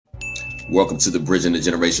Welcome to the Bridging the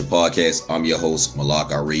Generation podcast. I'm your host,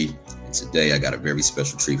 Malak Ari, and today I got a very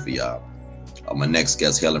special treat for y'all. My next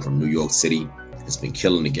guest, hailing from New York City, has been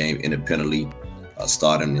killing the game independently,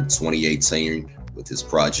 starting in 2018 with his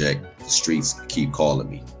project, The Streets Keep Calling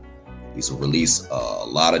Me. He's released a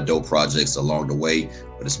lot of dope projects along the way,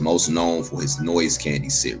 but is most known for his Noise Candy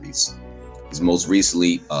series. He's most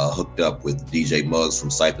recently hooked up with DJ Muggs from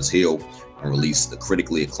Cypress Hill and released the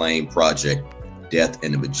critically acclaimed project, Death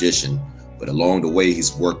and the Magician. But along the way,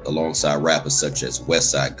 he's worked alongside rappers such as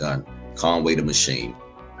Westside Gunn, Conway the Machine,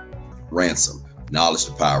 Ransom, Knowledge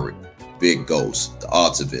the Pirate, Big Ghost, The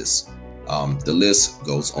Artivist. The list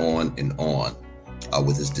goes on and on.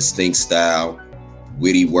 With his distinct style,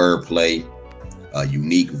 witty wordplay,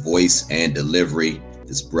 unique voice and delivery,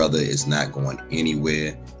 this brother is not going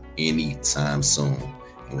anywhere anytime soon.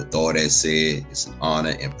 And with all that said, it's an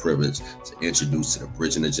honor and privilege to introduce to the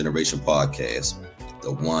Bridging the Generation podcast,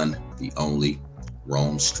 the one, the only,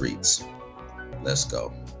 Rome Streetz. Let's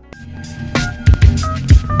go.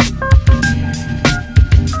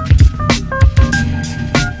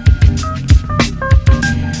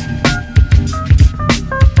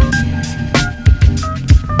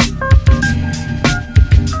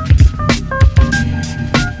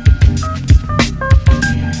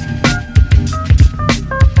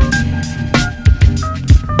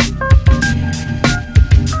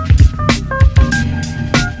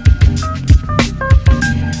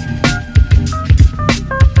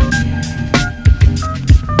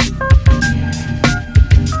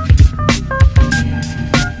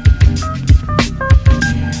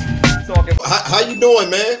 How you doing,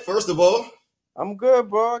 man? First of all, I'm good,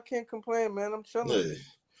 bro. I can't complain, man. I'm chilling. Yeah.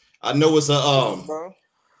 I know it's a bro.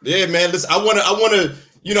 Yeah, man. Listen, I wanna,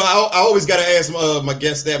 I always gotta ask my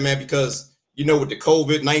guests that, man, because with the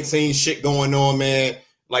COVID-19 shit going on, man.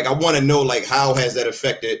 Like, I want to know, like, how has that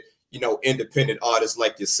affected, independent artists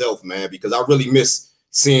like yourself, man? Because I really miss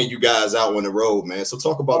seeing you guys out on the road, man. So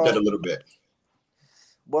talk about that a little bit.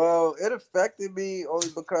 Well, it affected me only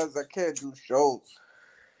because I can't do shows.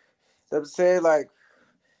 I'm saying, like,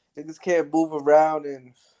 niggas can't move around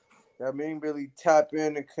and, really tap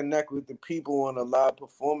in and connect with the people on a live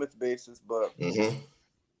performance basis. But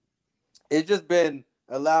it's just been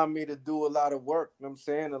allowing me to do a lot of work.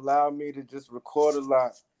 Allow me to just record a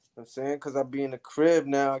lot. Because I be in the crib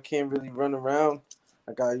now. I can't really run around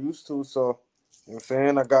like I used to. So,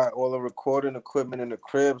 I got all the recording equipment in the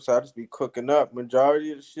crib. So I just be cooking up.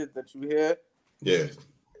 Majority of the shit that you hear. Yeah.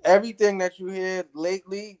 Everything that you hear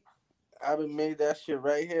lately, I've been made that shit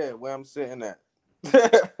right here where I'm sitting at.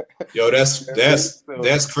 Yo, that's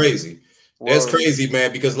crazy. That's crazy,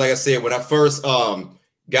 man. Because like I said, when I first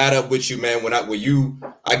got up with you, man, when I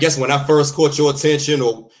first caught your attention,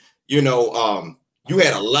 or you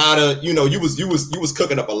had a lot of, you was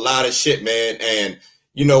cooking up a lot of shit, man. And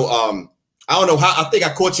I don't know how, I think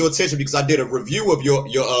I caught your attention because I did a review of your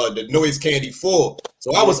the Noise Candy 4.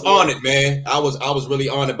 So I was on it, man. I was really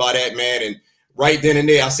honored by that, man. And right then and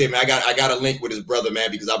there, I said, man, I got a link with his brother, man,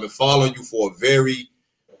 because I've been following you for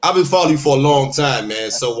a long time, man.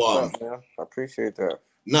 So I appreciate that.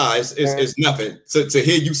 Nah, it's nothing. To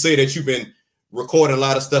hear you say that you've been recording a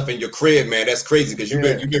lot of stuff in your crib, man, that's crazy because you've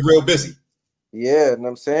been real busy. Yeah, and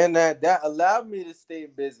I'm saying that allowed me to stay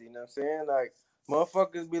busy. Like,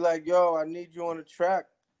 motherfuckers be like, yo, I need you on the track.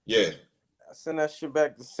 Yeah. I send that shit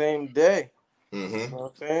back the same day. Mm-hmm. You know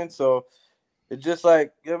what I'm saying? So it's just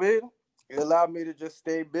like, it allowed me to just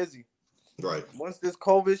stay busy. Right. Once this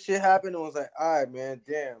COVID shit happened, it was like, all right, man,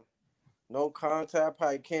 damn. No contact.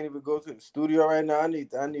 Probably can't even go to the studio right now. I need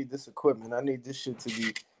this equipment. I need this shit to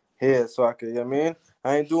be here so I can,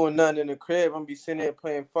 I ain't doing nothing in the crib. I'm gonna be sitting there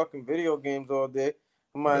playing fucking video games all day.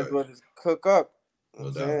 I might as well just cook up.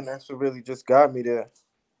 That's what really just got me there.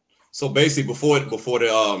 So basically, before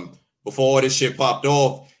all this shit popped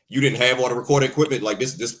off, you didn't have all the recording equipment. Like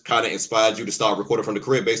this kind of inspired you to start recording from the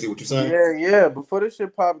crib. Basically, what you're saying? Yeah. Before this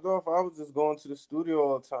shit popped off, I was just going to the studio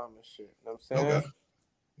all the time and shit. You know what I'm saying? Okay.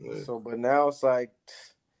 Yeah. So, but now it's like,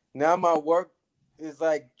 now my work is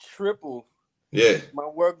like triple. Yeah. My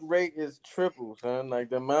work rate is triple, son. Like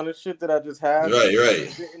the amount of shit that I just have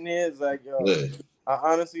sitting here is like, yo, I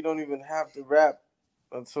honestly don't even have to rap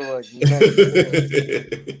until like next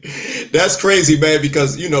year. That's crazy, man,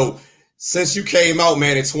 because since you came out,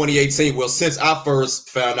 man, in 2018, well, since I first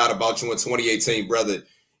found out about you in 2018, brother,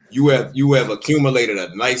 you have accumulated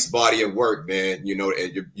a nice body of work, man, and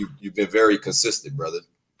you've been very consistent, brother.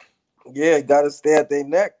 Yeah, gotta stay at their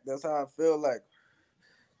neck. That's how I feel like.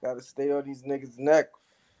 Gotta stay on these niggas' neck.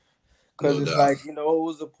 Because it's like, it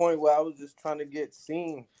was a point where I was just trying to get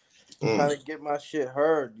seen, trying to get my shit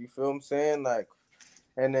heard. You feel what I'm saying? Like,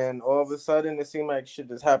 And then all of a sudden, it seemed like shit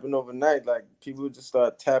just happened overnight. Like people just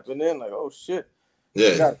start tapping in, like, oh shit,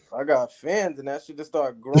 Yeah. I got fans, and that shit just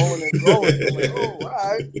start growing and growing. So I'm like, oh, all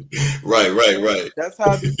right. Right, right. That's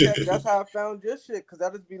how I just kept. That's how I found your shit. Cause I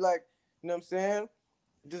just be like, you know what I'm saying?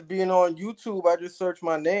 Just being on YouTube, I just search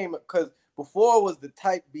my name. Cause before it was the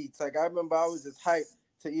type beats. Like I remember I was just hyped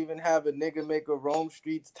to even have a nigga make a Rome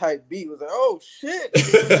Streets type beat. It was like, oh shit. You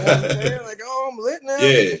know what I'm saying? Like, oh, I'm lit now.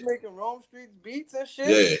 Yeah. Niggas making Rome Streets beats and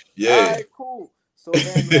shit. Yeah. All right, cool. So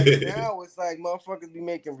then like now it's like motherfuckers be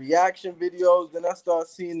making reaction videos. Then I start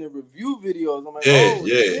seeing the review videos. I'm like, oh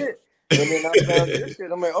shit. And then I found this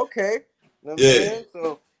shit. I'm like, okay. You know what I'm saying?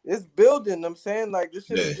 So it's building. You know what I'm saying? Like this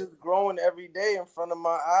shit is just growing every day in front of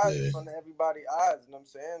my eyes, in front of everybody's eyes. You know what I'm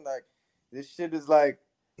saying? Like this shit is like,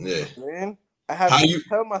 man, I have to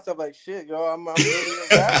tell myself like, shit, yo, I'm really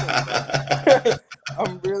a rapper.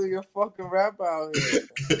 I'm really a fucking rapper out here.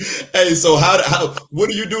 Hey, so how what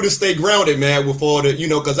do you do to stay grounded, man, with all the, you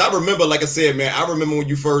know, because I remember, like I said, man, I remember when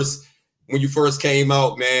you first came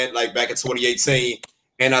out, man, like back in 2018,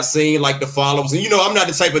 and I seen like the followers, and you know, I'm not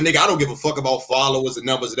the type of nigga, I don't give a fuck about followers and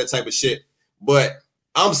numbers and that type of shit, but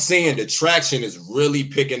I'm seeing the traction is really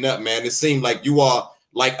picking up, man. It seemed like you are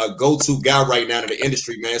like a go-to guy right now in the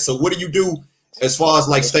industry, man. So what do you do as far as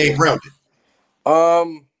like staying grounded?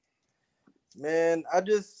 Man,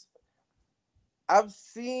 I've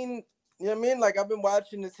seen, you know what I mean? Like I've been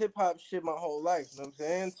watching this hip hop shit my whole life, you know what I'm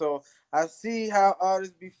saying? So I see how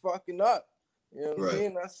artists be fucking up. You know what I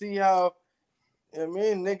mean? I see how, you know what I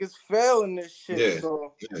mean, niggas fail in this shit. Yeah.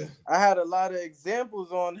 So I had a lot of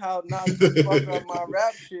examples on how not to fuck up my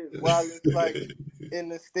rap shit while it's like in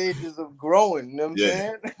the stages of growing. You know what I'm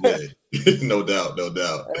saying? Yeah. No doubt.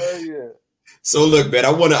 Hell yeah. So look, man,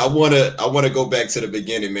 I wanna go back to the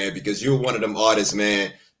beginning, man, because you're one of them artists,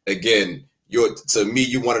 man. Again, you're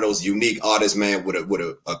one of those unique artists, man, with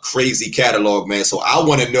a crazy catalog, man. So I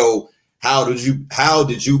want to know how did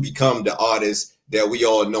you become the artist that we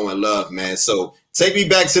all know and love, man? So take me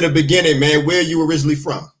back to the beginning, man. Where you originally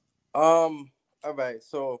from? All right.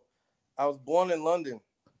 So I was born in London,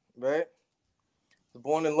 right?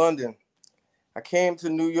 I came to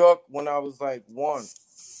New York when I was like 1.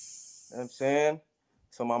 You know what I'm saying?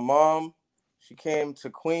 So my mom, she came to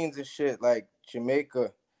Queens and shit, like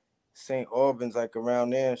Jamaica, St. Albans, like around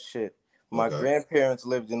there and shit. My grandparents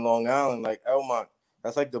lived in Long Island, like Elmont.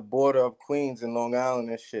 That's like the border of Queens and Long Island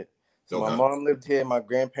and shit. So my mom lived here, my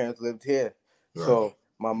grandparents lived here. Right. So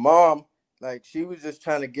my mom, like, she was just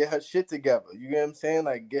trying to get her shit together. You get what I'm saying?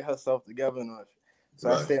 Like, get herself together and all that.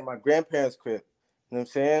 So I stayed at my grandparents' crib. You know what I'm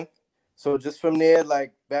saying? So just from there,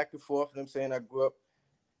 like, back and forth, you know what I'm saying? I grew up.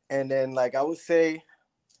 And then, like, I would say,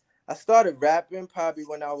 I started rapping probably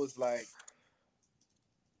when I was, like,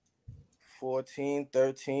 14,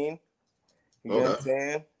 13. You know what I'm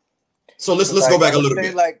saying? So let's go back a little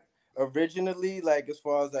bit. Like, originally, like, as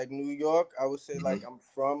far as, like, New York, I would say, like, I'm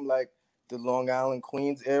from, like, the Long Island,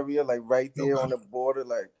 Queens area, like, right there on the border,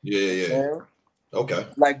 like. Yeah. Okay.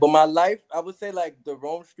 Like, but my life, I would say, like, the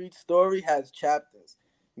Rome Street story has chapters.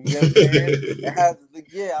 You know what I'm saying? It has, like,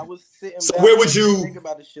 I was sitting so back where would you think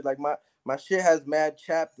about this shit? Like, my shit has mad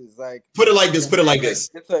chapters. Like, put it like this.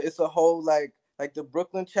 It's a whole, like the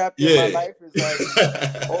Brooklyn chapter of my life is like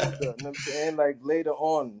older. You know what I'm saying? Like later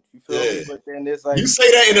on, you feel me? But then there's like you say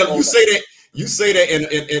that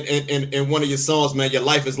in one of your songs, man. Your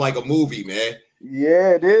life is like a movie, man.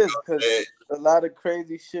 Yeah, it is, because a lot of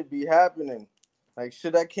crazy shit be happening. Like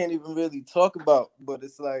shit I can't even really talk about. But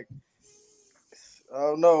it's like, I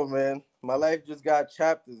don't know, man. My life just got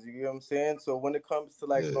chapters. You know what I'm saying? So when it comes to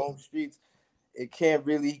like Rome Streets, it can't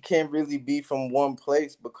really be from one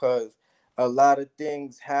place, because a lot of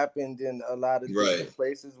things happened in a lot of different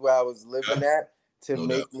places where I was living at to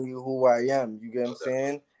make me who I am. You get what I'm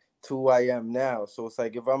saying? To who I am now. So it's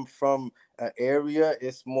like if I'm from an area,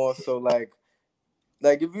 it's more so like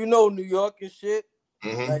if you know New York and shit,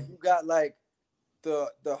 like you got like the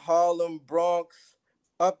Harlem, Bronx,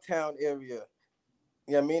 Uptown area.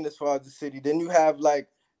 You know what I mean? As far as the city. Then you have like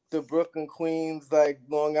the Brooklyn, Queens, like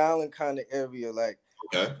Long Island kind of area. Like,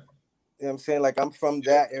 you know what I'm saying? Like I'm from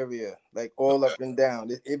that area, like all up and down.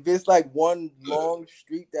 If it's like one long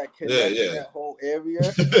street that connects that whole area,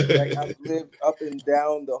 like I've lived up and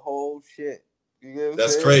down the whole shit. You know what I'm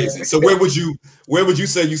saying? Crazy. So where would you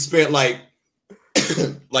say you spent like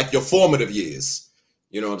like your formative years?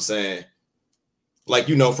 You know what I'm saying? Like,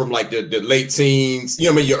 you know, from like the late teens, you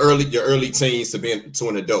know what I mean, your early teens to being to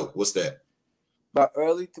an adult. What's that? But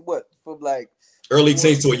early to what? From like early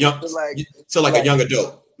teens to a young a young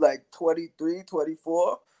adult. Like 23,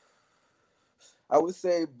 24. I would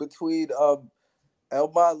say between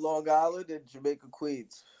Elmont, Long Island, and Jamaica,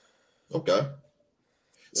 Queens. Okay.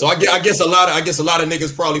 So I guess a lot of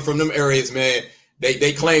niggas probably from them areas, man.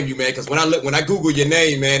 They claim you, man. Because when I Google your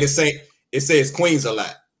name, man, it says Queens a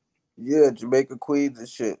lot. Yeah, Jamaica, Queens, and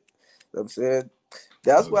shit. You know what I'm saying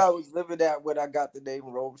that's where I was living at when I got the name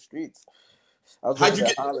Rome Streets. I was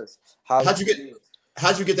How'd you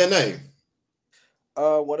get that name?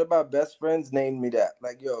 One of my best friends named me that.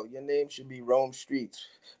 Like, yo, your name should be Rome Streets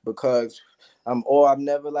because I'm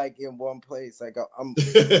never like in one place. Like I'm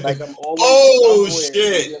always oh somewhere.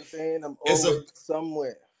 Shit. You know what I'm saying? I'm always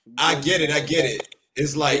somewhere. I get it.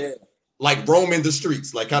 It's like roaming the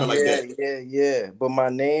streets, like kind of like that. Yeah. But my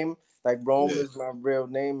name, like Rome is my real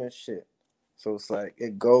name and shit. So it's like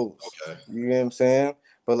it goes. Okay. You know what I'm saying?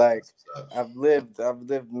 But like I've lived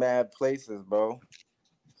mad places, bro.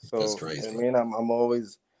 So that's crazy. I mean, I'm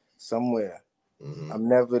always somewhere. Mm-hmm. I'm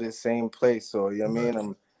never the same place. So you know what I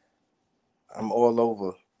mean? I'm all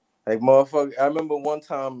over. Like motherfucker, I remember one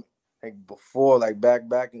time, like before, like back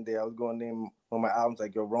in the day, I was gonna name one of my albums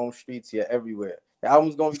like Yo Rome Streets, You're Everywhere. The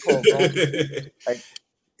album's gonna be called Rome Streets.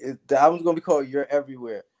 The album's gonna be called You're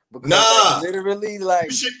Everywhere. Because like, literally,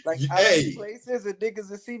 like I see places and niggas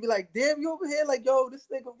that see me like, damn, you over here, like, yo, this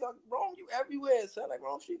nigga Rome, you everywhere. Son, like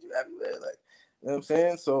Rome Streets, you everywhere. Like, you know what I'm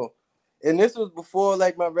saying? So, and this was before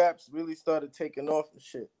like my raps really started taking off and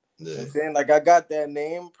shit. Yeah. You know what I'm saying? Like I got that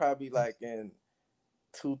name probably like in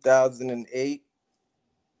 2008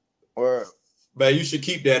 or man, you should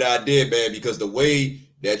keep that idea, man, because the way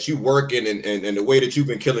that you working and the way that you've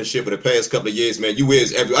been killing shit for the past couple of years, man, you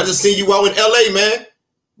is everywhere. I just seen you out in LA, man.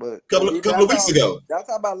 But couple of weeks ago. That's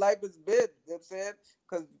how my life has been. You know what I'm saying?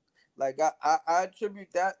 Because like I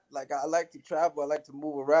attribute that, like I like to travel, I like to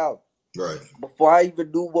move around. Right. Before I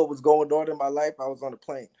even knew what was going on in my life, I was on a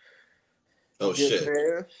plane. Oh shit.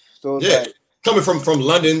 So it's like coming from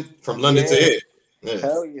London to here. Yeah.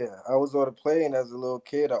 Hell yeah. I was on a plane as a little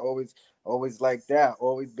kid. I always like that.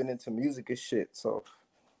 Always been into music and shit. So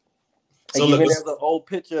even there's an old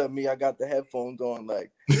picture of me. I got the headphones on,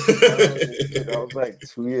 like I was like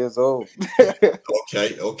 2 years old.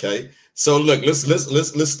 Okay. So look,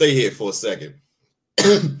 let's stay here for a second.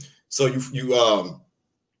 So you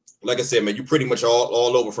like I said, man, you pretty much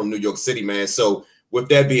all over from New York City, man. So with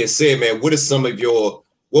that being said, man, what were some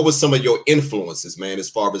of your influences, man,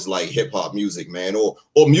 as far as like hip hop music, man, or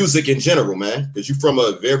music in general, man? Because you're from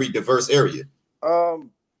a very diverse area. I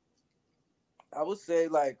would say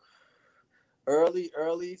like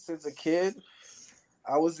early since a kid,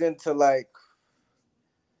 I was into like,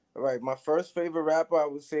 my first favorite rapper I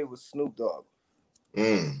would say was Snoop Dogg. You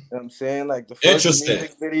know what I'm saying? Like the first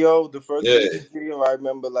music video, I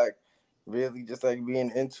remember like really just like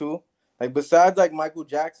being into. Like besides like Michael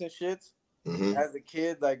Jackson shits, as a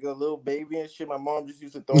kid, like a little baby and shit, my mom just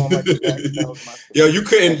used to throw on Michael Jackson. That was my yo, you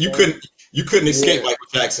couldn't escape Michael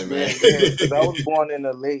Jackson, man. Because I was born in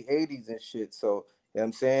the late 80s and shit. So you know what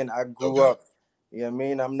I'm saying? I grew up. You know what I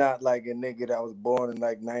mean? I'm not like a nigga that was born in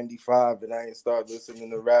like 95 and I ain't start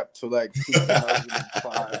listening to rap till like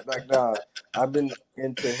 2005. Like, nah, I've been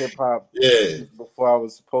into hip hop before I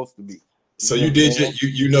was supposed to be. So you did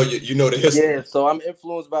you know the history. Yeah, so I'm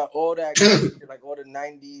influenced by all that shit, like all the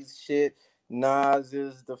 90s shit,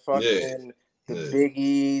 Nas's, the fucking the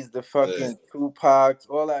Biggies, the fucking Tupacs,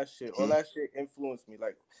 all that shit. All that shit influenced me.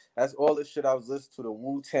 Like that's all the shit I was listening to, the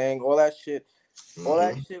Wu-Tang, all that shit. All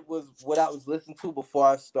that shit was what I was listening to before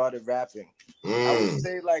I started rapping. I would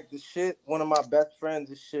say like the shit, one of my best friends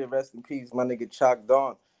is shit, rest in peace, my nigga Chalk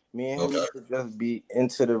Dawn. Me and him used to just be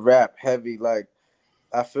into the rap heavy. Like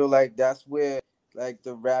I feel like that's where like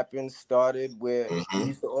the rapping started, where we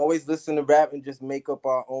used to always listen to rap and just make up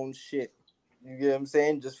our own shit. You get what I'm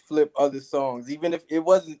saying? Just flip other songs. Even if it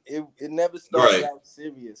wasn't, it never started out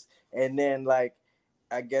serious. And then like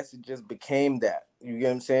I guess it just became that. You get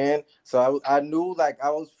what I'm saying? So I knew like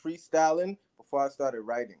I was freestyling before I started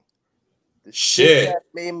writing. The shit that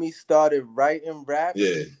made me started writing rap. Yeah.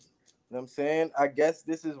 You know what I'm saying? I guess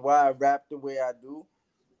this is why I rap the way I do.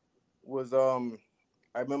 Was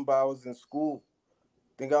I remember I was in school.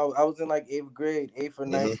 I think I was in like 8th or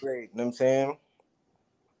 9th grade. You know what I'm saying?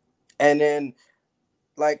 And then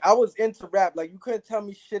like I was into rap. Like you couldn't tell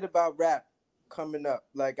me shit about rap coming up.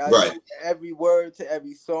 Like I knew every word to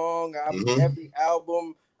every song, every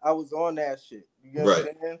album. I was on that shit. You get what I'm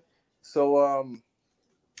saying? So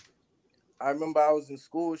I remember I was in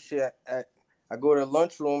school shit. I go to the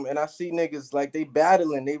lunchroom and I see niggas like they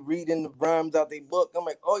battling, they reading the rhymes out their book. I'm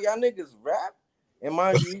like, oh y'all niggas rap? And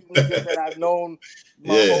mind you, these niggas that I've known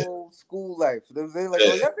my whole school life. So they're like,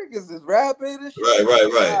 oh y'all niggas is rapping and shit. Right.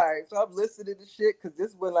 All right. So I'm listening to shit because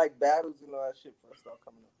this is when like battles and all that shit first start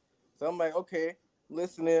coming up. So I'm like, okay,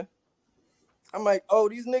 listening. I'm like, oh,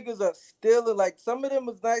 these niggas are still like, some of them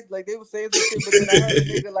was nice, like they were saying some shit, but then I heard a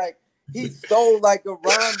nigga like he stole like a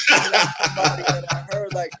rhyme from like somebody, and I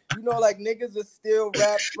heard like, you know, like niggas are still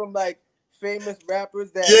rap from like famous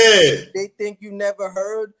rappers that they think you never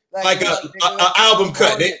heard, like a album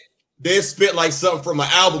cut. They spit like something from an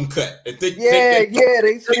album cut. And they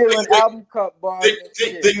steal an album cut bar.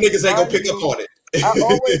 Think niggas ain't gonna pick up on it. I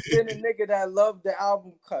always been a nigga that loved the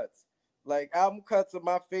album cuts. Like album cuts are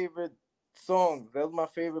my favorite songs. That was my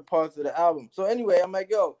favorite parts of the album. So anyway, I'm like,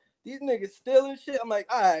 yo, these niggas stealing shit. I'm like,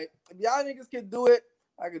 all right, if y'all niggas can do it,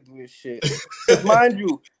 I can do this shit. Mind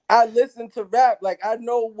you, I listen to rap. Like I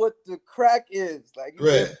know what the crack is. Like you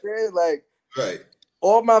know what I'm saying? Like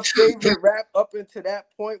all my favorite rap up until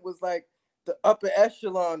that point was like the upper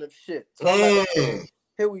echelon of shit. So I'm like, okay,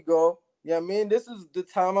 here we go. You know what I mean? This is the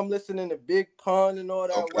time I'm listening to Big Pun and all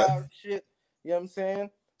that wild shit. You know what I'm saying?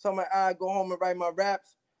 So I'm like, I go home and write my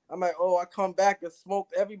raps. I'm like, oh, I come back and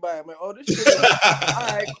smoked everybody. I'm like, oh, this shit is all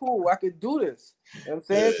right, cool. I could do this. You know what I'm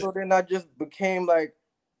saying? So then I just became like,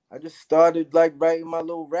 I just started like writing my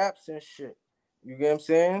little raps and shit. You get what I'm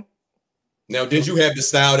saying? Now, did you have the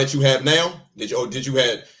style that you have now? Did you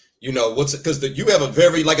have, you know, because you have a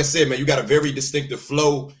very, like I said, man, you got a very distinctive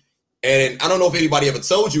flow. And I don't know if anybody ever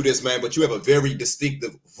told you this, man, but you have a very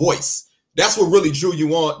distinctive voice. That's what really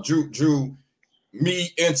drew me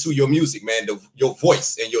into your music, man. Your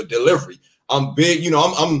voice and your delivery. I'm big, you know,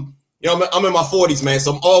 I'm in my 40s, man.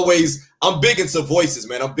 So I'm big into voices,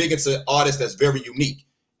 man. I'm big into artists that's very unique.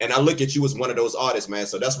 And I look at you as one of those artists, man.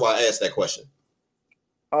 So that's why I asked that question.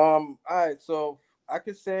 All right, so I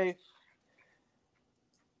could say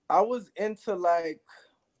I was into like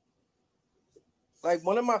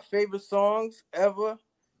one of my favorite songs ever,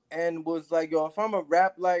 and was like, yo, if I'm a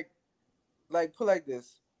rap like put like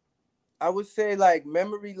this, I would say like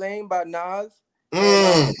Memory Lane by Nas,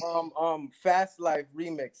 and Fast Life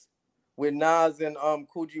remix with Nas and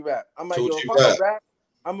Kool G Rap. I'm like, yo, if I'm a rap,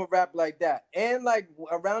 I'm a rap like that. And like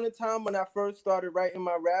around the time when I first started writing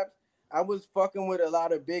my raps, I was fucking with a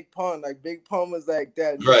lot of Big Pun. Like Big Pun was like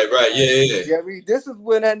that. Right, yeah. This is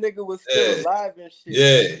when that nigga was still alive and shit.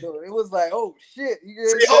 Yeah. So it was like, oh shit.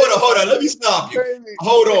 See, hold on. Let me stop you.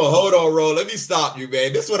 Hold on, Ro. Let me stop you,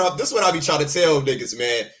 man. This what I be trying to tell niggas,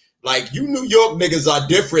 man. Like, you New York niggas are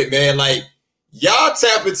different, man. Like, y'all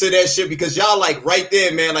tap into that shit because y'all like right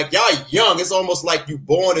there, man. Like, y'all young. It's almost like you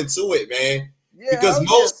born into it, man. Yeah, because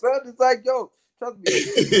most it's like, yo, trust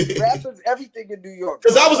me, rappers, everything in New York.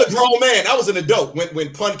 Because I was a grown man. I was an adult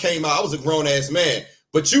when Pun came out. I was a grown ass man.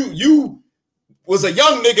 But you was a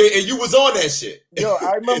young nigga and you was on that shit. Yo,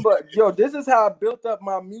 I remember, this is how I built up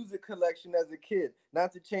my music collection as a kid.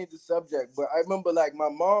 Not to change the subject, but I remember like my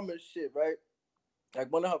mom and shit, right?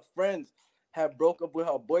 Like one of her friends had broke up with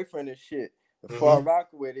her boyfriend and shit. In Far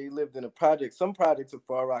Rockaway, they lived in a project. Some projects in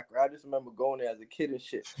Far Rockaway. I just remember going there as a kid and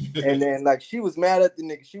shit. And then like she was mad at the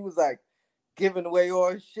nigga. She was like giving away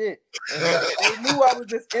all his shit. And they knew I was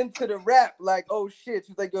just into the rap. Like, oh shit.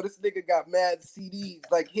 She was like, yo, this nigga got mad CDs.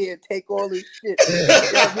 Like, here, take all this shit. You know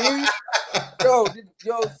what I mean?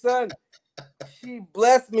 Yo, son. She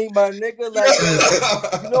blessed me, my nigga.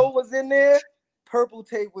 Like, you know what was in there? Purple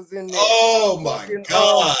Tape was in there. Oh my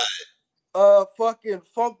God. Fucking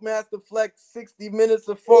Funkmaster Flex, 60 Minutes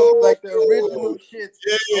of Funk, like the original shit.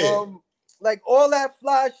 Yeah. Like all that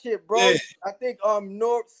fly shit, bro. Yeah. I think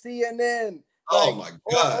North CNN. Oh my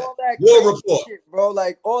God. All that War Report, shit, bro.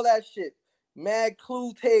 Like all that shit. Mad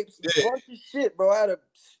Clue tapes, bunch of shit, bro. I had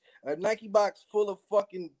a Nike box full of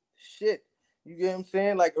fucking shit. You get what I'm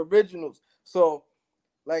saying? Like originals. So,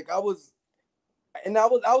 like I was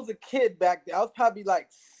a kid back then. I was probably like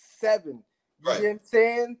 7. You get what I'm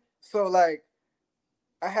saying? So like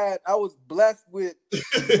I was blessed with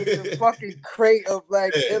the fucking crate of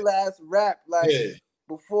like ill ass rap like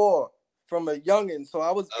before from a youngin'. So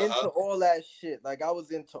I was into all that shit. Like I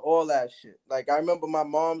was into all that shit. Like I remember my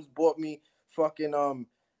mom's bought me fucking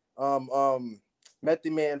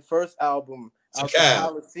Method Man first album out the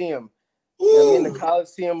Coliseum. You know what I mean? The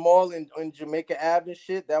Coliseum Mall in Jamaica Ave and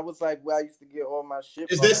shit. That was like where I used to get all my shit.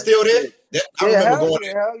 Is that still there? I remember going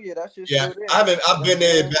there. Hell yeah, that shit's still there. I've been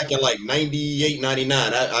there back in like 98,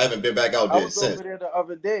 99. I haven't been back out there since. I was over there the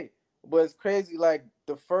other day. But it's crazy. Like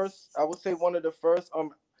the first, I would say one of the first,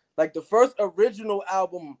 like the first original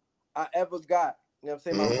album I ever got. You know what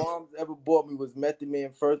I'm saying? My mom's ever bought me was Method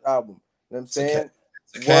Man first album. You know what I'm saying?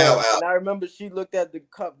 Wow. And I remember she looked at the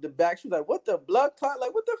back. She was like, "What the blood clot?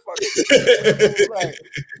 Like, what the fuck is this?" Like,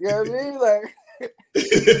 you know what I mean? Like,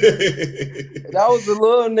 that was a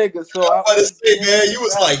little nigga. So I was to say, man, you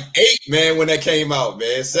was like 8, man, when that came out,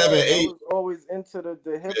 man. 7, 8. I was always into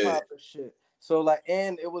the hip hop and shit. So like,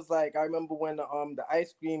 and it was like I remember when the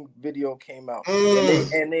ice cream video came out,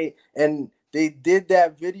 Mm. and they did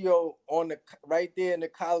that video on the right there in the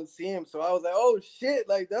Coliseum. So I was like, oh shit,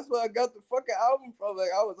 like that's where I got the fucking album from. Like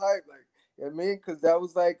I was hyped, like you know what I mean, because that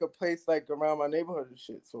was like a place like around my neighborhood and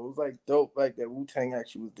shit. So it was like dope, like that Wu-Tang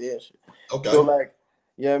actually was there, shit. So Okay. like,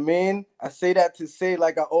 you know what I mean? I say that to say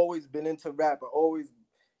like I always been into rap. I always,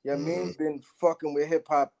 you know what I mean, been fucking with hip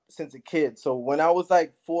hop since a kid. So when I was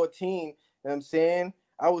like 14, you know what I'm saying?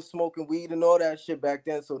 I was smoking weed and all that shit back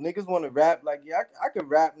then. So niggas want to rap. Like, yeah, I could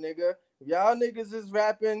rap, nigga. If y'all niggas is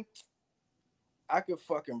rapping, I could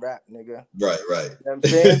fucking rap, nigga. Right, right. You know what I'm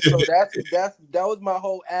saying? So that was my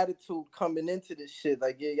whole attitude coming into this shit.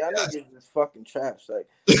 Like, yeah, y'all niggas is fucking trash. Like,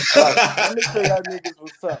 all right, let me show y'all niggas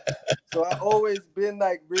what's up. So I always been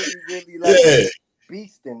like really, really like Yeah. beasting.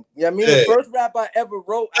 You know what I mean? Yeah. The first rap I ever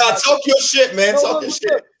wrote, Nah, talk your shit, man. no, Talk your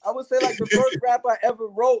shit. look, I would say like the first rap I ever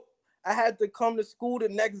wrote, I had to come to school the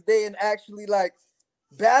next day and actually like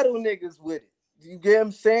battle niggas with it. You get what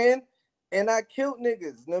I'm saying? And I killed niggas. You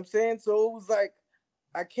know what I'm saying? So it was like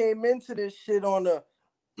I came into this shit on a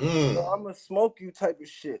I'm gonna smoke you type of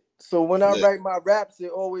shit. So when I write my raps, it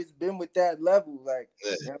always been with that level. Like you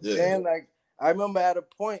know what I'm saying? Like I remember at a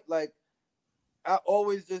point, like I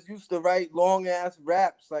always just used to write long ass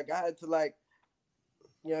raps. Like I had to like,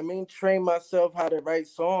 you know what I mean, train myself how to write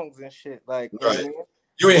songs and shit. Like, you know what I mean?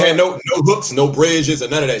 You ain't had no hooks, no bridges, or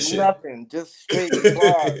none of that shit. Nothing, just straight bars.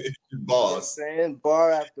 Bars. You know what I'm saying?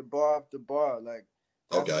 Bar after bar after bar. Like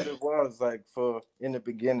that's what it was like for in the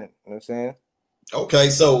beginning. You know what I'm saying? Okay,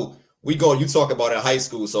 so you talk about in high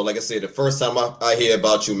school. So like I said, the first time I hear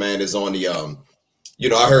about you, man, is on the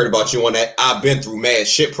I heard about you on that I've Been Through Mad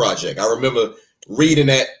Shit project. I remember reading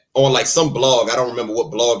that on like some blog. I don't remember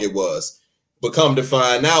what blog it was. But come to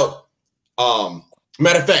find out,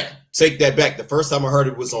 matter of fact, take that back. The first time I heard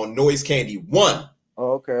it was on Noise Candy 1.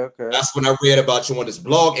 Oh, okay. That's when I read about you on this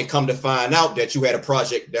blog and come to find out that you had a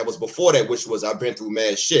project that was before that, which was I've Been Through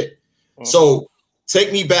Mad Shit. Mm-hmm. So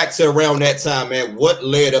take me back to around that time, man. What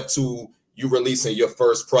led up to you releasing your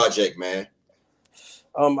first project, man?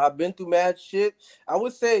 I've been through mad shit. I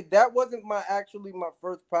would say that wasn't my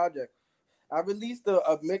first project. I released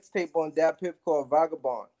a mixtape on DatPiff called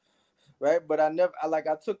Vagabond, right? But I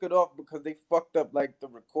took it off because they fucked up like the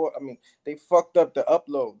record. I mean, they fucked up the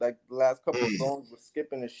upload. Like the last couple of songs was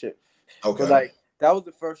skipping and shit. Okay. But like that was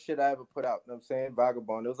the first shit I ever put out. You know what I'm saying?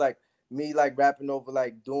 Vagabond. It was like me like rapping over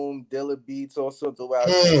like Doom, Dilla beats, all sorts of wild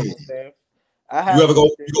shit. You know what I'm saying?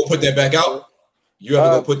 You go put that back out? You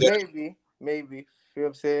ever go put that? Maybe. You know what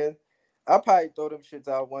I'm saying? I'll probably throw them shits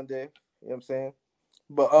out one day. You know what I'm saying?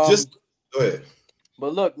 But just go ahead.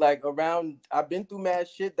 But look, like around I've Been Through Mad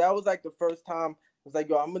Shit. That was like the first time I was like,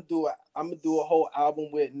 yo, I'm gonna do a whole album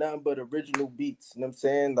with nothing but original beats. You know what I'm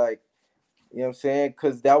saying? Like, you know what I'm saying?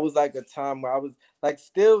 Cause that was like a time where I was like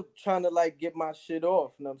still trying to like get my shit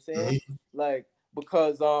off. You know what I'm saying? Mm-hmm. Like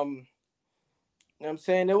because you know what I'm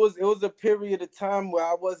saying? It was a period of time where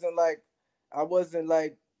I wasn't like I was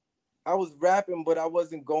rapping, but I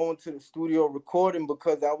wasn't going to the studio recording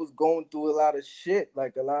because I was going through a lot of shit,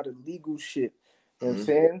 like a lot of legal shit. You know what I'm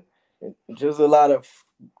saying? Just a lot of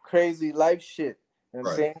crazy life shit. You know what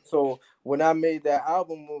I'm saying? So when I made that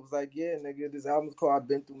album, it was like, yeah, nigga, this album's called I've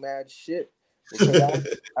Been Through Mad Shit. Because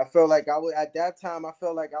I felt like I was at that time, I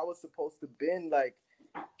felt like I was supposed to been like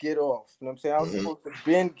get off. You know what I'm saying? I was supposed to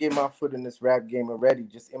been get my foot in this rap game already.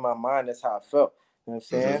 Just in my mind, that's how I felt. You know what I'm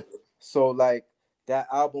saying? So like that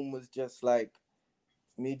album was just like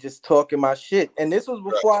me just talking my shit. And this was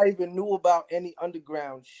before I even knew about any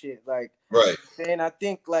underground shit. Like, and I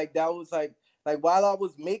think like that was like while I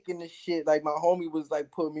was making this shit, like my homie was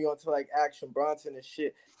like putting me onto like Action Bronson and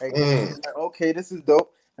shit. Like, like okay, this is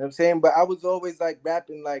dope. You know what I'm saying? But I was always like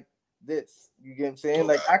rapping like this. You get what I'm saying?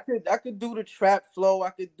 Like I could do the trap flow,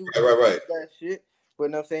 I could do that shit. But you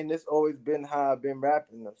know what I'm saying? This always been how I've been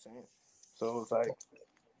rapping, you know what I'm saying? So it's like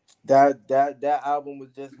that album was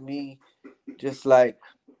just me just like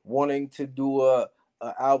wanting to do a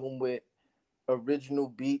album with original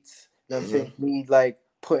beats. You know what I'm saying? Me like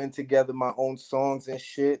putting together my own songs and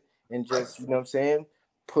shit and just, you know what I'm saying,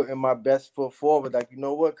 putting my best foot forward. Like, you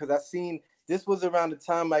know what? Cause I seen this was around the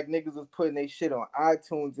time like niggas was putting their shit on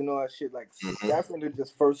iTunes and all that shit. Like that's when it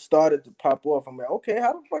just first started to pop off. I'm like, okay,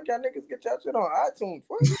 how the fuck y'all niggas get y'all shit on iTunes?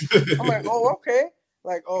 What? I'm like, oh, okay.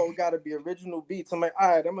 Like, oh, it gotta be original beats. I'm like, all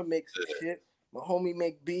right, I'm gonna make some shit. My homie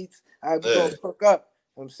make beats. All right, we gonna hook up.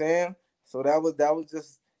 You know what I'm saying? So that was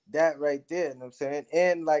just that right there. You know what I'm saying?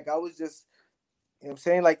 And like I was just, you know what I'm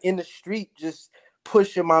saying, like in the street, just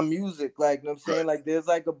pushing my music. Like, you know what I'm saying? Like there's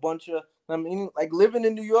like a bunch of, I mean, like living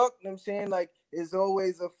in New York, you know what I'm saying? Like is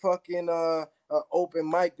always a fucking open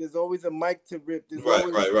mic. There's always a mic to rip. There's Right,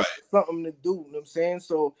 always right, right. something to do. You know what I'm saying?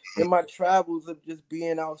 So in my travels of just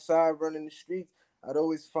being outside running the streets, I'd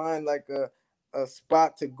always find like a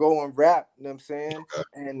spot to go and rap. You know what I'm saying? Okay.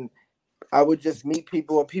 And I would just meet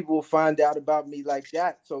people, or people would find out about me like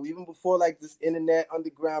that. So even before like this internet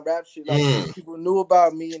underground rap shit, like people knew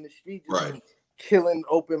about me in the street, just Right. killing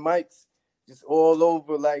open mics, just all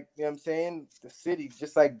over, like, you know what I'm saying, the city,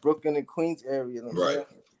 just like Brooklyn and Queens area. You know what I'm Right. saying?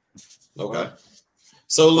 Okay.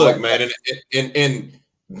 So look, man, and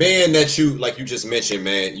being that you, like you just mentioned,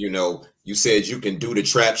 man, you know, you said you can do the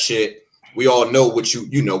trap shit. We all know what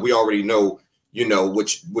you know, we already know, you know,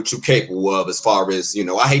 what you capable of as far as, you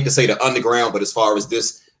know, I hate to say the underground, but as far as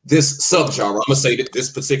this subgenre, I'm gonna say that this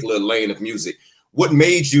particular lane of music, what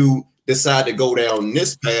made you decide to go down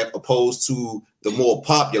this path opposed to the more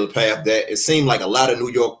popular path that it seemed like a lot of New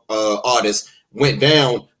York artists went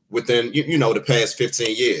down within, you know, the past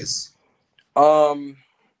 15 years?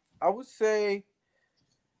 I would say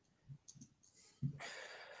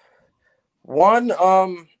one,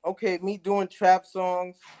 okay, me doing trap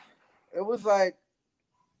songs, it was like,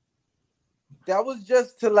 that was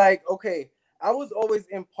just to like, okay, I was always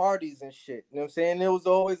in parties and shit. You know what I'm saying? There was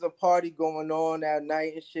always a party going on at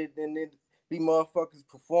night and shit. Then there'd be motherfuckers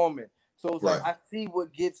performing. So it's like, I see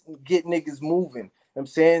what get niggas moving. You know what I'm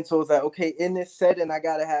saying? So it's like, okay, in this setting, I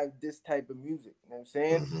gotta have this type of music. You know what I'm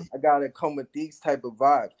saying? I gotta come with these type of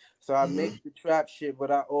vibes. So I make the trap shit,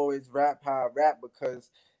 but I always rap how I rap,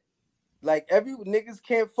 because like every niggas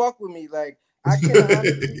can't fuck with me. Like I can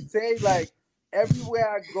honestly say, like, everywhere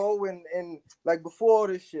I go and like before all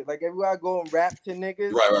this shit, like everywhere I go and rap to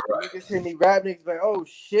niggas, niggas hear me rap, niggas like, oh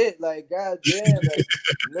shit, like goddamn, like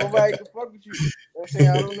nobody can fuck with you. You know what I'm saying?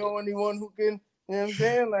 I don't know anyone who can, you know what I'm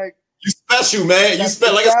saying? Like, you special, man. You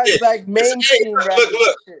special, like I said. Like mainstream rap.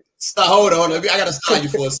 Look. Stop, hold on. I gotta stop you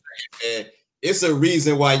for a second, man. It's a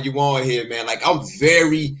reason why you on here, man. Like I'm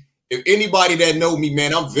very, if anybody that know me,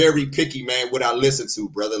 man, I'm very picky, man, what I listen to,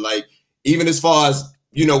 brother. Like even as far as,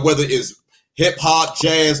 you know, whether it's hip hop,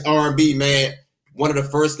 jazz, R&B, man, one of the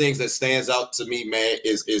first things that stands out to me, man,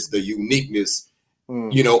 is the uniqueness,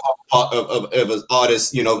 you know, of an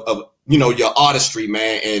artist, you know, of, you know, your artistry,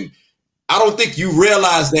 man. And I don't think you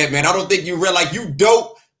realize that, man. I don't think you realize, like, you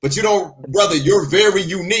dope, but you don't, brother, you're very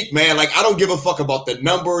unique, man. Like, I don't give a fuck about the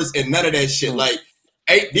numbers and none of that shit. Like,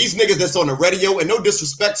 hey, these niggas that's on the radio, and no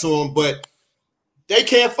disrespect to them, but they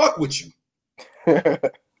can't fuck with you.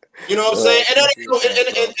 You know what I'm saying? And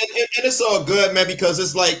it's all good, man, because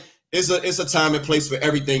it's like, it's a time and place for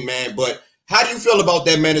everything, man. But how do you feel about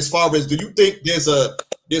that, man? As far as, do you think there's a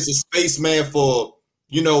space, man, for,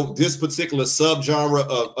 you know, this particular subgenre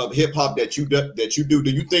of hip hop that you do?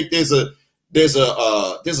 Do you think there's a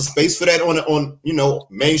space for that on you know,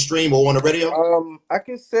 mainstream or on the radio? I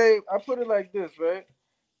can say, I put it like this, right?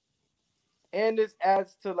 And this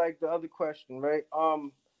adds to like the other question, right?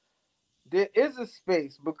 There is a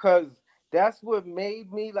space, because that's what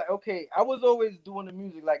made me like, okay, I was always doing the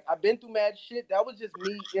music. Like I've been through mad shit. That was just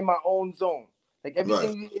me in my own zone. Like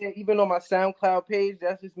everything, even on my SoundCloud page,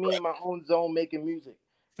 that's just me in my own zone making music,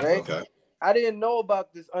 right? Okay. I didn't know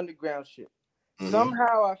about this underground shit.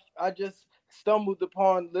 Somehow I just stumbled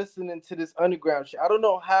upon listening to this underground shit. I don't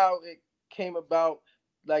know how it came about,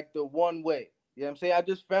 like the one way. You know what I'm saying? I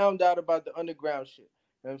just found out about the underground shit.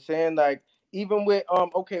 You know what I'm saying? Like even with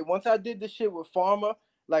okay, once I did the shit with Pharma,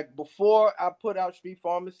 like before I put out Street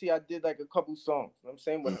Pharmacy, I did like a couple songs. You know what I'm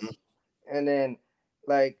saying? With him. And then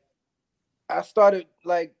like I started,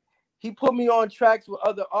 like, he put me on tracks with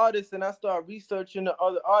other artists, and I started researching the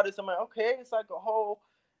other artists. I'm like, okay, it's like a whole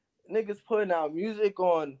niggas putting out music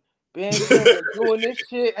on Bandcamp and doing this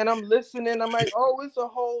shit, and I'm listening. I'm like, oh, it's a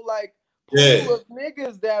whole like pool of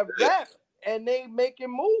niggas that rap and they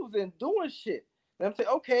making moves and doing shit. And I'm saying,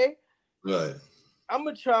 okay, right, I'm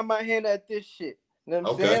gonna try my hand at this shit. You know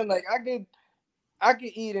what I'm saying? Like I can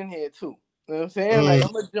eat in here too. You know what I'm saying? Like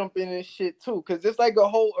I'm gonna jump in this shit too, cause it's like a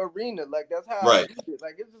whole arena. Like that's how I do it.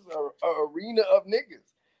 Like it's just a arena of niggas. You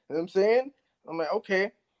know what I'm saying? I'm like,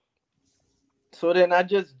 okay. So then I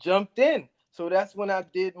just jumped in. So that's when I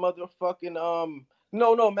did motherfucking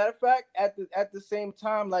no, matter of fact, at the same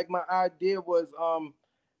time, like my idea was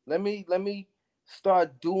let me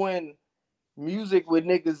start doing music with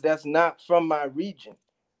niggas that's not from my region.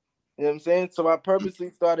 You know what I'm saying? So I purposely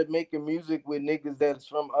started making music with niggas that's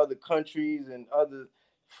from other countries and other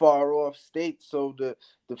far off states, so the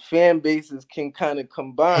fan bases can kind of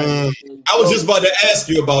combine. I was just about to ask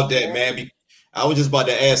you about that, man. I was just about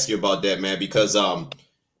to ask you about that, man, because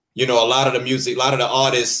you know, a lot of the music, a lot of the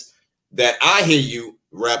artists that I hear you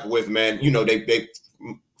rap with, man, you know, they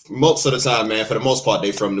most of the time, man, for the most part,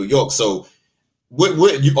 they from New York. So what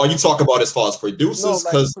are you talking about as far as No, producers?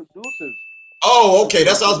 like Because producers. okay,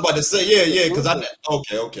 that's what I was about to say. Yeah, because I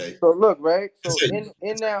Producers. okay. So look, right? So Continue.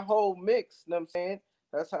 in that whole mix, you know what I'm saying?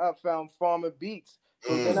 That's how I found Farmer Beats.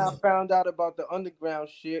 So then I Mm, found out about the underground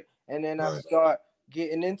shit, and then I right, start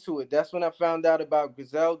getting into it. That's when I found out about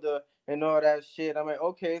Griselda and all that shit. I'm like,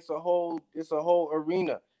 okay, it's a whole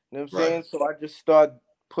arena. You know what I'm right, saying? So I just start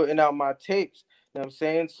putting out my tapes. You know what I'm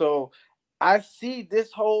saying? So I see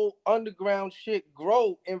this whole underground shit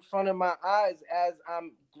grow in front of my eyes as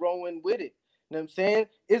I'm growing with it. You know what I'm saying?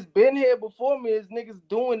 It's been here before me. There's niggas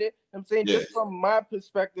doing it. You know what I'm saying, yeah, just from my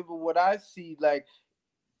perspective of what I see, like,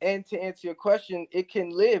 and to answer your question, it can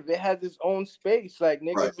live. It has its own space. Like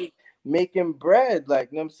right, niggas is making bread.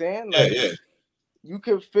 Like, you know what I'm saying? Like yeah, you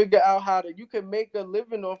can figure out how to you can make a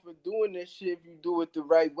living off of doing this shit if you do it the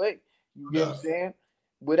right way. You get what I'm yeah, saying?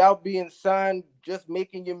 Without being signed, just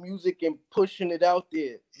making your music and pushing it out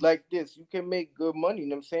there like this, you can make good money. You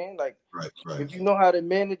know what I'm saying? Like right. if you know how to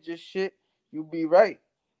manage your shit, you'll be right.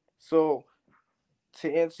 So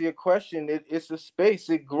to answer your question, it's a space.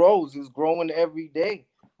 It grows. It's growing every day.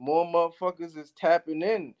 More motherfuckers is tapping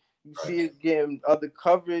in. You Right. see it getting other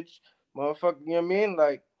coverage. Motherfucker, you know what I mean?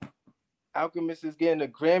 Like Alchemist is getting a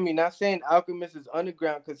Grammy. Not saying Alchemist is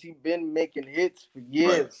underground because he been making hits for Right.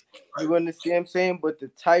 years. You understand what I'm saying? But the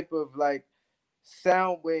type of like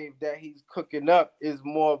sound wave that he's cooking up is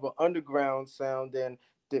more of an underground sound than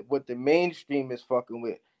what the mainstream is fucking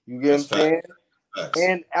with. You get what I'm That's fact. saying? Facts.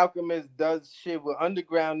 And Alchemist does shit with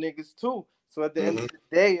underground niggas too. So at the end Mm-hmm. of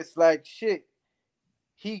the day, it's like shit.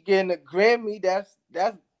 He getting a Grammy. That's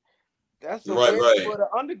a win Right. for the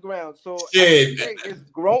underground. So I can Shit. say it's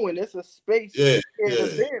growing. It's a space Yeah, here to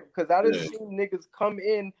yeah, live. Cause I done yeah. seen niggas come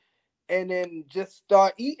in and then just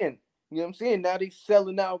start eating. You know what I'm saying? Now they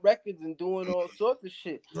selling out records and doing all sorts of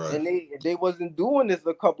shit. Right. And they wasn't doing this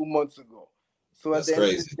a couple months ago. So at That's the end of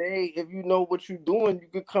the crazy. day, if you know what you're doing, you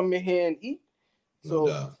could come in here and eat. No So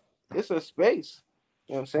doubt. it's a space.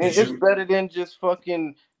 You know what I'm saying? Did It's you? better than just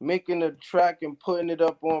fucking making a track and putting it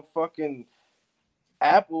up on fucking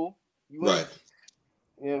Apple. You ain't, Right.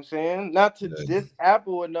 you know what I'm saying? Not to Yeah, diss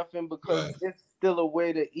Apple or nothing because right. it's still a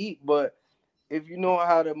way to eat, but if you know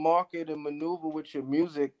how to market and maneuver with your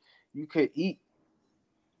music, you could eat.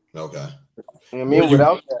 Okay. You know what I Were mean? you?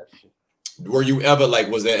 Without that shit. Were you ever like?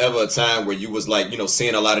 Was there ever a time where you was like,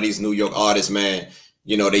 seeing a lot of these New York artists, man?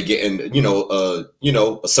 They getting,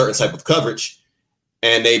 a certain type of coverage,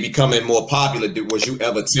 and they becoming more popular. Was you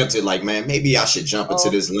ever tempted, like, man, maybe I should jump into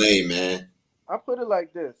Um, this lane, man? I put it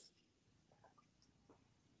like this.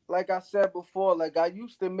 Like I said before, like I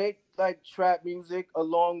used to make like trap music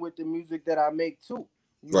along with the music that I make too.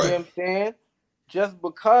 You get Right. what I'm saying? Just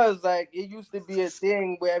because like it used to be a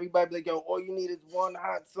thing where everybody be like, yo, all you need is one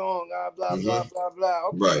hot song, blah blah Mm-hmm. blah blah.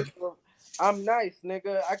 Okay, Right. so I'm nice,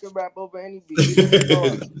 nigga. I can rap over any beat.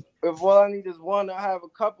 So if all I need is one, I have a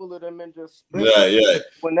couple of them and just spit Yeah, yeah.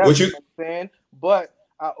 whenever, What you you? know what I'm saying? But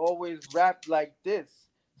I always rapped like this.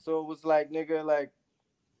 So it was like, nigga, like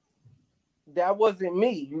that wasn't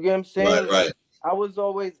me. You get what I'm Right, saying? Like right. I was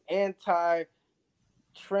always anti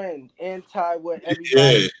trend, anti what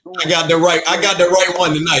everybody Yeah. was doing. I I always got the right anti.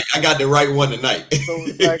 one tonight. I got the right one tonight. So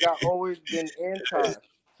it's like I always been anti.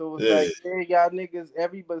 So it's Yeah. like, yeah, y'all niggas,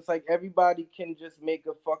 everybody, it's like everybody can just make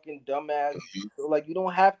a fucking dumbass. So like you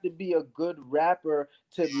don't have to be a good rapper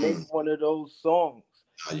to make Mm. one of those songs.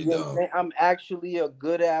 How You you get what I'm doing? saying? I'm actually a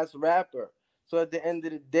good ass rapper. So at the end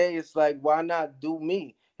of the day, it's like, why not do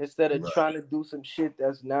me instead of Right, trying to do some shit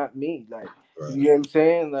that's not me? Like, you right. get what I'm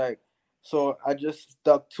saying? Like, so I just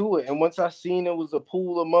stuck to it. And once I seen it was a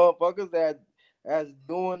pool of motherfuckers that as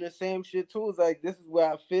doing the same shit too, it's like this is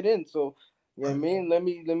where I fit in. So you know what I Right. mean?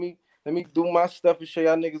 Let me do my stuff and show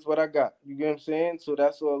y'all niggas what I got. You get what I'm saying? So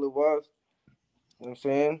that's all it was. You know what I'm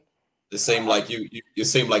saying? It seemed like you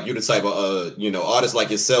seem like you the type of artist like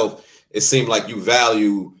yourself. It seemed like you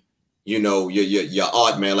value, your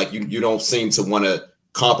art, man. Like you don't seem to want to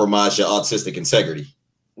compromise your artistic integrity.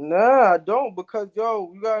 Nah, I don't because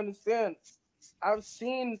yo, you gotta understand. I've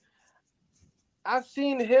seen I've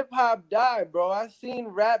seen hip hop die, bro. I've seen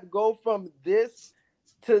rap go from this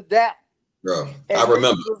to that. Bro, I And niggas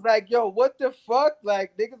remember. was like, yo, what the fuck?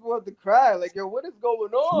 Like niggas want to cry. Like, yo, what is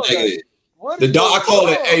going on? Like, Nigga, what the is dark, I going call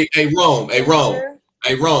it on? a Rome, You a know what I'm Rome, saying?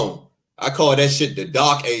 a Rome. I call that shit the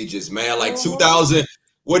dark ages, man. Like Mm-hmm. 2000,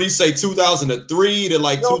 what do you say, 2003 to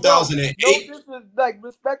like Yo, bro, no 2008? this is like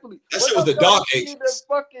respectfully. That Once shit I was the started dark seeing the ages.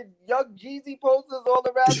 fucking young Jeezy posters all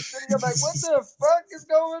around the city, I'm like, what the fuck is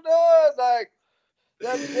going on? Like, you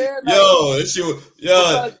know what I'm saying? Like, Yo, that shit,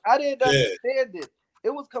 yeah, because I didn't yeah, understand it. it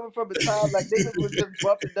was coming from a time like niggas was just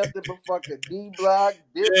bumping nothing but fucking D Block,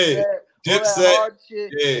 Yeah, Dipset, all that Dipset. hard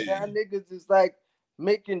shit. Yeah. Now niggas is like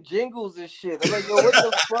making jingles and shit. I'm like, yo, what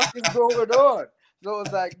the fuck is going on? So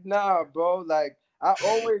it's like, nah, bro. Like I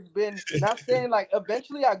always been not saying like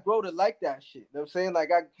eventually I grow to like that shit. You know what I'm saying? Like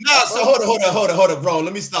Nah, so hold on, bro.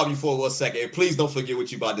 Let me stop you for 1 second. And please don't forget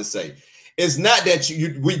what you about to say. It's not that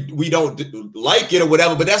we don't like it or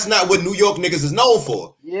whatever, but that's not what New York niggas is known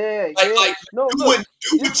for. Yeah, Like, yeah. like No, do look,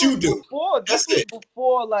 what you do. This was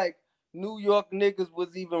before like New York niggas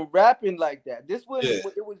was even rapping like that. This was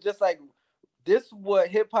it was just like this what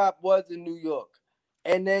hip hop was in New York.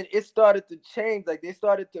 And then it started to change. Like they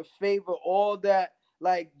started to favor all that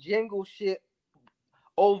like jingle shit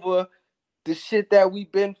over the shit that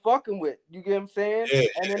we've been fucking with. You get what I'm saying? Yeah.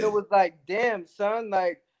 And then it was like, damn, son,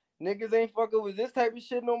 like niggas ain't fucking with this type of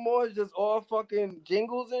shit no more. It's just all fucking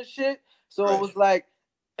jingles and shit. So it was like,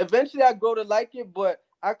 eventually I grow to like it, but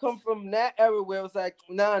I come from that era where it was like,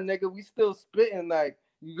 nah, nigga, we still spitting. Like,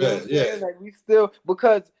 you get what I'm saying? Like, we still,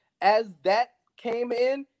 because as that came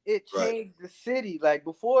in, it changed the city. Like,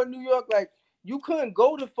 before New York, like, you couldn't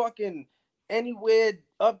go to fucking anywhere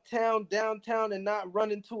uptown, downtown, and not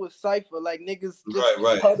run into a cipher. Like, niggas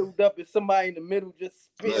just huddled up and somebody in the middle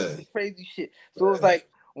just spitting crazy shit. So it was like,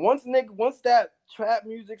 once that trap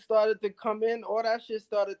music started to come in, all that shit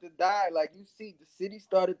started to die. Like you see, the city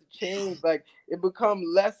started to change. Like it become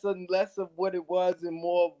less and less of what it was and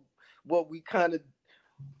more of what we kind of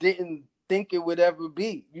didn't think it would ever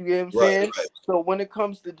be. You get what I'm saying? So when it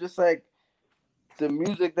comes to just like the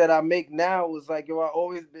music that I make now, was like, yo, I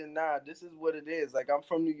always been, nah, this is what it is. Like I'm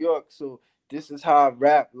from New York, so this is how I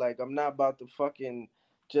rap. Like I'm not about to fucking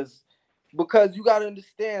just, because you gotta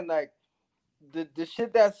understand, like, the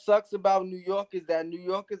shit that sucks about New York is that New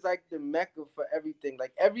York is like the mecca for everything.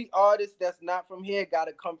 Like every artist that's not from here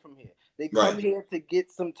gotta come from here. They come here to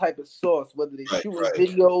get some type of source, whether they shooting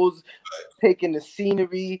videos, taking the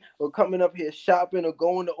scenery, or coming up here shopping, or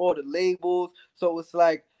going to all the labels. So it's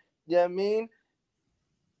like, you know what I mean?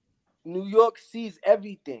 New York sees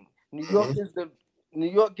everything. New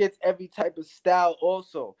York gets every type of style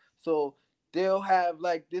also. So they'll have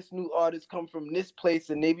like this new artist come from this place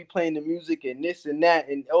and they be playing the music and this and that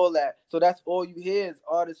and all that. So that's all you hear is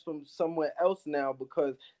artists from somewhere else now,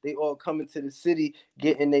 because they all come into the city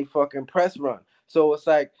getting a fucking press run. So it's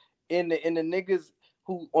like in the niggas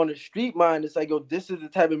who on the street mind, it's like, yo, this is the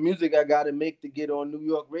type of music I gotta make to get on New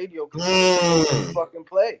York radio, because fucking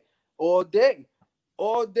play all day.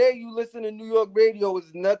 All day you listen to New York radio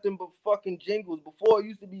is nothing but fucking jingles. Before it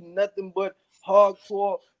used to be nothing but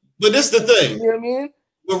hardcore. But this the thing. You know what I mean?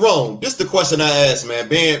 We're wrong. This the question I asked, man.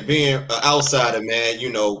 Being an outsider, man,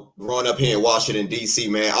 you know, growing up here in Washington, D.C.,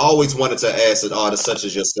 man, I always wanted to ask an artist such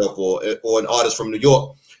as yourself or an artist from New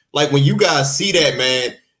York, like when you guys see that,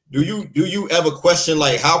 man, do you ever question,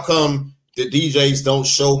 like, how come the DJs don't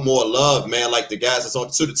show more love, man, like the guys that's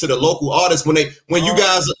on to the local artists when you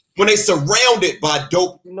guys surrounded by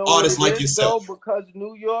dope artists like yourself? Though, because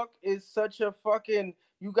New York is such a fucking,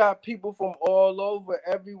 you got people from all over,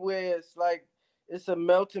 everywhere. It's like it's a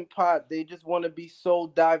melting pot. They just want to be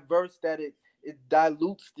so diverse that it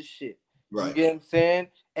dilutes the shit. Right. You get what I'm saying?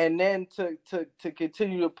 And then to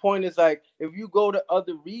continue the point is like, if you go to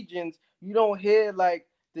other regions, you don't hear like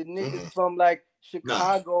the niggas from like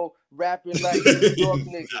Chicago rapping like New York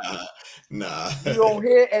niggas. Nah. You don't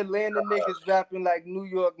hear Atlanta niggas rapping like New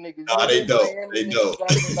York niggas. Nah, they don't. They don't.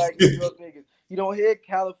 Rapping like New York niggas. You don't hear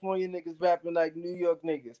California niggas rapping like New York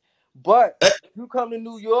niggas. But if you come to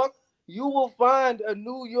New York, you will find a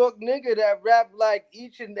New York nigga that rap like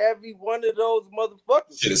each and every one of those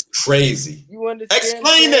motherfuckers. Shit is crazy. You understand?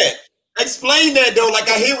 Explain that. Explain that though. Like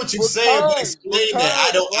I hear what you're saying, but explain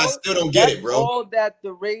that. I still don't get it, bro. All that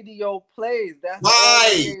the radio plays. That's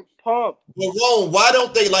why all they pump. Well, wrong. Why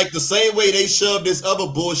don't they, like the same way they shove this other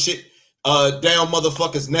bullshit down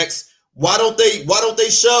motherfuckers' necks? Why don't they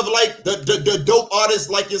shove like the dope artists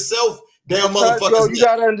like yourself down motherfuckers' necks? You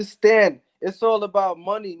gotta understand. It's all about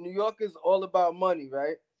money. New York is all about money,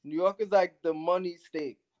 right? New York is like the money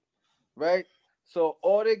state, right? So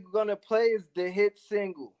all they're gonna play is the hit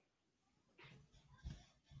single.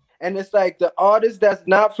 And it's like the artist that's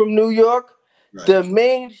not from New York, the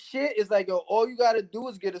main shit is like, yo, all you gotta do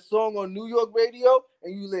is get a song on New York radio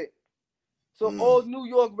and you lit. So all New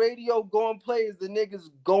York radio going play is the niggas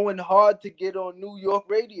going hard to get on New York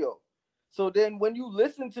radio. So then when you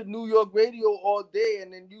listen to New York radio all day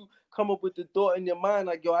and then you come up with the thought in your mind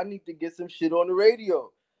like, yo, I need to get some shit on the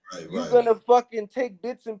radio. You're gonna fucking take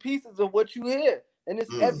bits and pieces of what you hear. And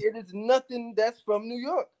it is nothing that's from New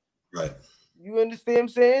York. Right. You understand what I'm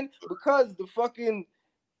saying? Because the fucking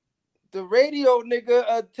the radio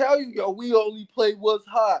nigga tell you, yo, we only play what's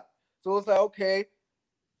hot. So it's like, okay,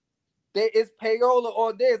 it's payola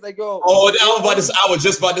all day. It's like, yo. Oh, I was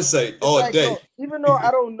just about to say all like, day. Yo, even though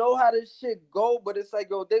I don't know how this shit go, but it's like,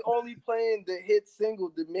 yo, they only playing the hit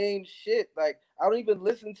single, the main shit. Like, I don't even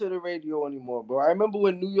listen to the radio anymore, bro. I remember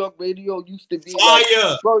when New York radio used to be like,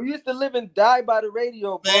 bro, you used to live and die by the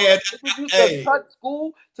radio, bro. Man, Like, used to cut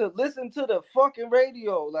school to listen to the fucking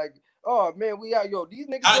radio. Like, oh man, we out, yo. These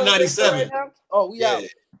niggas Hot 97 right now. Oh, we out.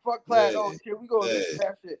 Fuck class. Oh shit, we gonna listen to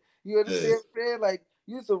that shit. You understand what I'm saying? Like,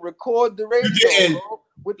 you used to record the radio, bro,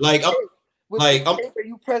 with like, the tape,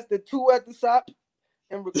 you press the 2 at the top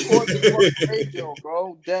and record the radio,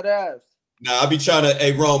 bro. Dead ass. Nah, I be trying to,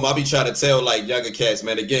 hey Rome, I be trying to tell like younger cats,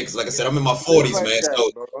 man, again, because like I said, I'm in my 40s, like man. That,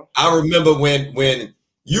 so bro. I remember when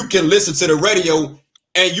you can listen to the radio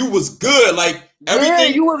and you was good, like everything. Yeah,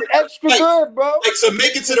 you was extra good, bro. Like to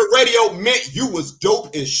make it to the radio meant you was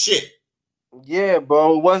dope as shit. Yeah,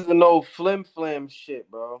 bro. It wasn't no flim shit,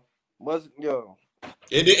 bro. Wasn't yo.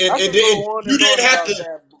 You didn't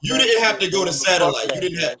have to go to satellite. You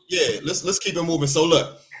didn't have. Yeah, let's keep it moving. So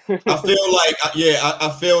look, I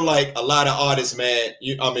feel like a lot of artists, man.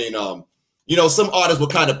 Some artists will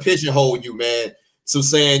kind of pigeonhole you, man. So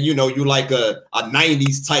saying, you like a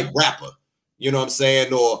 90s type rapper. You know what I'm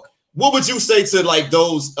saying? Or what would you say to like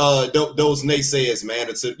those naysayers, man?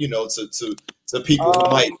 Or to people who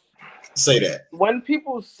might say that. When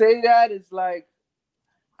people say that, it's like,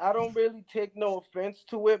 I don't really take no offense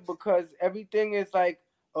to it because everything is like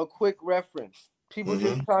a quick reference. People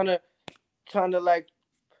just trying to like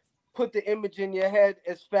put the image in your head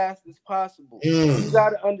as fast as possible. You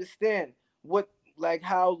gotta understand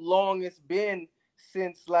how long it's been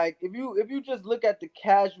since, like, if you just look at the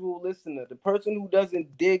casual listener, the person who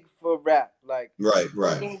doesn't dig for rap, like right,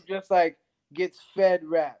 who just like gets fed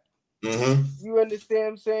rap. You understand what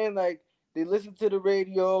I'm saying? Like, they listen to the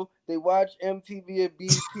radio, they watch MTV or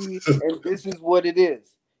BT, and this is what it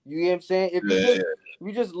is. You know what I'm saying? If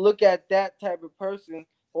you just look at that type of person,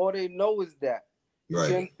 all they know is that. You know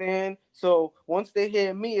what I'm saying? So once they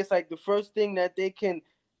hear me, it's like the first thing that they can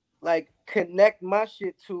like connect my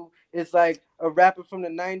shit to is like a rapper from the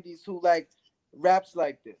 90s who like raps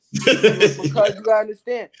like this. Because you gotta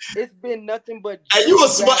understand, it's been nothing but you a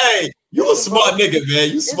smart nigga,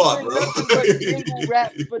 man. You smart, bro. Nothing but jingle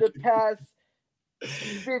rap for the past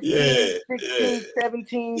 15, 16,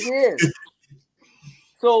 17 years.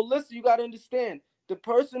 So listen, you gotta understand, the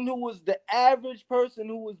person who was the average person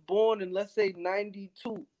who was born in, let's say,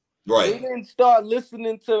 92, they didn't start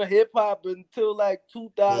listening to hip hop until like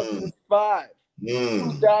 2005,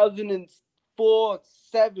 2004,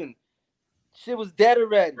 7. Shit was dead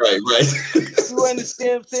already. Right. You understand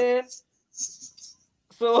what I'm saying?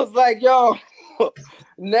 So it's like, yo,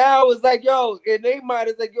 now it's like, yo, in their mind,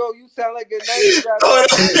 it's like, yo, you sound like a 90s guy. I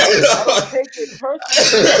don't take it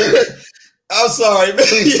personally. I'm sorry, man.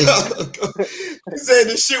 You said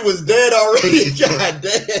this shit was dead already. God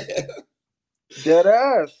damn. Dead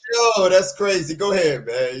ass. Yo, that's crazy. Go ahead,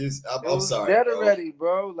 man. I'm sorry. Dead already,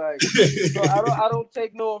 bro. Like, so I don't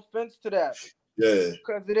take no offense to that. Yeah.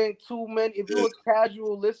 Because it ain't too many. If you're a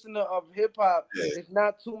casual listener of hip hop, it's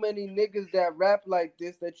not too many niggas that rap like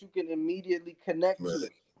this that you can immediately connect to.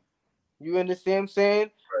 You understand what I'm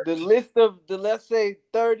saying? The list of let's say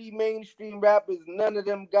 30 mainstream rappers, none of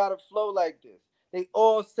them got a flow like this. They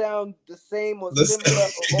all sound the same or similar,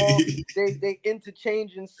 or they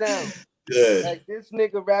interchanging sound. Yeah. Like this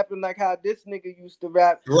nigga rapping like how this nigga used to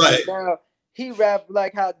rap. Right. Now he rap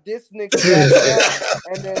like how this nigga rap now.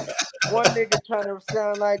 And then one nigga trying to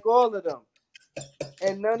sound like all of them.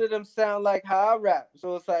 And none of them sound like how I rap.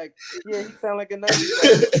 So it's like, yeah, he sound like a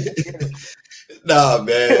 90s. Nah,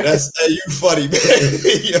 man, you funny, man.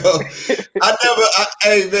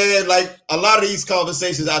 Hey, man, like a lot of these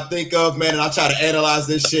conversations I think of, man, and I try to analyze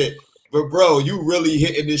this shit. But bro, you really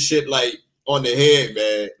hitting this shit like on the head,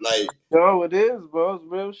 man. Like, no, it is, bro. It's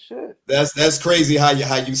real shit. That's crazy how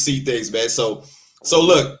you see things, man. So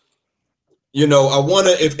look, I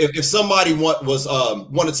wanna if somebody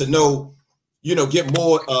wanted to know, get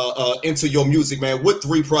more into your music, man. What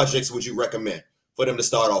 3 projects would you recommend for them to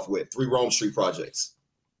start off with? 3 Rome Street projects.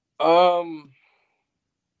 3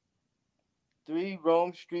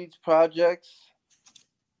 Rome Streets projects.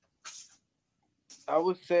 I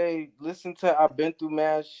would say listen to I've Been Through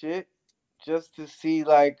Mad Shit just to see,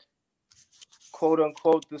 like, quote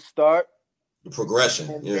unquote, the start. The progression.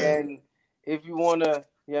 And if you wanna,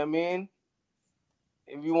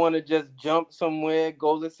 if you wanna just jump somewhere,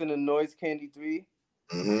 go listen to Noise Candy 3.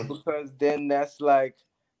 Because then that's like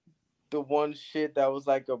the one shit that was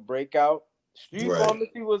like a breakout. Street Right.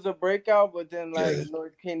 Pharmacy was a breakout, but then like Yeah.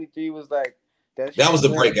 Noise Candy 3 was like that That shit was the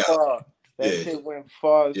went breakout. far. That Yeah. shit went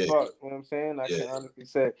far as Yeah. fuck. You know what I'm saying? I Yeah. can honestly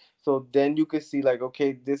say. So then you could see like,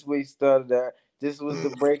 okay, this way started that. This was the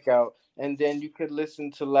breakout. And then you could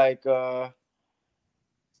listen to like uh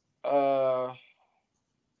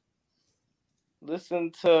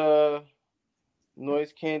listen to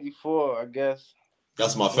Noise Candy 4, I guess.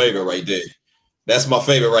 That's my favorite right there. That's my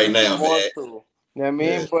favorite right If you now, want man. to. You know what I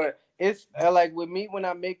Yeah. mean? But it's like with me when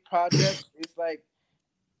I make projects, it's like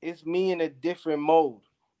it's me in a different mode.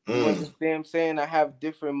 You understand what I'm saying? I have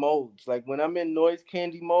different modes. Like when I'm in Noise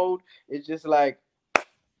Candy mode, it's just like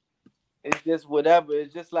it's just whatever.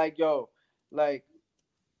 It's just like yo, like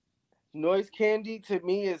Noise Candy to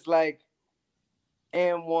me is like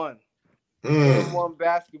M1. M1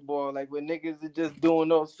 basketball, like when niggas are just doing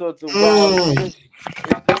those sorts of wild shit.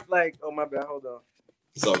 It's just like, oh my bad, hold on.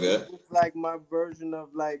 It's all good. It's like my version of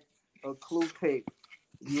like a clue tape.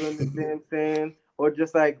 You understand what I'm saying? Or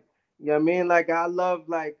just like, you know what I mean? Like I love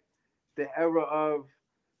like the era of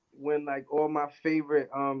when like all my favorite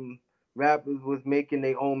rappers was making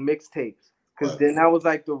their own mixtapes. Cause then that was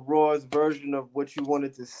like the rawest version of what you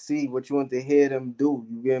wanted to see, what you wanted to hear them do.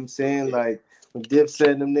 You get what I'm saying? Like when Dipset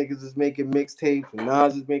and them niggas was making mixtapes, when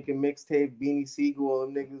Nas was making mixtape, Beanie Siegel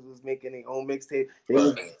and them niggas was making their own mixtape. They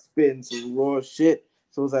was spitting some raw shit.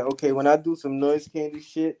 So it's like, okay, when I do some Noise Candy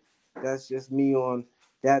shit, that's just me on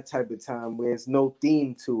that type of time where it's no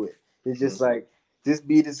theme to it. It's just like this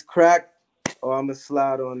beat is cracked, or I'm gonna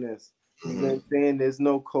slide on this. You know what I'm saying? There's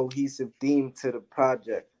no cohesive theme to the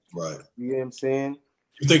project. Right. You know what I'm saying?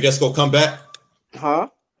 You think that's gonna come back? Huh?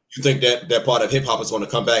 You think that part of hip hop is gonna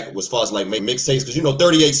come back as far as like make mixtapes? Because you know,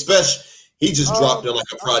 38 Special, he just dropped it like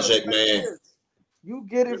a project, man. You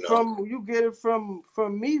get it from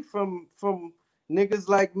me, from niggas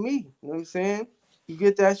like me. You know what I'm saying? You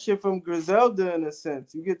get that shit from Griselda in a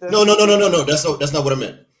sense. You get that. No. That's not what I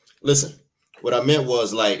meant. Listen, what I meant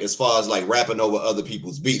was like as far as like rapping over other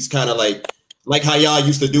people's beats, kind of like how y'all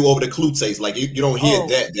used to do over the clue tapes. Like you don't hear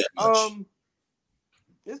that much.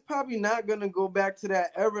 It's probably not gonna go back to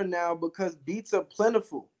that era now because beats are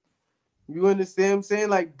plentiful. You understand what I'm saying?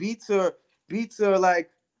 Like beats are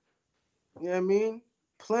like, you know what I mean?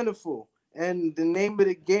 Plentiful. And the name of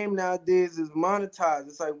the game nowadays is monetized.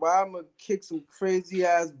 It's like, why I'm gonna kick some crazy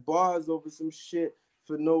ass bars over some shit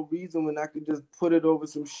for no reason when I could just put it over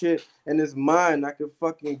some shit and it's mine. I could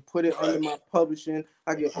fucking put it under my publishing.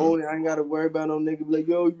 I can own it. I ain't gotta worry about no nigga be like,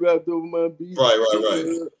 yo, you rapped over my beat. Right.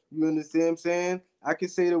 You understand what I'm saying? I can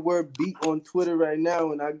say the word beat on Twitter right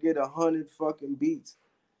now and I get 100 fucking beats.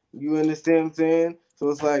 You understand what I'm saying? So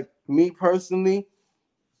it's like me personally.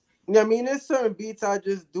 Yeah, I mean, there's certain beats I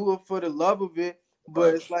just do it for the love of it,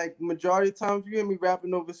 but it's like majority of the time if you hear me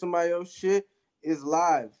rapping over somebody else shit, it's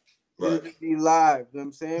live. It'll just be live, you know what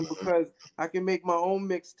I'm saying? Because I can make my own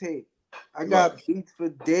mixtape. I got beats for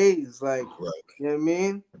days, like you know what I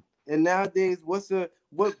mean? And nowadays, what's a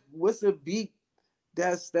beat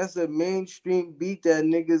that's a mainstream beat that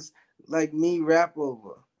niggas like me rap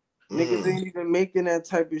over? Niggas ain't even making that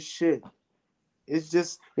type of shit. It's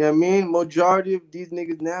just, you know what I mean? Majority of these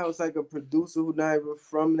niggas now, it's like a producer who not even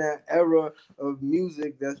from that era of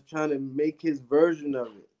music that's trying to make his version of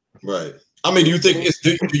it. Right. I mean, do you think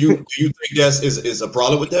that's is a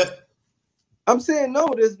problem with that? I'm saying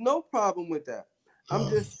no, there's no problem with that. I'm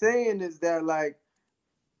just saying is that like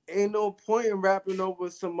ain't no point in rapping over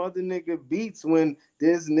some other nigga beats when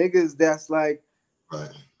there's niggas that's like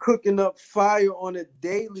cooking up fire on a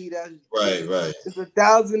daily. That's right. It's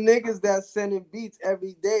 1,000 niggas that's sending beats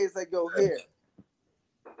every day. It's like, yo, here.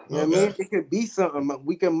 You know what I mean? It could be something.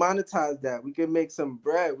 We can monetize that. We can make some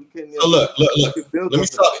bread. We can. So look. Let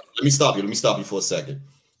me stop you for a second.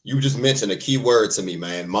 You just mentioned a key word to me,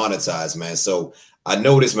 man. Monetize, man. So I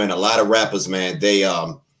noticed, man, a lot of rappers, man, they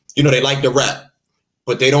they like to rap,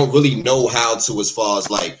 but they don't really know how to, as far as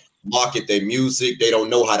like market their music. They don't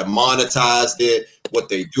know how to monetize what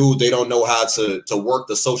they do. They don't know how to work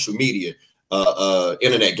the social media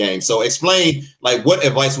internet game. So explain, like, what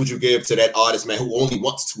advice would you give to that artist, man, who only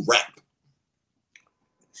wants to rap?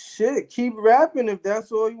 Shit, keep rapping if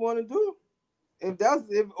that's all you want to do.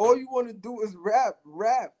 If all you want to do is rap.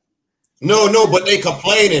 No, but they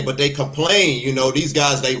complaining. You know, these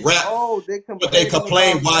guys, they rap. Oh, they complain. But they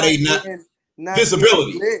complain why they not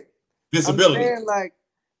visibility. Visibility. I'm saying, like,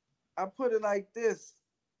 I put it like this: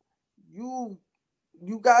 you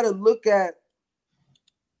gotta look at,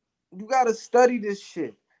 you gotta study this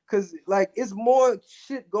shit, cause like it's more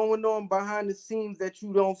shit going on behind the scenes that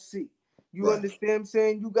you don't see. You understand what I'm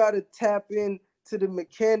saying? You gotta tap in to the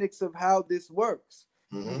mechanics of how this works.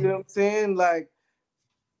 You know what I'm saying? Like,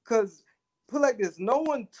 cause put like this. No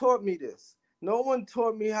one taught me this. No one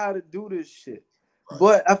taught me how to do this shit. Right.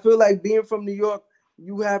 But I feel like being from New York,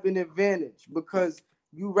 you have an advantage because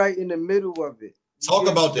you right in the middle of it. Talk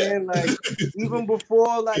about that. Like even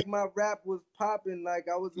before like my rap was popping, like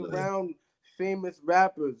I was around famous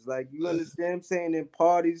rappers. Like you understand what I'm saying? In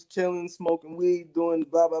parties, chilling, smoking weed, doing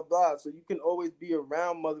blah blah blah. So you can always be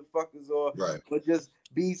around motherfuckers or just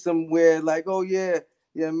be somewhere like, oh yeah.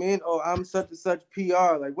 You know what I mean? Oh, I'm such and such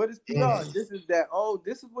PR. Like, what is PR? This is that. Oh,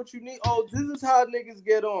 this is what you need. Oh, this is how niggas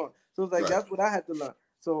get on. So it's like that's what I had to learn.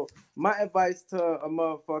 So my advice to a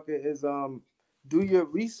motherfucker is do your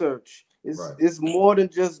research. It's more than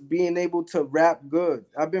just being able to rap good.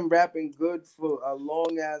 I've been rapping good for a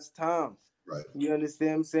long ass time. Right. You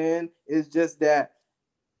understand what I'm saying? It's just that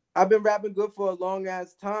I've been rapping good for a long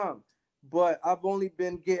ass time, but I've only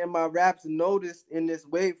been getting my raps noticed in this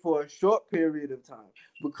way for a short period of time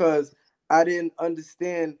because I didn't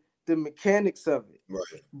understand the mechanics of it.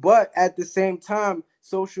 Right. But at the same time,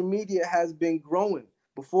 social media has been growing.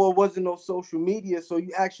 Before it wasn't no social media, so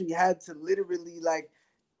you actually had to literally like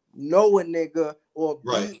know a nigga or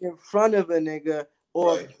be in front of a nigga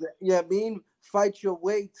or you know what I mean, fight your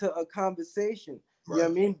way to a conversation. You know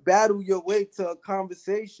what I mean? Battle your way to a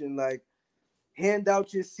conversation, like hand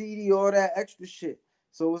out your CD, all that extra shit.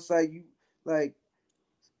 So it's like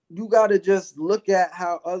you gotta just look at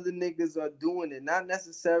how other niggas are doing it, not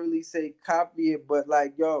necessarily say copy it, but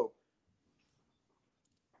like, yo,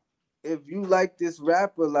 if you like this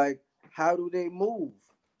rapper, like how do they move?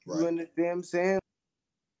 You understand what I'm saying?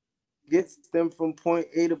 Gets them from point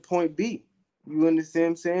A to point B. You understand what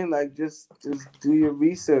I'm saying? Like just do your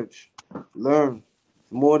research, learn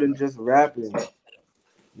more than just rapping. You know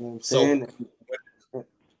what I'm saying?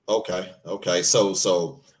 Okay.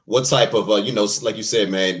 So what type of you know, like you said,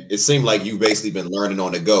 man, it seemed like you've basically been learning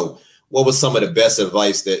on the go. What was some of the best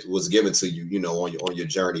advice that was given to you, you know, on your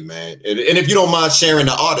journey, man? And if you don't mind sharing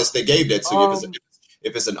the artist that gave that to you,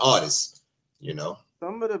 if it's an artist, you know.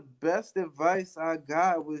 Some of the best advice I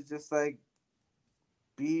got was just like,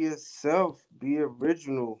 be yourself, be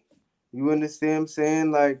original. You understand what I'm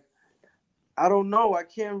saying? Like, I don't know. I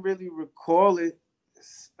can't really recall it.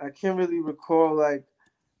 I can't really recall like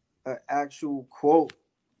an actual quote.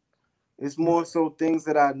 It's more so things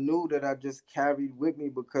that I knew that I just carried with me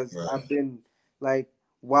because I've been like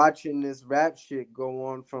watching this rap shit go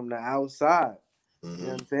on from the outside. You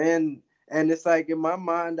know what I'm saying? And it's like in my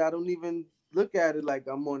mind, I don't even look at it like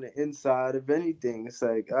I'm on the inside of anything. It's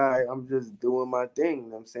like, all right, I'm just doing my thing. You know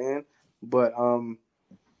what I'm saying? But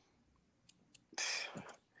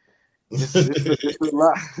it's a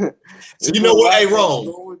lot. So you know what ain't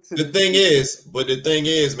wrong. The thing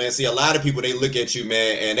is, man, see, a lot of people, they look at you,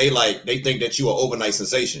 man, and they think that you are overnight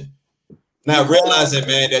sensation. Now realizing,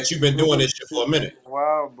 man, that you've been doing this shit for a minute.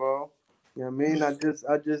 Wow, bro. You know what I mean?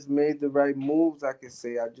 I just made the right moves, I can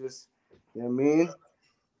say. I just, you know what I mean?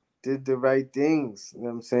 Did the right things. You know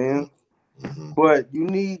what I'm saying? But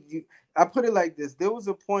I put it like this. There was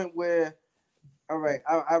a point where, all right,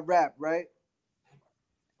 I rap, right?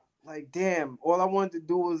 Like, damn, all I wanted to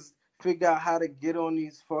do was figure out how to get on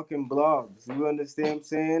these fucking blogs. You understand what I'm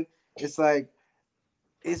saying? It's like,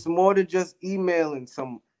 it's more than just emailing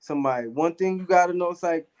somebody. One thing you gotta know, it's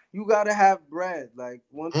like, you gotta have bread. Like,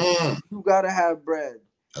 one thing, you gotta have bread.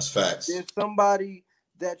 That's facts. There's somebody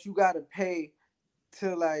that you gotta pay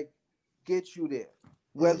to, like, get you there.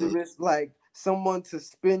 Whether it's, like, someone to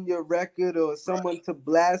spin your record or someone to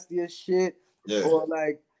blast your shit or,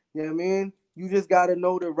 like, you know what I mean? You just gotta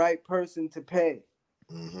know the right person to pay.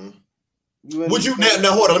 Would you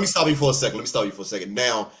now hold on? Let me stop you for a second.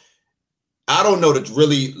 Now, I don't know that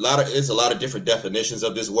really it's a lot of different definitions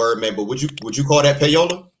of this word, man. But would you call that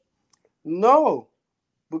payola? No,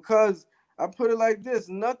 because I put it like this: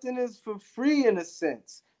 nothing is for free in a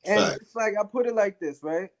sense, and it's like I put it like this,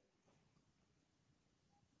 right?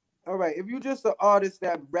 All right, if you're just an artist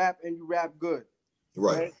that rap and you rap good,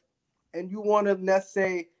 right? And you want to, let's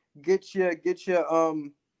say, get your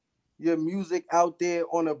music out there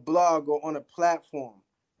on a blog or on a platform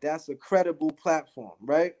that's a credible platform,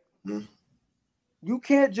 right? You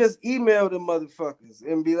can't just email the motherfuckers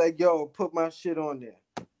and be like, yo, put my shit on there.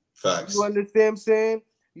 Facts. You understand what I'm saying?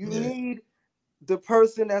 You need the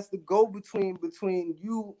person that's the go-between between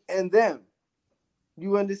you and them.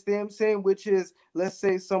 You understand what I'm saying? Which is, let's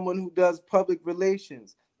say, someone who does public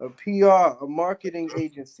relations, a PR, a marketing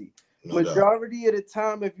agency. Majority of the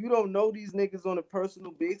time, if you don't know these niggas on a personal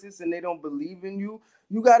basis and they don't believe in you,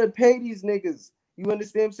 you got to pay these niggas. You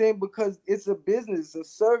understand what I'm saying? Because it's a business, a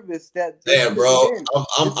service that. Damn, bro,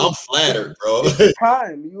 I'm flattered, bro. It's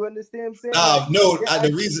time. You understand what I'm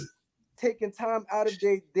saying? The reason taking time out of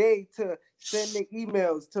their day to send the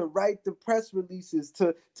emails, to write the press releases,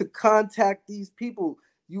 to contact these people.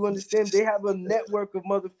 You understand? They have a network of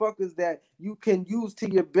motherfuckers that you can use to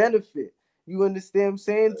your benefit. You understand what I'm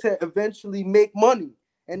saying? To eventually make money.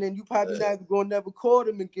 And then you probably not gonna never call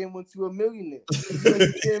them again once you're a millionaire. You understand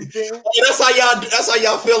what I'm saying? That's how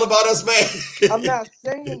y'all feel about us, man. I'm not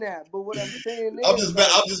saying that, but what I'm saying is I'm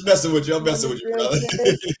just messing with you. I'm messing with you, brother.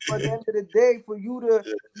 But at the end of the day, for you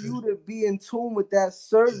to be in tune with that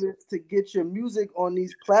service to get your music on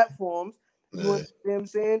these platforms, you understand what I'm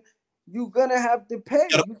saying? You're gonna have to pay.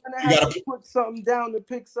 You're gonna have to put something down to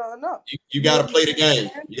pick something up. You gotta play the game.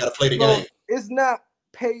 You gotta play the game. It's not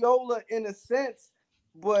payola in a sense,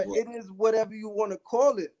 but it is whatever you want to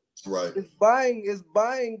call it. Right. It's buying,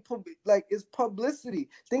 like it's publicity.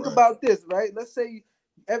 Think about this, right? Let's say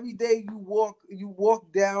every day you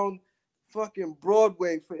walk down fucking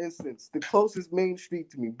Broadway, for instance, the closest main street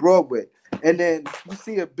to me, Broadway, and then you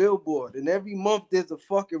see a billboard, and every month there's a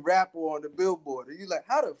fucking rapper on the billboard, and you're like,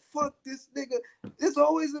 how the fuck this nigga? There's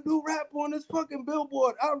always a new rapper on this fucking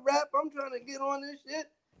billboard. I rap, I'm trying to get on this shit.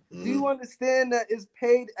 Do you understand that it's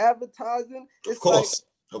paid advertising? It's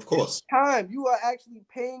of course. Time. You are actually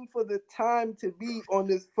paying for the time to be on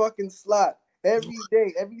this fucking slot every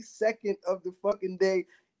day, every second of the fucking day.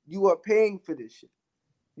 You are paying for this shit.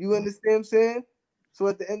 You understand what I'm saying? So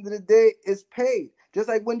at the end of the day, it's paid. Just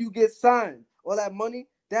like when you get signed, all that money,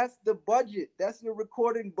 that's the budget. That's your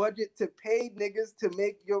recording budget to pay niggas to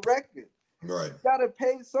make your record. Right. You gotta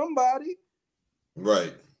pay somebody.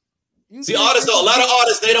 Right. See, artists, a lot of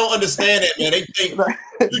artists, they don't understand it, man. They think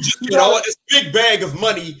you just get all this big bag of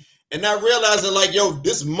money and not realizing, like, yo,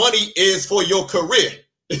 this money is for your career.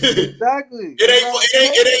 Exactly.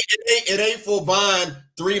 It ain't for buying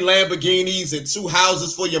 3 Lamborghinis and 2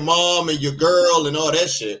 houses for your mom and your girl and all that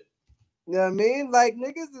shit. You know what I mean? Like,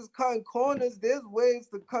 niggas is cutting corners. There's ways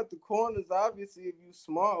to cut the corners, obviously, if you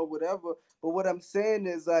smart or whatever. But what I'm saying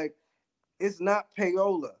is, like, it's not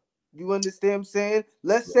payola. You understand what I'm saying?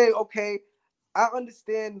 Let's say, okay, I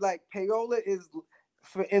understand, like, payola is,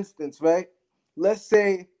 for instance, right? Let's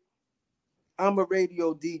say I'm a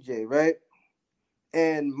radio DJ, right?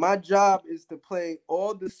 And my job is to play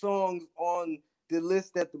all the songs on the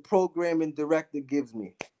list that the programming director gives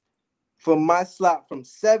me from my slot from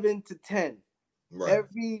 7 to 10. Right.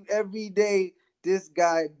 Every day, this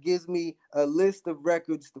guy gives me a list of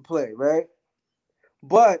records to play, right?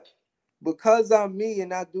 But because I'm me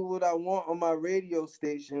and I do what I want on my radio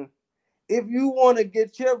station, if you want to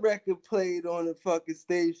get your record played on the fucking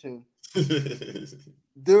station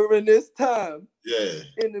during this time,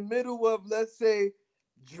 in the middle of, let's say,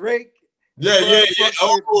 Drake,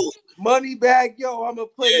 oh, Moneybagg Yo, I'm gonna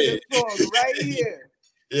play this song right here.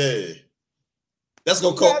 Yeah, that's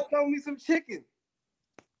gonna cost. Throw me some chicken.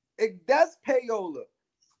 That's payola.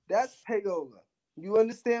 That's payola. You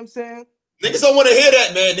understand what I'm saying? Niggas don't want to hear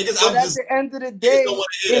that, man. Niggas, but at the end of the day,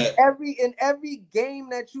 in every game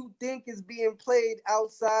that you think is being played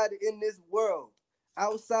outside in this world,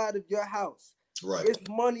 outside of your house, it's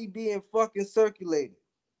money being fucking circulated.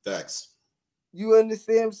 Facts. You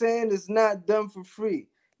understand what I'm saying? It's not done for free.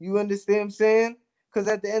 You understand what I'm saying? Because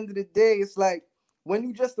at the end of the day, it's like when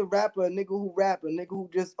you just a rapper, a nigga who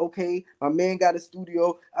just, okay, my man got a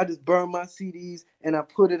studio, I just burn my CDs and I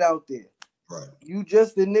put it out there. Right. You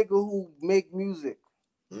just a nigga who make music.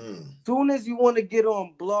 Soon as you want to get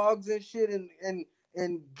on blogs and shit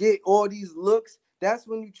and get all these looks, that's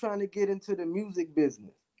when you're trying to get into the music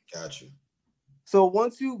business. Got you. So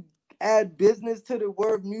once you add business to the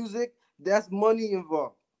word music, that's money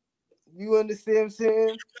involved. You understand what I'm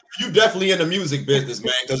saying? You definitely in the music business,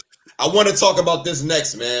 man, because I want to talk about this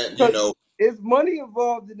next, man. You know, it's money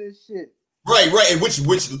involved in this shit. Right, and which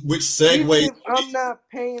segues. I'm not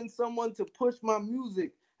paying someone to push my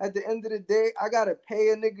music. At the end of the day, I gotta pay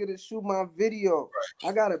a nigga to shoot my video. Right.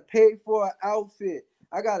 I gotta pay for an outfit.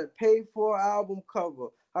 I gotta pay for an album cover.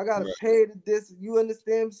 I gotta pay to this. You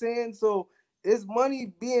understand what I'm saying? So it's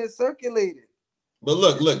money being circulated. But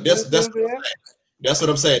look, that's what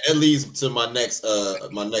I'm saying. That leads to my next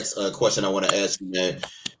question I want to ask you, man.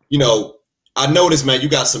 You know, I noticed, man, you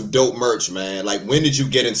got some dope merch, man. Like, when did you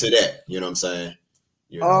get into that? You know what I'm saying?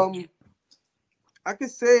 You know? I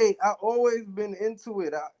could say I always been into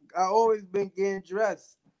it. I always been getting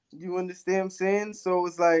dressed. You understand what I'm saying? So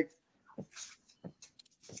it's like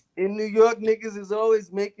in New York, niggas is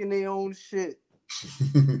always making their own shit.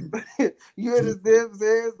 You understand what I'm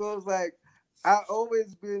saying? So it's like I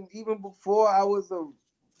always been, even before I was a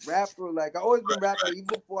rapper, like I always been rapping, even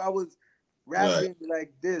before I was rapping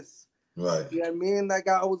like this. Right. You know what I mean? Like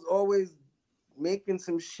I was always making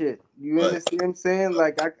some shit. You understand what I'm saying?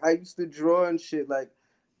 Like I used to draw and shit. Like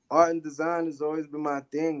art and design has always been my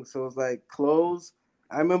thing. So it's like clothes.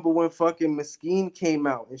 I remember when fucking Mesquite came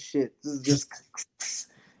out and shit. This is just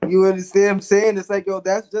you understand what I'm saying? It's like, yo,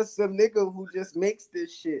 that's just some nigga who just makes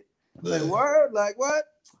this shit. Like, word? Like, what?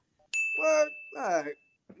 What? All right.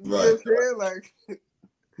 You know what I'm saying? Like,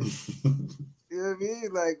 you know what I mean?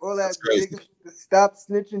 Like, all that niggas, the Stop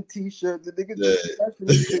Snitching t-shirt, the niggas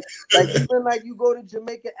shit. Like, even like you go to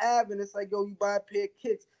Jamaica Ave and it's like, yo, you buy a pair of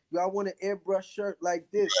kicks. Yo, I want an airbrush shirt like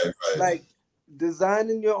this. Like,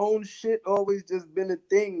 designing your own shit always just been a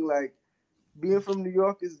thing. Like, being from New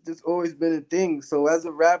York has just always been a thing. So as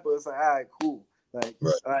a rapper, it's like, all right, cool. Like,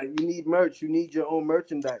 all right, you need merch. You need your own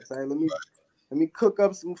merchandise. All right, let me cook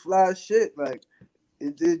up some fly shit. Like,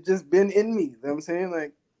 it just been in me. You know what I'm saying?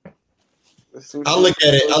 Like, I look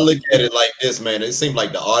at it like this, man. It seems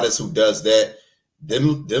like the artist who does that,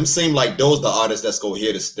 them seem like those the artists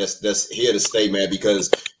that's here to stay, man,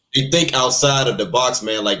 because they think outside of the box,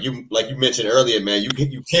 man. Like you mentioned earlier, man.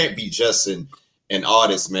 You can't be just an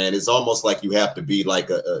artist, man. It's almost like you have to be like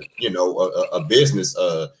a business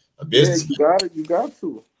business. Yeah, you got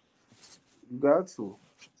to.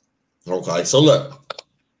 Okay, so look,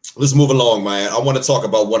 let's move along, man. I want to talk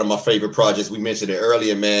about one of my favorite projects. We mentioned it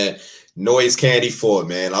earlier, man. Noise Candy 4,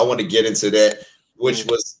 man. I want to get into that, which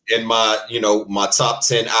was in my my top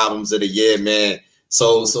 10 albums of the year, man.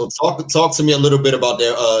 So talk to me a little bit about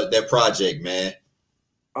their project, man.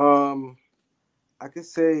 I could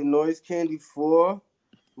say Noise Candy 4.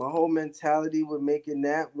 My whole mentality with making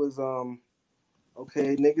that was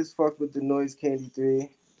okay, niggas fuck with the Noise Candy 3. You know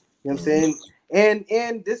what I'm saying?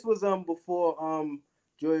 And this was before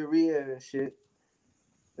Joyeria and shit.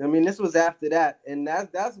 I mean, this was after that, and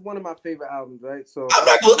that's one of my favorite albums, right? So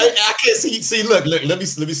I can't see. Look. Let me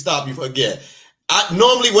stop you again.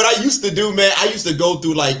 Normally what I used to do, man, I used to go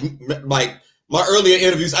through like my earlier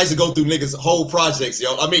interviews. I used to go through niggas' whole projects,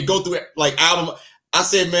 yo. I mean, go through like album. I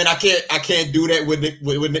said, man, I can't do that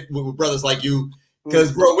with brothers like you,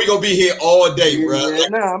 because bro, we gonna be here all day, bro. Yeah,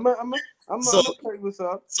 like, I'm gonna tell you what's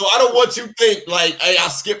up. So I don't want you to think like, hey, I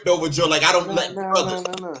skipped over Joy. Like I don't brothers.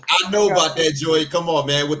 I know about that, Joy. Come on,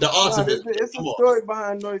 man, with the ultimate. It's a story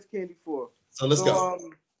behind Noise Candy 4. So let's go.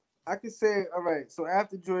 I could say, all right. So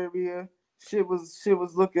after Joyeria, shit was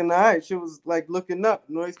looking all right. Shit was like looking up.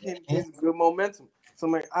 Noise Candy gives good momentum. So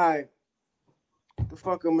I'm like, all right, what the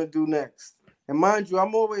fuck I'm gonna do next? And mind you,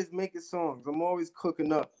 I'm always making songs. I'm always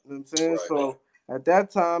cooking up. You know what I'm saying? Right. So at that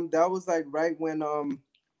time, that was like right when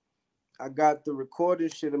I got the recording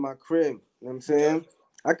shit in my crib. You know what I'm saying?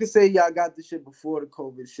 I could say, I got the shit before the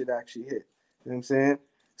COVID shit actually hit. You know what I'm saying?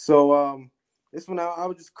 So this when I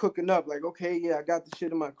was just cooking up, like, okay, yeah, I got the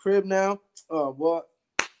shit in my crib now. Well,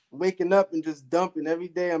 waking up and just dumping every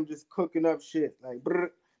day. I'm just cooking up shit, like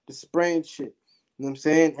just spraying shit. You know what I'm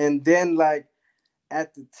saying? And then like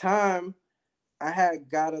at the time, I had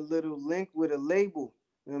got a little link with a label.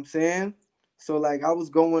 You know what I'm saying? So like I was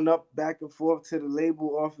going up back and forth to the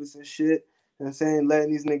label office and shit. You know what I'm saying?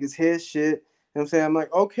 Letting these niggas hear shit. You know what I'm saying? I'm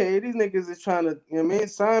like, okay, these niggas is trying to, you know what I mean,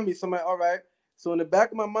 sign me. So I'm like, all right. So in the back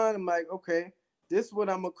of my mind, I'm like, okay, this is what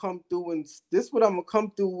I'm gonna come through and this is what I'm gonna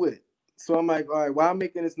come through with. So I'm like, all right, while I'm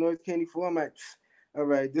making this Noise Candy 4, I'm like, all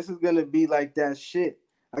right, this is gonna be like that shit.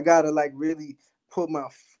 I gotta like really put my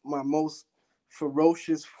most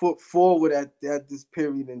ferocious foot forward at this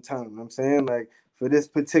period in time. You know what I'm saying? Like for this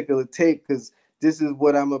particular tape, because this is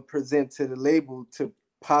what I'm gonna present to the label to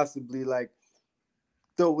possibly like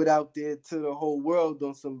throw it out there to the whole world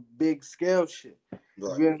on some big scale shit.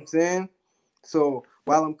 Right. You know what I'm saying? So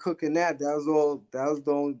while I'm cooking that's what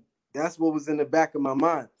was in the back of my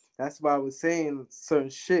mind. That's why I was saying certain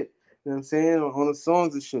shit. You know what I'm saying? On the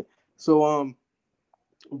songs and shit. So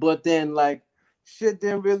but then like shit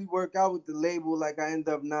didn't really work out with the label. Like I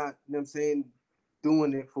ended up not, you know what I'm saying,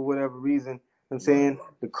 doing it for whatever reason. You know what I'm saying?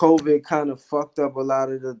 The COVID kind of fucked up a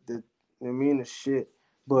lot of the you know what I mean, the shit.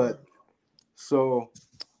 But so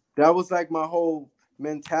that was like my whole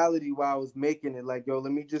mentality while I was making it. Like, yo,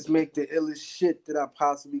 let me just make the illest shit that I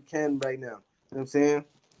possibly can right now. You know what I'm saying?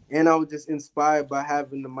 And I was just inspired by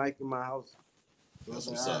having the mic in my house. That's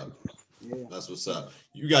what's up. Yeah. That's what's up.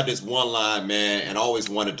 You got this one line, man, and I always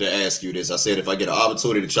wanted to ask you this. I said if I get an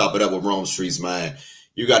opportunity to chop it up with Rome Streetz, man,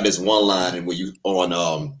 you got this one line and where you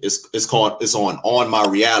on it's on My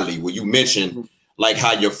Reality, where you mentioned like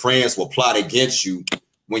how your friends will plot against you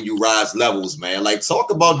when you rise levels, man. Like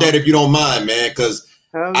talk about that if you don't mind, man, because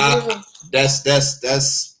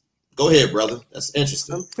that's go ahead, brother. That's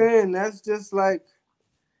interesting. I'm saying that's just like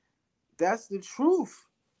that's the truth.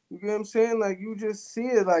 You get what I'm saying? Like you just see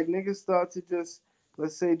it, like niggas start to just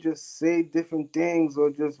let's say, just say different things or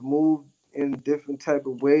just move in different type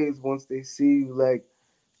of ways once they see you, like,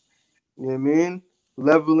 you know what I mean?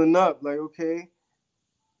 Leveling up, like, okay,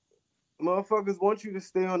 motherfuckers want you to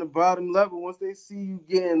stay on the bottom level. Once they see you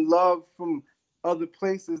getting love from other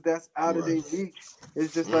places that's out of their reach,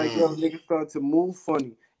 it's just like, yo, niggas start to move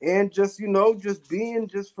funny. And just, you know, just being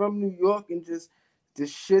just from New York and just the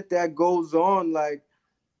shit that goes on, like,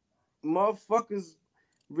 motherfuckers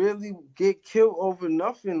really get killed over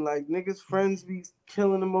nothing. Like, niggas' friends be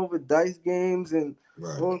killing them over dice games and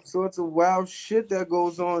all sorts of wild shit that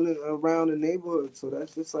goes on around the neighborhood. So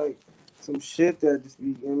that's just like some shit that just be,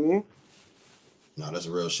 you know what I mean? No, that's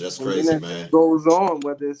real shit. That's crazy, man. Goes on,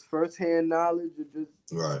 whether it's firsthand knowledge or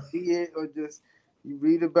just see it or just you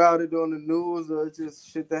read about it on the news or it's just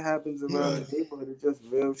shit that happens around the neighborhood. It's just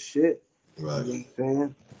real shit. Right. You know what I'm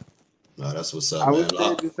saying? No, that's what's up, I man. would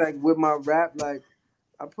say just like with my rap, like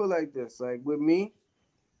I put like this, like with me,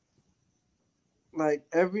 like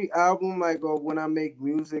every album, like or when I make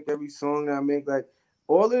music, every song that I make, like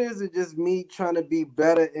all it is just me trying to be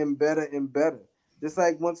better and better and better. Just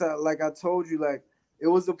like once I told you, like it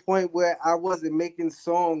was a point where I wasn't making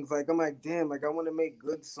songs. Like I'm like, damn, like I want to make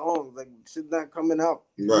good songs. Like shit not coming out.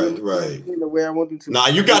 Right. The way I want them to. Nah,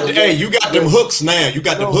 you got you got them hooks now. You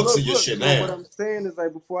got them hooks in your shit now. What I'm saying is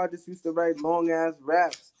like before I just used to write long ass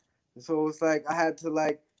raps. And so it's like I had to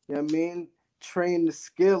like, you know what I mean, train the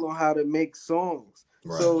skill on how to make songs.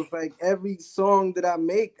 So it's like every song that I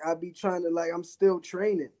make, I be trying to like I'm still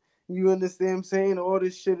training. You understand what I'm saying? All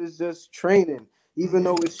this shit is just training. Even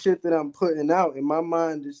though it's shit that I'm putting out, in my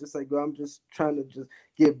mind, it's just like, yo, I'm just trying to just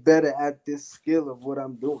get better at this skill of what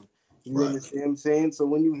I'm doing. You understand what I'm saying? So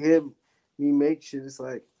when you hear me make shit, it's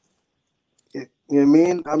like, you know what I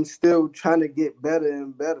mean? I'm still trying to get better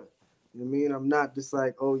and better. You know what I mean? I'm not just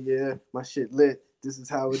like, oh yeah, my shit lit. This is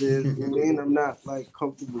how it is. You know what I mean? I'm not like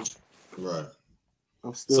comfortable. Right.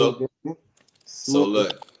 I'm still so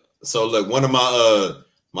look, one of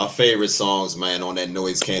my favorite songs, man, on that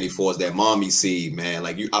Noise Candy 4 is that Mommy Seed, man.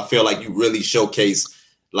 Like I feel like you really showcase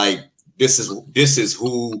like this is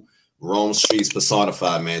who Rome Streetz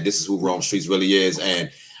personified, man. This is who Rome Streetz really is. And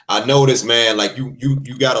I noticed, man, like you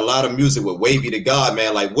got a lot of music with Wavy the God,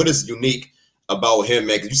 man. Like what is unique about him,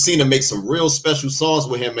 man? Because you seem to make some real special songs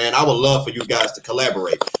with him, man. I would love for you guys to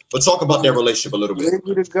collaborate. But talk about that relationship a little bit.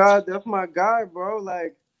 Wavy the God, that's my guy, bro.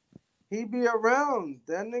 Like he be around.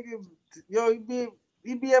 That nigga, yo,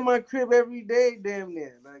 he be at my crib every day, damn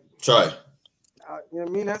near. Like try. You know what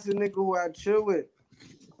I mean? That's a nigga who I chill with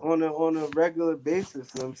on a regular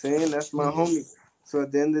basis. You know what I'm saying? That's my homie. So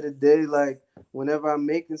at the end of the day, like whenever I'm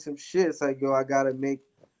making some shit, it's like, yo, I gotta make,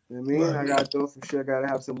 you know what I mean? I gotta throw some shit, I gotta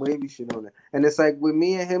have some wavy shit on it. And it's like with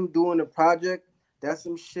me and him doing the project, that's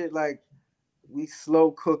some shit like we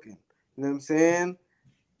slow cooking. You know what I'm saying?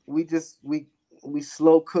 We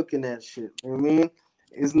slow cooking that shit. You know what I mean?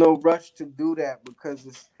 There's no rush to do that because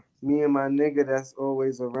it's me and my nigga that's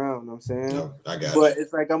always around. You know what I'm saying? No, I got but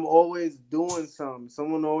it's like I'm always doing something.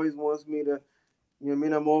 Someone always wants me to, you know what I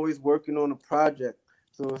mean? I'm always working on a project.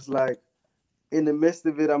 So it's like in the midst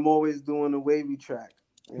of it, I'm always doing a wavy track.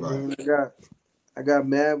 You know what I mean? I got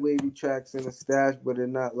mad wavy tracks in the stash, but they're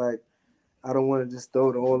not like I don't want to just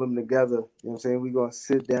throw all of them together. You know what I'm saying? We gonna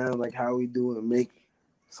sit down like how we do and make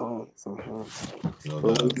songs.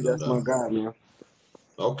 That's my guy, man.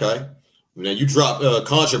 Okay. Then you dropped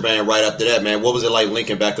Contraband right after that, man. What was it like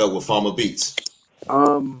linking back up with Farmer Beats?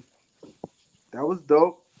 That was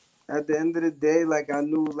dope. At the end of the day, like I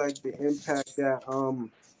knew like the impact that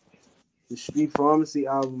the Street Pharmacy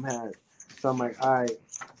album had. So I'm like, all right,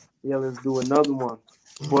 yeah, let's do another one.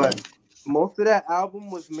 But most of that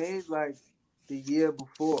album was made like the year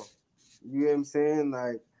before. You know what I'm saying?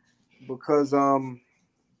 Like because I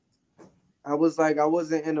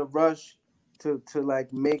wasn't in a rush to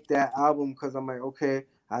like make that album because I'm like, okay,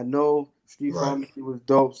 I know Street Pharmacy was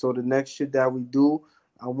dope. So the next shit that we do,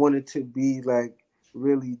 I want it to be like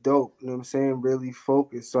really dope. You know what I'm saying? Really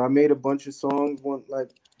focused. So I made a bunch of songs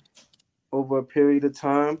over a period of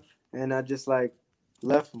time, and I just like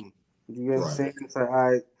left them. You know what I'm saying? It's like,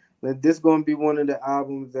 all right, this gonna be one of the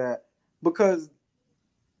albums that because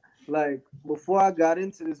like before I got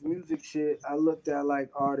into this music shit, I looked at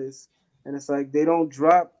like artists, and it's like they don't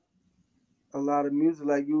drop a lot of music.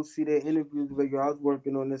 Like you'll see their interviews like, yo, I was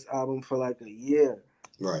working on this album for like a year.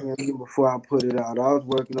 Right. You know what I mean? Before I put it out, I was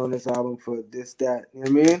working on this album for this, that. You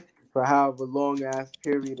know what I mean? For however long ass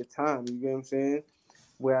period of time. You get what I'm saying?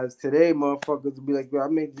 Whereas today, motherfuckers will be like, yo, I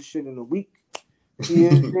made this shit in a week.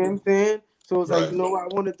 You know what I'm saying? So it's like, you know what? I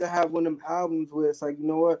wanted to have one of them albums where it's like, you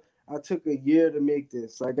know what? I took a year to make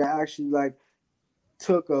this. Like I actually like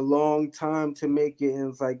took a long time to make it, and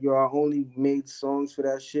it's like, yo, I only made songs for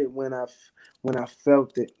that shit when I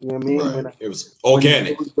felt it. You know what I mean? Right. It was When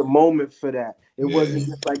organic. it was the moment for that. It wasn't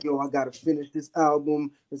just like, yo, I gotta finish this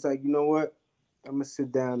album. It's like, you know what? I'm gonna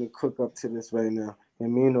sit down and cook up to this right now. I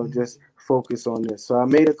mean, or just focus on this. So I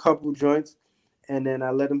made a couple joints, and then I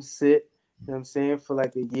let them sit. You know what I'm saying, for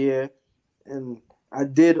like a year, and I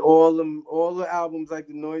did all the albums, like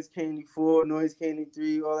the Noise Candy 4, Noise Candy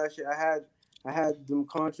 3, all that shit. I had them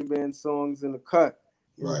Contraband songs in the cut.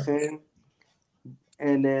 You know what I'm saying?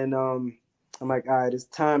 And then I'm like, all right, it's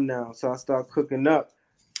time now. So I start cooking up.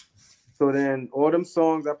 So then all them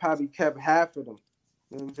songs, I probably kept half of them.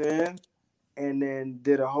 You know what I'm saying? And then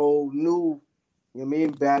did a whole new, you know what I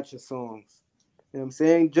mean, batch of songs. You know what I'm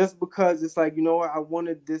saying? Just because it's like, you know what, I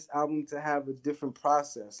wanted this album to have a different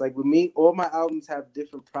process. Like with me, all my albums have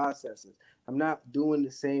different processes. I'm not doing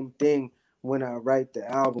the same thing when I write the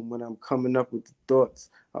album, when I'm coming up with the thoughts.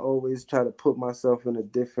 I always try to put myself in a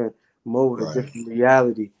different mode, a different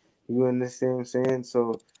reality. You understand what I'm saying?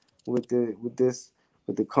 So with the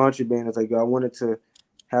Contraband, it's like, yo, I wanted to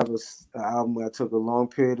have an album where I took a long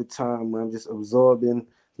period of time where I'm just absorbing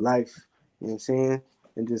life. You know what I'm saying?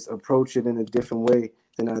 And just approach it in a different way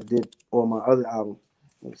than I did on my other album.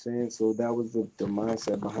 You know what I'm saying? So that was the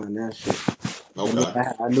mindset behind that shit. Okay.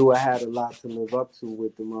 I knew I had a lot to live up to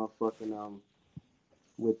with the motherfucking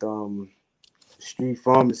Street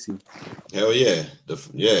Pharmacy. Hell yeah.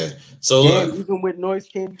 So even with Noise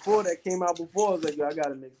Candy 4 that came out before, I was like, yo, I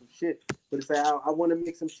gotta make some shit. But it's like I want to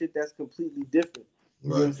make some shit that's completely different. You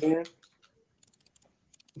know what I'm saying?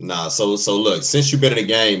 Nah, so look, since you've been in the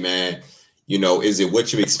game, man, you know, is it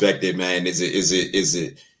what you expected, man? Is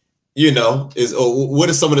it, you know, what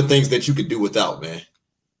are some of the things that you could do without, man?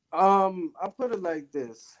 I put it like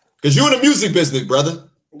this. Because you're in the music business, brother.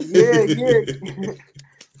 Yeah. You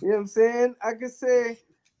know what I'm saying? I could say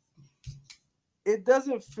it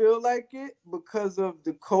doesn't feel like it because of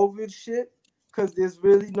the COVID shit. Because there's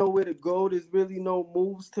really nowhere to go. There's really no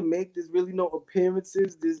moves to make. There's really no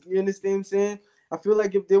appearances. You understand what I'm saying? I feel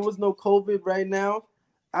like if there was no COVID right now,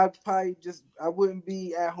 I wouldn't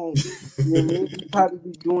be at home. You know what I mean? I'd probably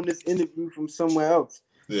be doing this interview from somewhere else.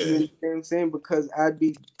 Yeah. You understand what I'm saying? Because I'd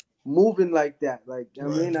be moving like that. Like, I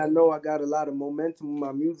mean, I know I got a lot of momentum in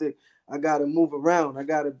my music. I got to move around. I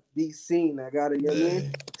got to be seen. I got to, you know what I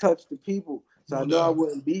mean? Touch the people. So I know I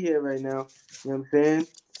wouldn't be here right now. You know what I'm saying?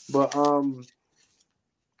 But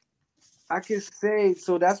I can say,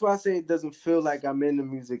 so that's why I say it doesn't feel like I'm in the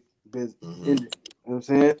music business industry. You know what I'm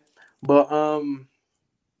saying? But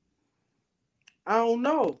I don't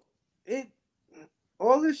know.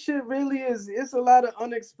 All this shit really it's a lot of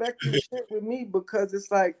unexpected shit with me because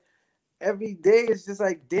it's like every day it's just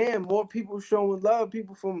like, damn, more people showing love.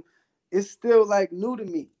 It's still like new to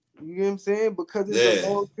me. You know what I'm saying? Because it's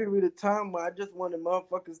a long period of time where I just wanted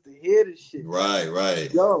motherfuckers to hear this shit. Right.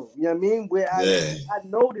 Yo, you know what I mean? Where I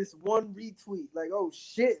noticed one retweet, like, oh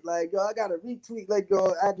shit, like, yo, I got a retweet, like,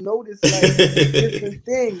 yo, I noticed like different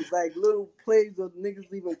things, like little plays of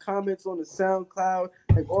niggas leaving comments on the SoundCloud,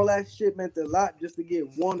 like all that shit meant a lot just to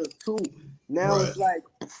get one or two. Now it's like,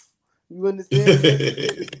 you understand?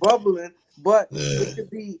 It's bubbling, but it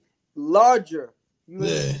could be larger. You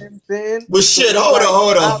understand what I'm saying? Well, shit,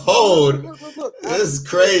 hold on. Look. This is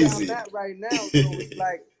crazy. I'm at right now, so it's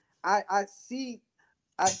like I see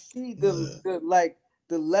the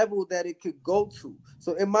level that it could go to.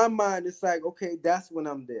 So in my mind, it's like, okay, that's when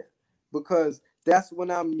I'm there, because that's when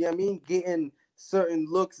I'm, you know what I mean, getting certain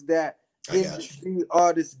looks that industry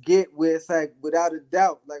artists get, where it's like, without a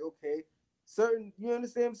doubt, like, okay, certain, you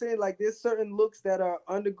understand what I'm saying? Like, there's certain looks that are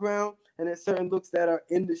underground, and there's certain looks that are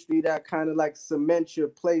industry that kind of like cement your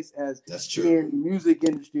place as being music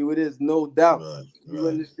industry, where there's no doubt. You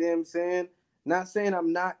understand what I'm saying? Not saying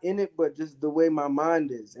I'm not in it, but just the way my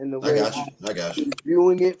mind is and the way I got you. Been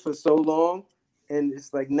viewing it for so long. And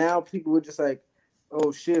it's like now people were just like,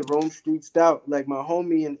 oh shit, Rome Street Stout. Like my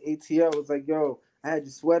homie in ATL was like, yo, I had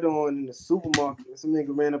your sweater on in the supermarket. And some nigga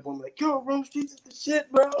ran up on me like, yo, Rome Street's the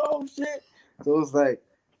shit, bro. Oh shit. So it was like,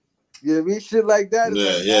 you know what I mean? Shit like that.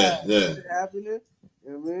 It's shit happening.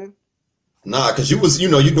 You know what I mean? Nah, cause you was, you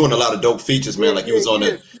know, you doing a lot of dope features, man. Like you was on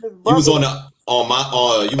the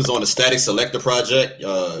Static Selector project.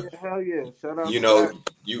 Hell yeah. Shout out. You know,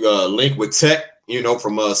 you link with Tech, you know,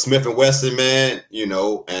 from Smith and Wesson, man. You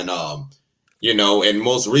know, and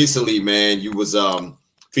most recently, man, you was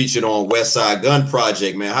featured on West Side Gun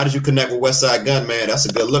project, man. How did you connect with West Side Gun, man? That's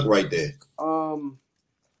a good look right there.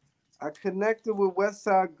 I connected with West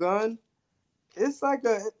Side Gun. It's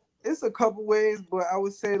a couple ways, but I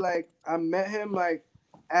would say like I met him like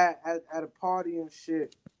at a party and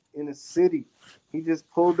shit, in the city. He just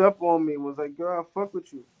pulled up on me and was like, "Girl, I fuck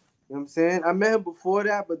with you." You know what I'm saying? I met him before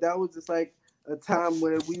that, but that was just like a time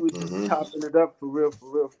where we were just chopping it up for real.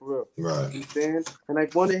 Right. You know what I'm saying? And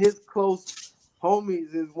like one of his close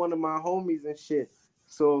homies is one of my homies and shit.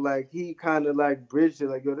 So like he kind of like bridged it,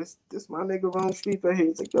 like, yo, this my nigga on the street right here.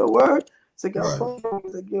 He's like, yo, what? It's like,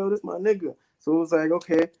 He's like, yo, this my nigga. So it was like,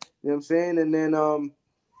 okay, you know what I'm saying? And then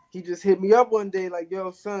he just hit me up one day, like,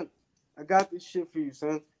 yo, son, I got this shit for you,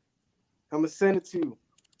 son. I'ma send it to you.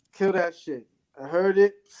 Kill that shit. I heard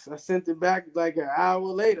it. I sent it back like an hour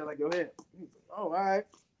later. Like, go ahead. He's like, oh, all right.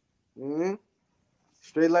 Mm-hmm.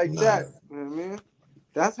 Straight like that. You know what I mean?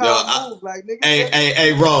 That's how I move. Like, nigga.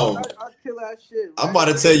 Hey, Rome. I kill that shit. Right? I'm about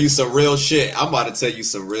to tell you some real shit.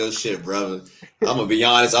 Brother. I'm gonna be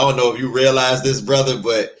honest. I don't know if you realize this, brother,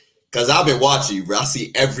 but because I've been watching you, bro. I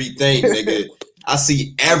see everything, nigga. I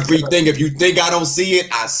see everything. If you think I don't see it,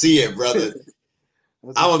 I see it, brother.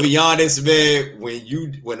 I'm gonna be honest, man.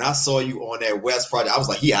 When I saw you on that West project, I was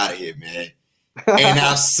like, he out of here, man. And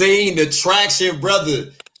I've seen the traction,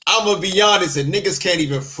 brother. I'm gonna be honest, and niggas can't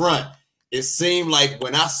even front. It seemed like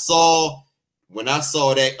when I saw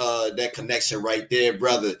that connection right there,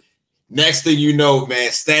 brother. Next thing you know,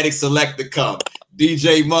 man, Static Selector come,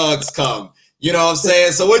 DJ Muggs come. You know what I'm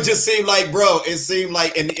saying? So it just seemed like, bro. It seemed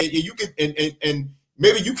like, and you can, and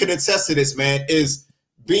maybe you can attest to this, man. Is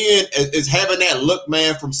having that look,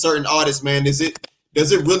 man, from certain artists, man. Does it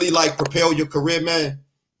really like propel your career, man?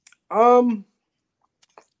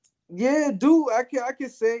 Yeah, dude. I can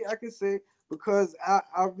say because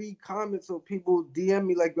I read comments or people DM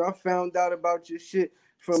me like, yo, I found out about your shit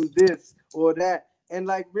from this or that, and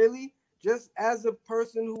like really, just as a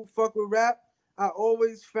person who fuck with rap, I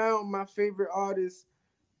always found my favorite artist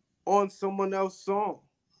on someone else's song.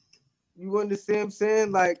 You understand what I'm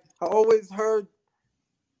saying? Like I always heard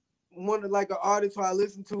one of like an artist who I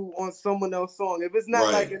listen to on someone else's song. If it's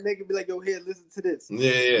not like a nigga be like, yo, here, listen to this.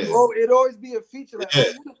 Yeah. It'd always be a feature like, oh,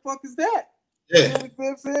 who the fuck is that? Yeah. You know what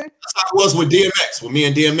I'm saying? That's how it was with DMX, with me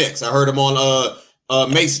and DMX. I heard him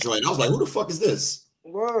on Mace joint. I was like, who the fuck is this?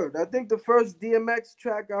 Word. I think the first DMX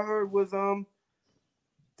track I heard was I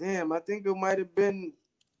think it might have been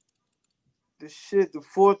the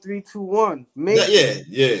 4321.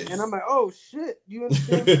 Yeah. And I'm like, oh shit. You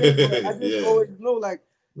understand? I just always know like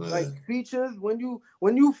features, when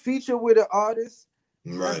you feature with an artist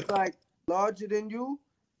that's like larger than you,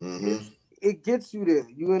 it gets you there.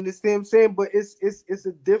 You understand what I'm saying? But it's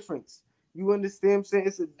a difference. You understand what I'm saying?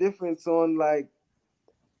 It's a difference on like,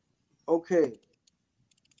 okay,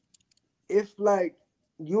 if like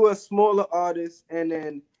you're a smaller artist and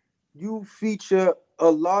then you feature a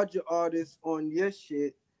larger artist on your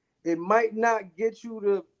shit, it might not get you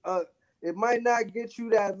that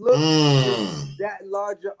look. That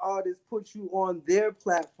larger artist puts you on their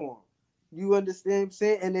platform. You understand what I'm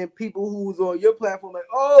saying? And then people who's on your platform like,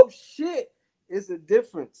 oh shit, it's a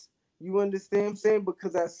difference. You understand what I'm saying?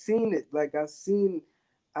 Because I've seen it. Like I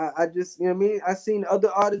just, you know what I mean? I've seen other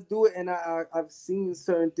artists do it, and I've seen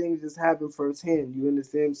certain things just happen firsthand. You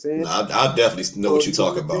understand what I'm saying? I definitely know what you're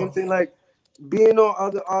talking about. Like being on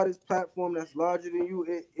other artists' platform that's larger than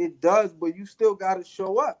you, it does, but you still gotta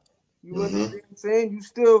show up. You understand what I'm saying? You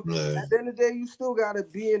still, at the end of the day, you still gotta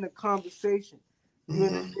be in the conversation. You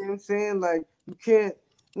understand what I'm saying? Like you can't.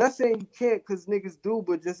 Not saying you can't, because niggas do,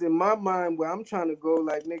 but just in my mind, where I'm trying to go,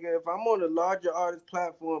 like nigga, if I'm on a larger artist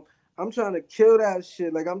platform, I'm trying to kill that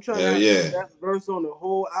shit. Like I'm trying to have that verse on the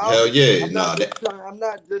whole album. Hell yeah, I'm not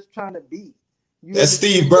just trying to beat. That's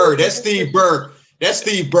Steve Bird. That's Steve Bird.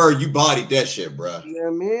 You bodied that shit, bro. You know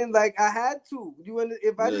what I mean? Like I had to.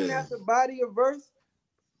 If I didn't have to body a verse,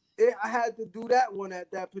 I had to do that one at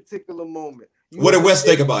that particular moment. What did West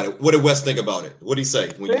think about it? What did West think about it? What did he say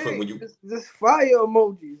when you just fire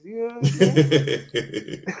emojis? You know what I'm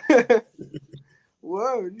saying?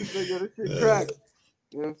 Word, you say, yo, this shit crack.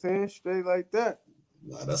 You know what I'm saying? Straight like that.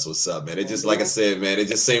 Nah, that's what's up, man. It just, like I said, man, it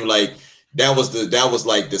just seemed like that was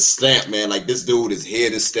like the stamp, man. Like this dude is here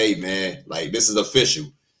to stay, man. Like this is official.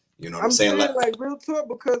 You know what I'm saying? Like real talk,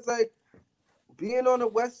 because like being on the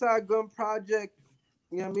West Side Gun Project,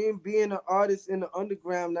 you know what I mean? Being an artist in the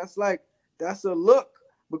underground, that's a look,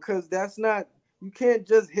 because that's not, you can't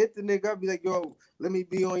just hit the nigga up and be like, yo, let me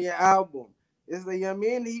be on your album. It's like, you know what I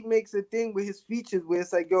mean? He makes a thing with his features where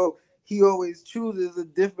it's like, yo, he always chooses a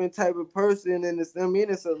different type of person, and it's, I mean,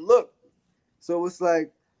 it's a look. So it's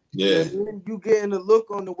like, yeah, you getting a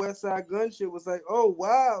look on the West Side Gun shit was like, oh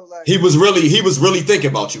wow, like he was really thinking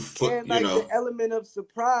about you. And like the element of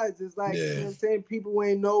surprise is like, you know what I'm saying, people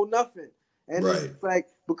ain't know nothing. And it's like,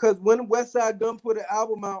 because when West Side Gun put an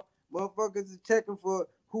album out, motherfuckers is checking for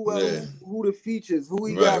who else, who the features, who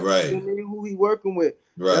he right, got, right, who he working with.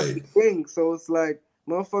 That's right. the thing. So it's like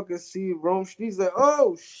motherfuckers see Rome Street's like,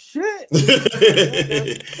 oh shit. That's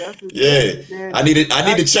the Yeah, thing. And I need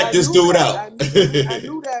to check I this knew dude that. out. I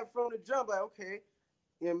knew that from the jump. Like, okay,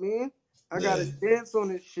 you know what I mean? I gotta dance on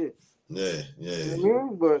this shit. Yeah. You know what I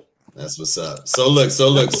mean? But that's what's up. So look,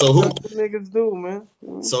 so who? That's what niggas do,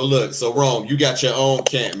 man. So look, so Rome, you got your own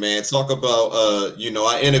camp, man. Talk about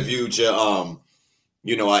I interviewed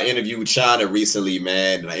I interviewed China recently,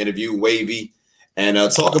 man, and I interviewed Wavy. And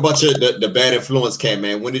talk about the Bad Influence camp,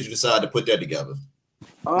 man. When did you decide to put that together?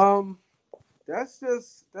 That's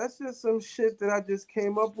just some shit that I just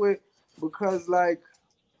came up with because like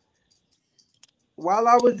while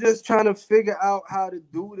I was just trying to figure out how to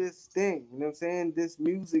do this thing, you know what I'm saying? This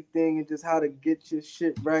music thing and just how to get your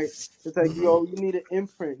shit right. It's like, yo, you need an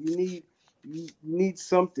imprint. You need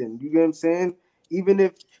something. You get what I'm saying? Even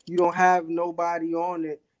if you don't have nobody on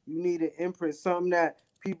it, you need an imprint, something that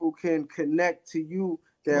people can connect to you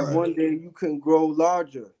that one day you can grow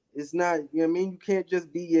larger. It's not, you know what I mean? You can't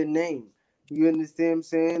just be your name. You understand what I'm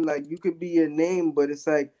saying? Like you could be your name, but it's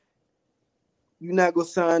like you're not gonna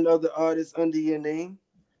sign other artists under your name.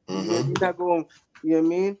 You're not gonna, you know what I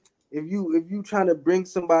mean? If you trying to bring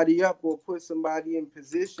somebody up or put somebody in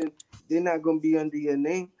position, they're not gonna be under your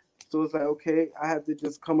name. So it's like, okay, I have to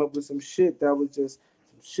just come up with some shit that was just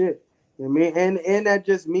some shit. You know what I mean? And that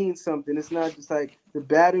just means something. It's not just like the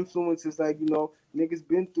bad influences, like, niggas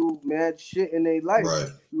been through mad shit in their life. Right.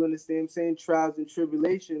 You understand what I'm saying? Trials and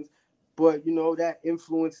tribulations, but that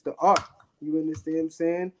influenced the art. You understand what I'm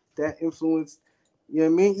saying? That influenced, you know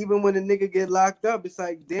what I mean? Even when a nigga get locked up, it's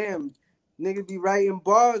like, damn, nigga be writing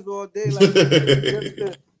bars all day,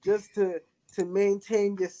 like just to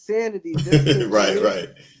maintain your sanity, just to right.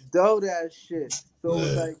 do that shit. So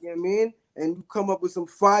it's like, you know what I mean? And you come up with some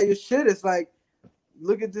fire shit. It's like,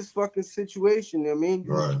 look at this fucking situation. You know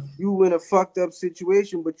what I mean? You in a fucked up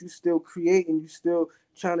situation, but you still creating, you still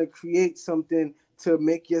trying to create something to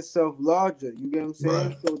make yourself larger. You get what I'm saying?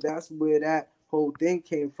 Right. So that's where that whole thing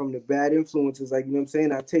came from, the bad influences. Like, you know what I'm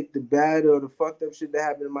saying? I take the bad or the fucked up shit that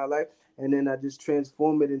happened in my life, and then I just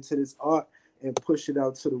transform it into this art and push it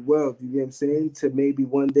out to the world. You get what I'm saying? To maybe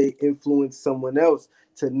one day influence someone else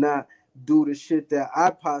to not do the shit that I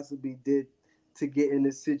possibly did to get in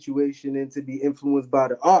this situation and to be influenced by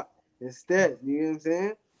the art instead. You know what I'm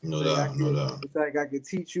saying? No doubt. It's like I could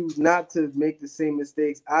teach you not to make the same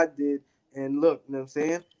mistakes I did. And look, you know what I'm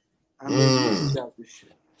saying? I made out this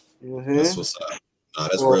shit. You know what I'm saying? That's what's up. Nah,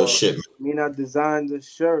 that's real shit, man. I mean, I designed this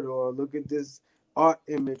shirt, or look at this art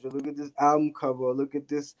image, or look at this album cover, or look at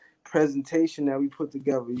this presentation that we put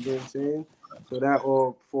together. You know what I'm saying? So that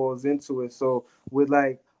all falls into it. So with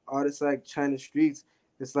like artists like China Streets,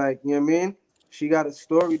 it's like, you know what I mean? She got a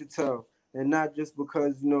story to tell. And not just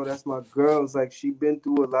because, that's my girl. It's like she been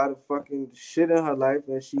through a lot of fucking shit in her life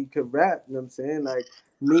and she could rap. You know what I'm saying? Like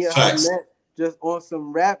me and her met just on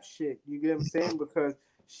some rap shit. You get what I'm saying? Because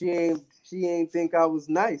she ain't think I was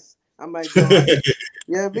nice. I'm like, yo,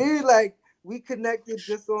 yeah, me like we connected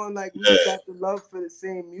just on like we got the love for the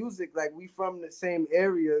same music. Like we from the same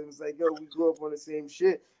area. It was like, yo, we grew up on the same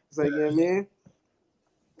shit. It's like, you know what I mean?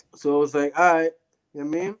 So it was like, all right, you know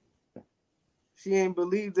what I mean? She ain't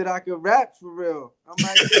believe that I could rap for real. I'm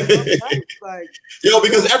like, like, yo,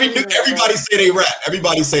 because everybody say they rap.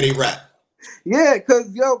 Everybody say they rap. Yeah,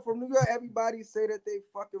 cause from New York, everybody say that they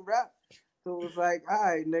fucking rap. So it was like, all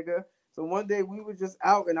right, nigga. So one day we were just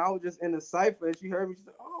out and I was just in a cipher and she heard me. She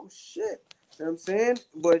said, oh shit. You know what I'm saying?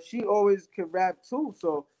 But she always could rap too.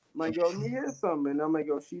 So I'm like, yo, let me hear something. And I'm like,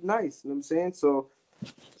 yo, she nice. You know what I'm saying? So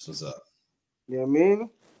that's what's up. You know what I mean?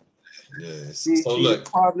 Yeah. She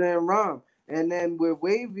look, partner in rhyme. And then with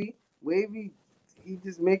Wavy, he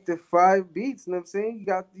just make the 5 beats. You know what I'm saying?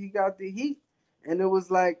 He got the heat. And it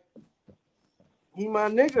was like, he my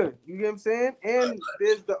nigga. You get what I'm saying? And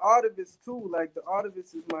there's the Artivist too. Like the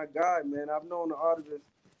Artivist is my guy, man. I've known the Artivist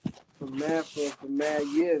for mad years.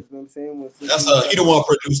 You know what I'm saying? That's he the one who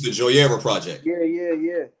produced the Joyera project.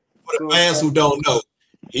 Yeah. For the fans who don't know,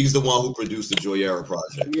 he's the one who produced the Joyera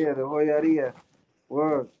project. Yeah, the Joyeria.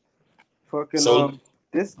 Word. Fucking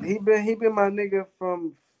he been my nigga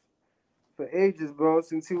for ages, bro,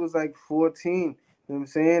 since he was like 14. You know what I'm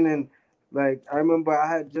saying? And like I remember I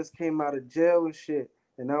had just came out of jail and shit.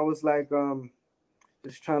 And I was like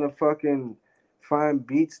just trying to fucking find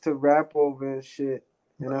beats to rap over and shit.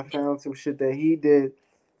 And I found some shit that he did.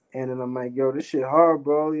 And then I'm like, yo, this shit hard,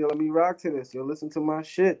 bro. Yo, let me rock to this. Yo, listen to my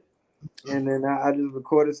shit. And then I just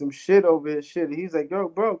recorded some shit over his shit. He's like, yo,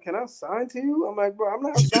 bro, can I sign to you? I'm like, bro, I'm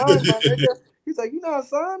not signed, my nigga. He's like, you not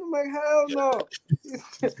signed? I'm like, hell no.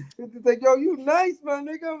 He's like, yo, you nice, my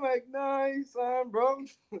nigga. I'm like, nah, I ain't signed, bro.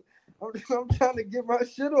 I'm trying to get my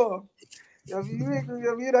shit off.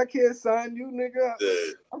 If I can't sign you, nigga.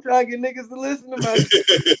 I'm trying to get niggas to listen to my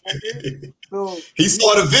shit. So he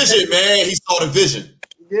saw the vision, man. He saw the vision.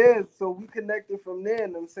 Yeah, so we connected from there,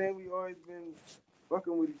 and I'm saying we always been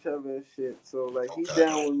fucking with each other and shit. So like he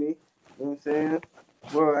down with me. You know what I'm saying?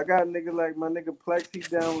 Well, I got a nigga like my nigga Plex, he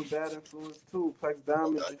down with Bad Influence too. Plex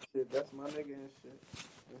Diamonds and shit. That's my nigga and shit.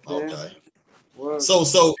 You know what I'm saying? Well,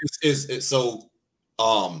 So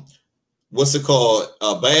what's it called?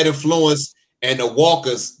 Bad Influence and the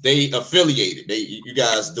Walkers, they affiliated. You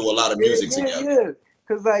guys do a lot of music together. Yeah.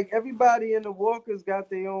 Cause like everybody in the Walkers got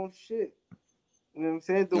their own shit. You know what I'm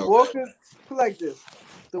saying? The Walkers like this.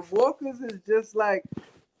 The Walkers is just like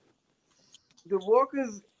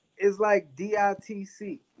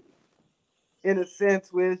DITC in a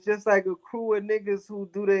sense where it's just like a crew of niggas who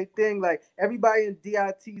do their thing. Like everybody in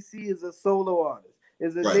DITC is a solo artist.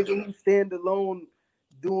 Is a nigga who stand alone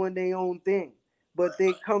doing their own thing. But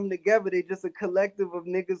they come together. They just a collective of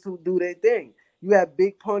niggas who do their thing. You have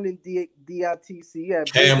Big Pun in DITC. You have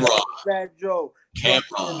Cameron, Fat Joe,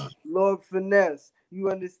 Lord Finesse. You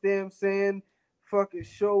understand what I'm saying? Fucking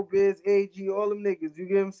Showbiz, AG, all them niggas. You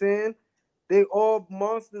get what I'm saying? They all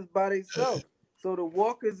monsters by themselves. So the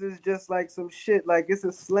Walkers is just like some shit. Like it's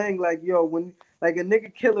a slang. Like yo, when like a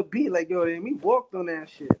nigga kill a beat, like yo, we walked on that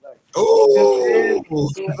shit. Like so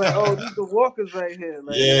it's like, oh, these the Walkers right here.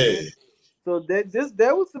 Like, yeah. So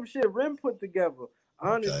that was some shit Rim put together.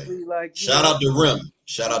 Honestly, like shout out to Rim.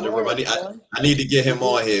 Shout out to Rim. I need to get him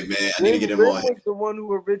on here, man. I need to get him on here. Rim was the one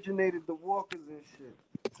who originated the Walkers and shit.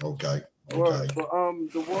 Okay. But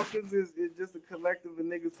the Walkers is just a collective of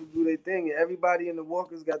niggas who do their thing, and everybody in the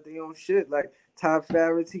Walkers got their own shit. Like Todd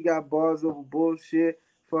Farris, he got bars over bullshit.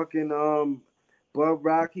 Fucking Bub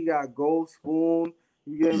Rock, he got Gold Spoon.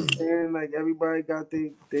 You get what I'm saying? Like everybody got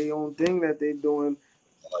their own thing that they doing.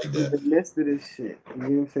 Like that. In the midst of this shit. You know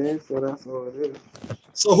what I'm saying? So that's all it is.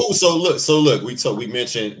 So look, we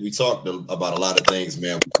talked about a lot of things,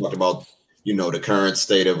 man. We talked about, the current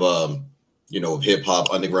state of hip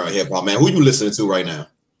hop, underground hip hop, man. Who you listening to right now?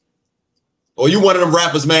 Or you one of them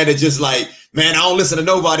rappers, man, that just like, man, I don't listen to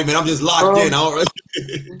nobody, man. I'm just locked in.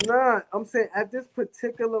 I'm saying at this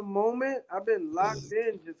particular moment, I've been locked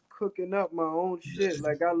in, just cooking up my own shit.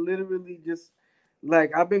 Like I literally just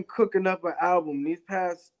I've been cooking up an album. These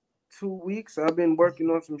past 2 weeks, I've been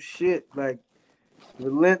working on some shit, like,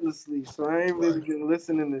 relentlessly. So I ain't really been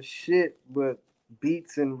listening to shit but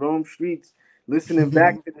beats and Rome Streets. Listening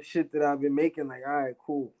back to the shit that I've been making, like, all right,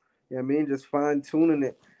 cool. You know what I mean? Just fine-tuning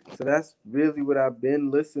it. So that's really what I've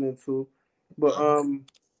been listening to. But on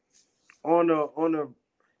a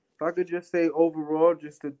if I could just say overall,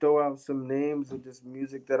 just to throw out some names of just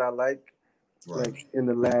music that I like. Like in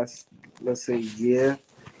the last, let's say, year,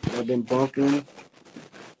 I've been bumping.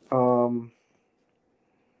 I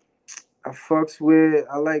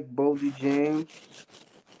like Boldy James.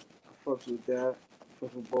 I fucks with that. I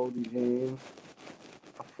fuck with Boldy James.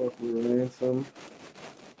 I fuck with Ransom.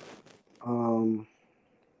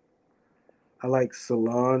 I like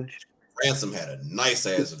Solange. Ransom had a nice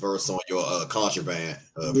ass verse on your Contraband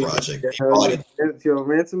project.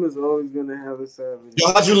 Ransom is always gonna have a savage.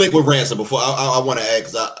 Yo, how'd you link with Ransom before? I want to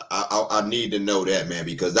ask, because I need to know that, man,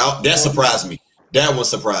 because that surprised me. That one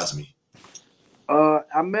surprised me.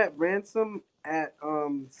 I met Ransom at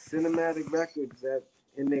Cinematic Records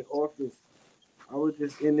in their office. I was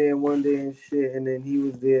just in there one day and shit, and then he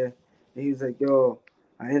was there, and he was like, "Yo,"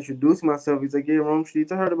 I introduced myself. He's like, "Yeah, Rome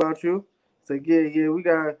Streets, I heard about you." It's like, "Yeah, we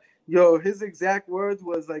got." Yo, his exact words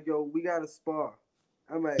was like, "Yo, we got to spar."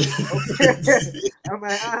 I'm like, okay. I'm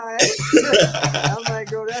like, all right. I'm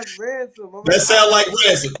like, yo, that's Ransom. That sound like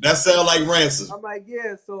Ransom. That sound like Ransom. I'm like,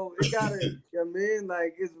 yeah, so it gotta, you know what I mean?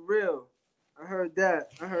 Like, it's real. I heard that.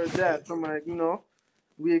 So I'm like,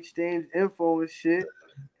 we exchanged info and shit.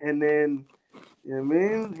 And then, you know what I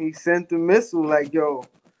mean? He sent the missile like, yo,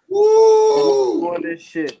 on this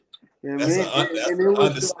shit. You know what I mean? And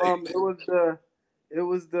it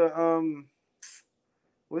was the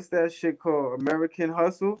what's that shit called? American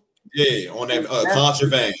Hustle? Yeah, on that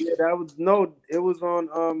Contraband. Yeah, it was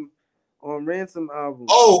on Ransom album.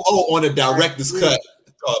 Oh, on the director's cut,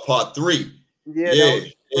 part 3. Yeah,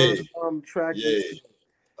 that was track. Yeah.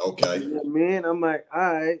 Okay. You know what I mean? I'm like,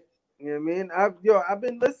 all right. You know what I mean? I've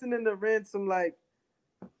been listening to Ransom like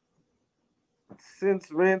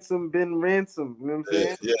since ransom been ransom. You know what I'm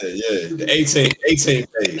saying? Yeah. The 18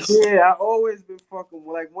 days. Yeah, I always been fucking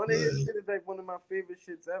like one of his shit is like one of my favorite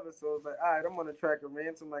shits ever. So it's like, all right, I'm on a track of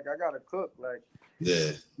ransom. Like I gotta cook. Like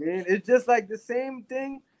man, it's just like the same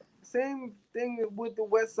thing with the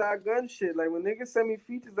West Side Gun shit. Like when niggas send me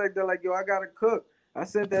features like that, like yo, I gotta cook. I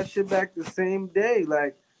sent that shit back the same day.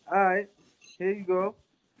 Like, all right, here you go.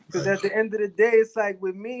 Because at the end of the day, it's like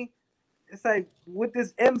with me, it's like with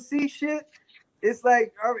this MC shit, it's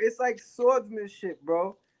like swordsmanship,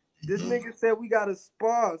 bro. This nigga said we gotta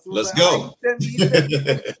spar. So let's like, go. He sent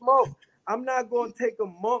me smoke. I'm not gonna take a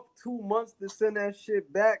month, 2 months to send that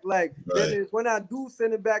shit back. Like then when I do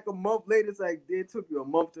send it back a month later, it's like it took you a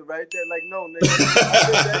month to write that. Like no, nigga, I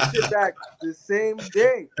sent that shit back the same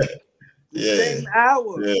day, same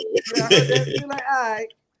hour. Yeah. I heard that shit like, all right,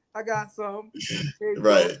 I got some.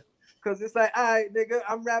 Right. Cause it's like, all right, nigga,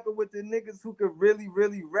 I'm rapping with the niggas who could really,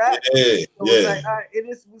 really rap. It's like, all right,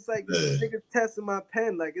 it's like niggas testing my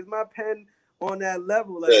pen. Like, is my pen on that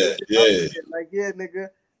level? Like, like, yeah, nigga,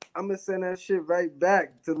 I'm gonna send that shit right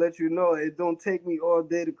back to let you know it don't take me all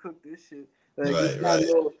day to cook this shit. Like,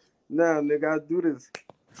 nah, nigga, I do this.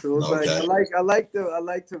 So it's like, I like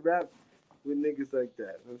to rap with niggas like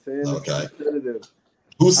that. You know what I'm saying? Okay. It's competitive.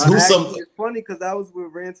 It's funny because I was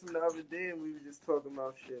with Ransom the other day and we were just talking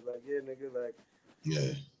about shit. Like, yeah, nigga, like,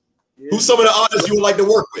 who's some of the artists you would like to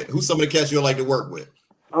work with? Who's some of the cats you would like to work with?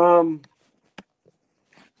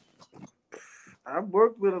 I've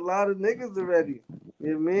worked with a lot of niggas already.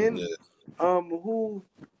 You know what I mean?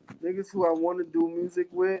 Niggas who I want to do music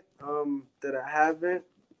with, that I haven't.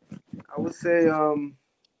 I would say,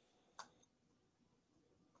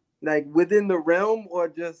 like within the realm or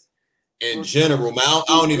just in general, man. I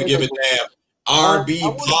don't even give a damn. R&B,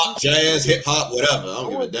 pop, jazz, hip hop, whatever. I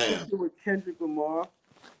don't give a damn. With Kendrick Lamar,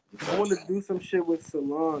 I want to do some shit with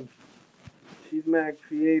Solange. She's mad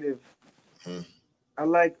creative. I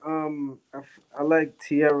like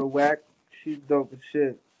Tierra Whack. She's dope as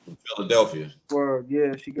shit. Philadelphia. Word,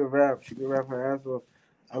 yeah, she can rap. She can rap her ass off.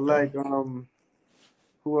 I like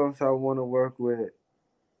who else I want to work with?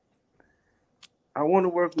 I want to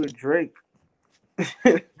work with Drake. I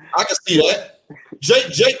can see that.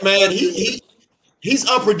 Jake, man, he's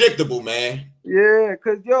unpredictable, man. Yeah,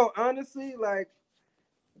 cause yo, honestly, like,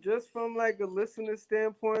 just from like a listener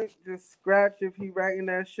standpoint, just scratch if he writing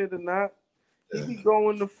that shit or not. He be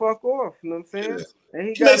going the fuck off. You know what I'm saying? Yeah.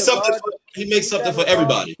 And he makes something for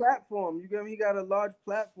everybody. Platform, you get me? He got a large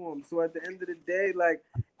platform. So at the end of the day, like,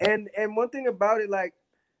 and one thing about it, like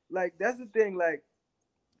that's the thing, like,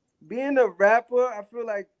 being a rapper, I feel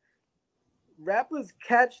like rappers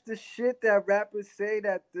catch the shit that rappers say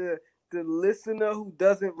that the listener who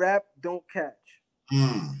doesn't rap don't catch.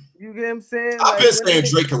 You get what I'm saying? I've been saying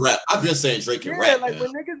Drake can rap. I've been saying Drake can rap. Yeah, like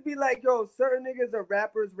when niggas be like, yo, certain niggas are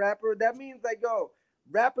rapper, that means like, yo,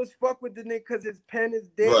 rappers fuck with the nigga because his pen is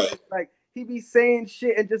dead. Right. Like he be saying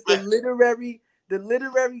shit and just the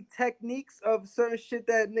literary techniques of certain shit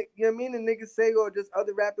that you know what I mean, and niggas say or just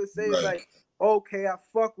other rappers say is like, okay, I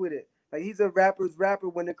fuck with it. Like he's a rapper's rapper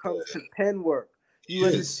when it comes to pen work. You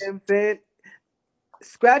understand what I'm saying?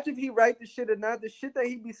 Scratch if he write the shit or not. The shit that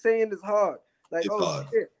he be saying is hard. Like,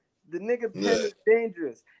 shit, the nigga pen is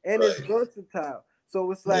dangerous and it's versatile. So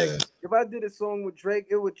it's like if I did a song with Drake,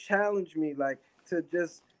 it would challenge me like to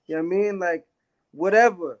just, you know what I mean, like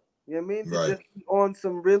whatever. You know what I mean? To just be on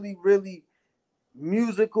some really, really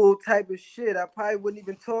musical type of shit. I probably wouldn't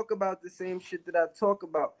even talk about the same shit that I talk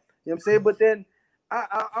about. You know what I'm saying? But then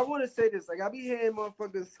I want to say this. Like I be hearing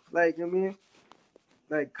motherfuckers like, you know what I mean,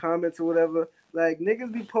 like comments or whatever. Like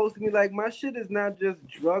niggas be posting me like my shit is not just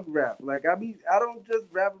drug rap. Like I don't just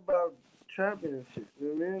rap about trapping and shit. You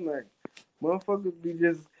know what I mean? Like motherfuckers be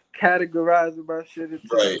just categorizing my shit.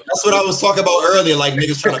 Right. That's what I was talking about earlier. Like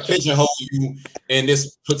niggas trying to pigeonhole you in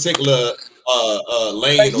this particular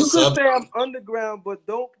lane like, or you sub. Could say I'm underground, but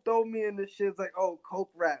don't throw me in the shit. It's like, oh,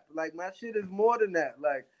 coke rap. Like my shit is more than that.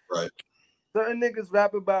 Like certain niggas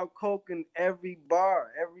rap about coke in every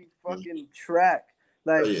bar, every fucking track.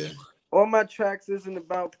 Like all my tracks isn't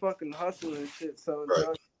about fucking hustling and shit. So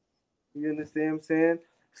you understand what I'm saying?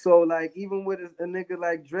 So like even with a nigga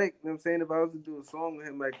like Drake, you know what I'm saying? If I was to do a song with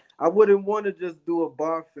him, like I wouldn't want to just do a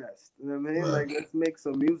bar fest. You know what I mean? Like let's make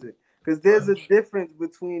some music. Because there's a difference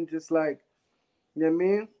between just like, you know what I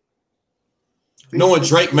mean? Knowing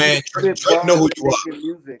Drake, man, Drake know who you are.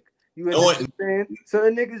 Music. You know what I'm saying?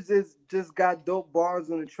 Certain niggas just got dope bars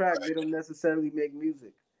on the track. They don't necessarily make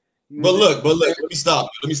music. But look, let me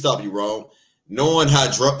stop you, Ron. Knowing how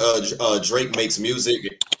Drake makes music,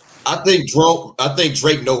 I think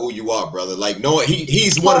Drake know who you are, brother. Like, knowing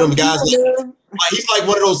he's one of them guys. he's like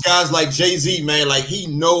one of those guys like Jay-Z, man. Like he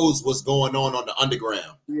knows what's going on the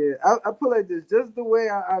underground. Yeah, I put like this. Just the way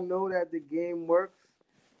I know that the game works,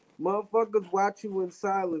 motherfuckers watch you in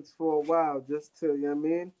silence for a while just to, you know what I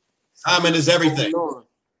mean? Timing is everything.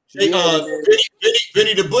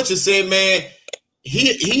 Benny the Butcher said, man,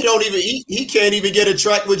 he don't even he can't even get a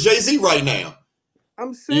track with Jay-Z right now.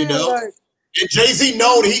 I'm saying, like, and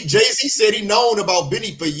Jay-Z said he known about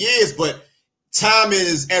Benny for years, but timing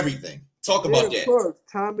is everything. Talk about that. Of course,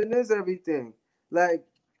 timing is everything. Like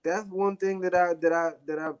that's one thing that I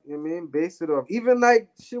base it off. Even like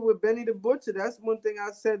shit with Benny the Butcher. That's one thing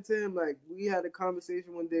I said to him. Like we had a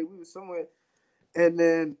conversation one day. We were somewhere, and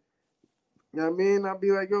then you know what I mean? I'll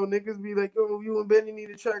be like, yo, niggas be like, yo, you and Benny need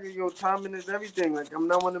a track. Yo, timing is everything. Like I'm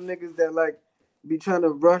not one of them niggas that like be trying to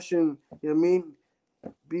rush and you know what I mean,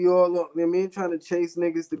 be all you know what I mean, trying to chase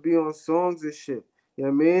niggas to be on songs and shit. You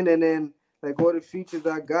know what I mean? And then like all the features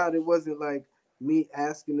I got, it wasn't like me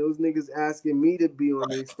asking those niggas asking me to be on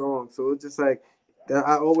their song. So it's just like that.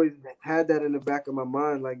 I always had that in the back of my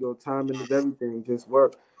mind, like yo, timing is everything, just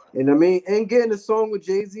work. And I mean, and getting a song with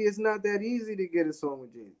Jay-Z, it's not that easy to get a song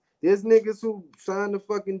with Jay-Z. There's niggas who signed to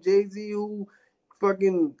fucking Jay-Z who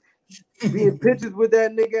fucking be in pictures with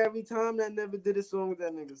that nigga every time that never did a song with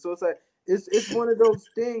that nigga. So it's like it's one of those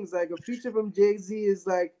things. Like a feature from Jay-Z is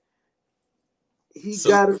like he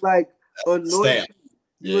gotta like annoy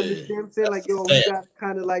you. Understand what I'm saying? Like, yo, he got to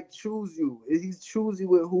kind of like choose you. He's choosy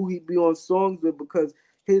with who he be on songs with because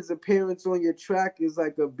his appearance on your track is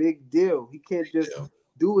like a big deal. He can't just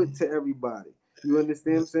do it to everybody. You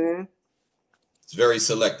understand what I'm saying? It's very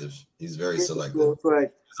selective. He's very selective. So it's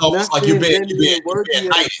like it's almost like you're being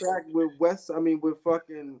track with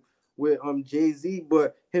with Jay-Z,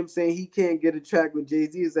 but him saying he can't get a track with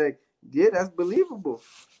Jay-Z is like, yeah, that's believable.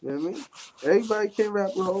 You know what I mean? Everybody can rap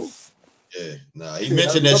with hoes. Yeah, nah, he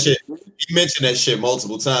mentioned that shit. He mentioned that shit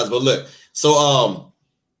multiple times. But look, so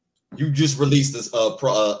you just released this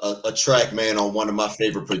a track, man, on one of my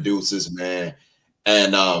favorite producers, man,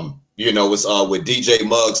 and you know, it's with DJ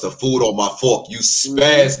Muggs, The Food on My Fork. You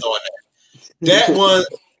spazzed on that. That one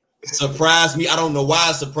surprised me. I don't know why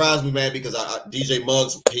it surprised me, man, because DJ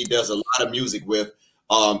Muggs, he does a lot of music with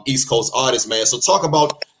East Coast artists, man. So talk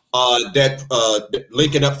about that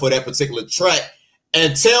linking up for that particular track.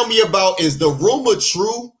 And tell me about, is the rumor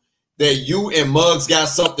true that you and Muggs got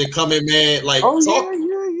something coming, man? Like, yeah.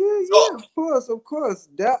 Of course.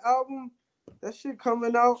 That album, that shit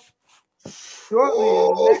coming out shortly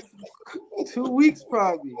in the next 2 weeks,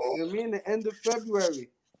 probably. You know what I mean? The end of February.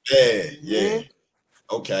 Yeah.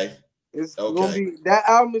 Okay. It's gonna be, that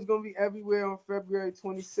album is gonna be everywhere on February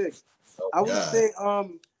 26th. I would say,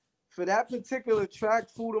 for that particular track,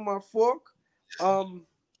 Food on My Fork,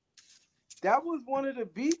 that was one of the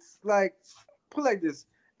beats. Like, put like this.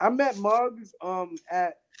 I met Muggs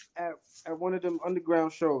at one of them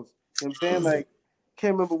underground shows. You know what I'm saying? Like,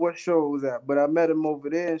 can't remember what show it was at, but I met him over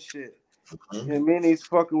there and shit. You know what I mean? He's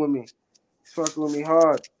fucking with me. He's fucking with me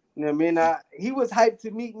hard. You know what I mean? He was hyped to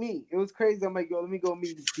meet me. It was crazy. I'm like, yo, let me go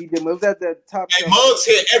meet DJ. It was at the top. Hey, Muggs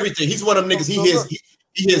hit everything. He's one of them niggas.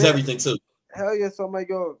 He hears everything too. Hell yeah. So I'm like,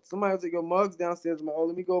 yo, somebody was like, yo, Muggs downstairs. I'm like, oh,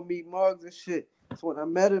 let me go meet Muggs and shit. So when I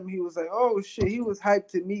met him, he was like, oh shit, he was hyped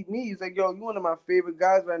to meet me. He's like, yo, you one of my favorite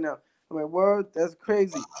guys right now. I'm like, word, that's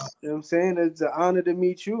crazy. You know what I'm saying? It's an honor to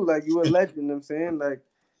meet you. Like, you a legend, you know what I'm saying? Like,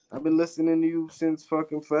 I've been listening to you since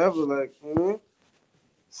fucking forever. Like, you know?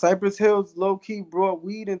 Cypress Hills low-key brought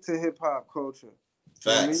weed into hip-hop culture.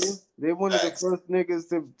 Facts. You know what I mean? They one of the first niggas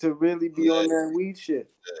to really be on that weed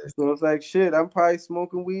shit. So it's like, shit, I'm probably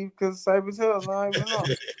smoking weed because of Cypress Hills. I don't even know.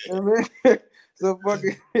 You know what I mean? So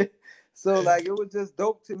fucking... So, like, it was just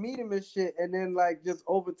dope to meet him and shit. And then, like, just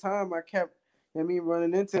over time, I kept, you know what I mean,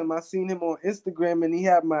 running into him. I seen him on Instagram, and he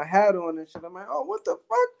had my hat on and shit. I'm like, oh, what the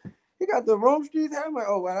fuck? He got the Rome Streets hat? I'm like,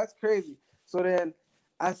 oh, wow, that's crazy. So then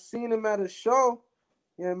I seen him at a show,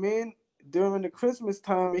 you know what I mean, during the Christmas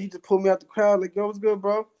time, and he just pulled me out the crowd, like, yo, what's good,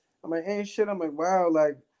 bro? I'm like, ain't shit. I'm like, wow,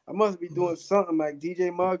 like, I must be doing something. Like,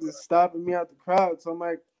 DJ Muggs is stopping me out the crowd. So I'm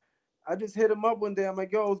like, I just hit him up one day. I'm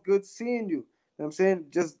like, yo, it's good seeing you. You know what I'm saying?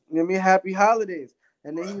 Just, you know what I mean, happy holidays.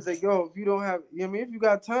 And then he was like, yo, if you don't have, you know what I mean, if you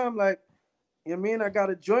got time, like, you know what I mean, I got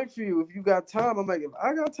a joint for you. If you got time, I'm like, if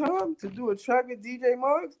I got time to do a track with DJ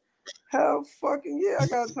Muggs, hell fucking yeah, I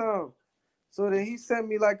got time. So then he sent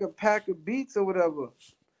me like a pack of beats or whatever.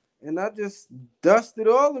 And I just dusted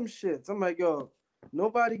all them shits. I'm like, yo,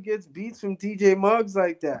 nobody gets beats from DJ Muggs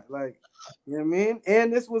like that. Like, you know what I mean?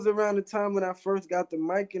 And this was around the time when I first got the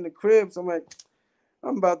mic in the crib. So I'm like,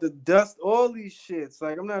 I'm about to dust all these shits.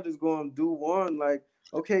 Like, I'm not just going to do one. Like,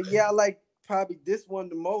 okay, yeah, I like probably this one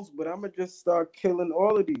the most, but I'm going to just start killing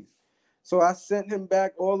all of these. So I sent him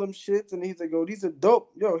back all them shits, and he's like, yo, these are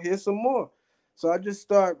dope. Yo, here's some more. So I just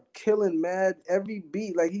start killing mad every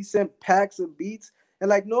beat. Like, he sent packs of beats. And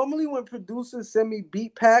like, normally when producers send me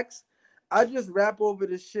beat packs, I just rap over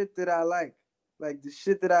the shit that I like the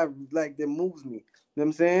shit that I like that moves me. You know what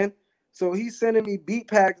I'm saying? So he's sending me beat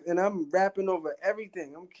packs, and I'm rapping over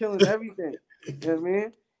everything. I'm killing everything. You know what I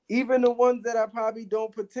mean? Even the ones that I probably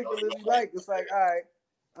don't particularly like, it's like, all right,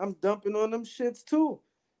 I'm dumping on them shits too.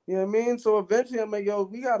 You know what I mean? So eventually I'm like, yo,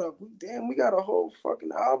 we got a whole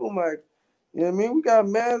fucking album. Like, you know what I mean? We got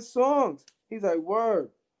mad songs. He's like, word.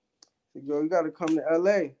 He's like, yo, you gotta come to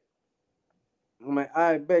LA. I'm like,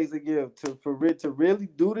 all right, bet. He's like, yeah, to really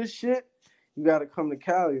do this shit, you gotta come to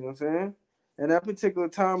Cali, you know what I'm saying? And that particular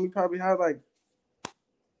time we probably had like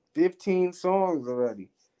 15 songs already.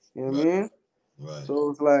 You know what I mean? Right. So it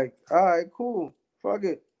was like, all right, cool. Fuck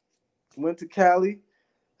it. Went to Cali,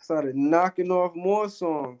 started knocking off more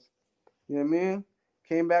songs. You know what I mean?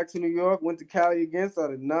 Came back to New York, went to Cali again,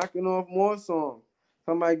 started knocking off more songs.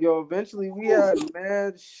 So I'm like, yo, eventually we had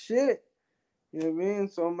mad shit. You know what I mean?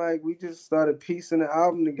 So I'm like, we just started piecing the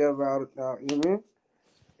album together out, you know what I mean?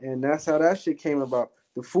 And that's how that shit came about.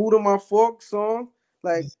 The Food on My Fork song,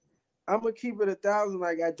 like, I'm gonna keep it 1,000.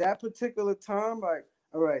 Like, at that particular time, like,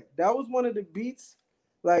 all right, that was one of the beats.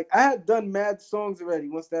 Like, I had done mad songs already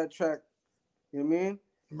once that track, you know what I mean?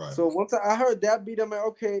 Right. So once I heard that beat, I'm like,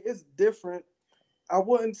 okay, it's different. I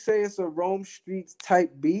wouldn't say it's a Rome Streetz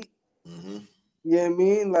type beat. Mm-hmm. You know what I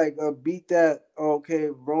mean? Like a beat that, okay,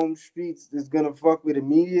 Rome Streetz is gonna fuck with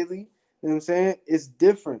immediately. You know what I'm saying? It's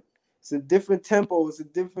different. It's a different tempo. It's a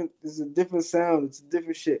different sound. It's a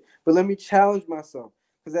different shit. But let me challenge myself.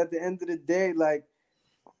 Because at the end of the day, like,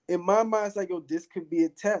 in my mind, it's like, yo, this could be a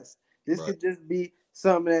test. This Right. could just be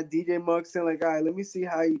something that DJ Mugg saying, like, all right, let me see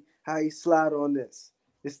how he slide on this.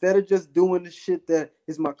 Instead of just doing the shit that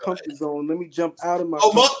is my comfort zone, let me jump out of my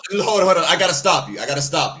hold on. I gotta stop you. I gotta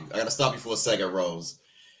stop you for a second, Rose.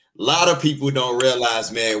 A lot of people don't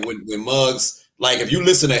realize, man, when Muggs, like, if you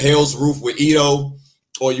listen to Hell's Roof with Ito,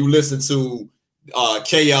 or you listen to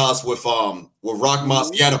Chaos with Rock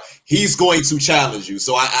Marciano, he's going to challenge you.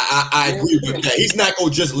 So I agree with that. He's not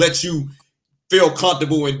gonna just let you feel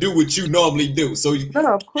comfortable and do what you normally do. So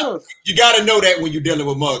no, of course, you got to know that when you're dealing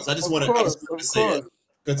with Muggs. I just want to say that.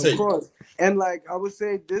 Continue. Of course. And like I would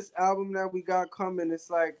say, this album that we got coming,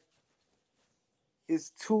 it's like,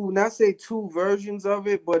 it's not say two versions of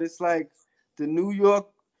it, but it's like the New York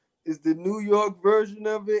version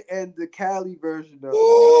of it and the Cali version of it.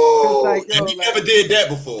 Ooh, like, yo, you never did that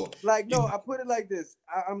before. Like, no, I put it like this.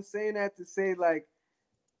 I'm saying that to say, like,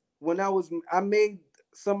 when I made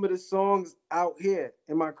some of the songs out here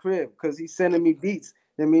in my crib because he's sending me beats.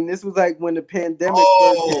 I mean, this was like when the pandemic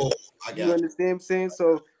first hit. You understand what I'm saying?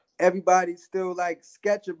 So everybody still like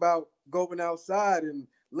sketch about going outside and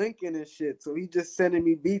linking and shit. So he just sending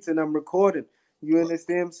me beats and I'm recording. You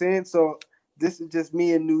understand what I'm saying? So this is just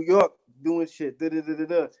me in New York doing shit.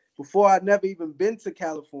 Before I'd never even been to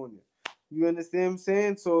California. You understand what I'm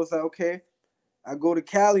saying? So it's like, okay, I go to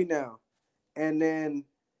Cali now. And then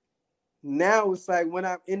now it's like when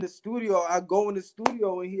I'm in the studio, I go in the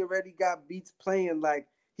studio and he already got beats playing. Like,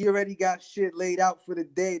 he already got shit laid out for the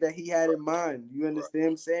day that he had in mind. You understand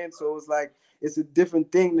what I'm saying? So it's like, it's a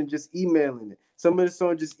different thing than just emailing it. Some of the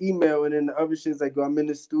songs just email, and then the other shit's like, I'm in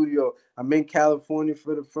the studio. I'm in California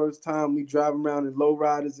for the first time. We driving around in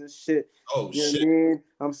lowriders and shit. Oh, you know shit. What I mean?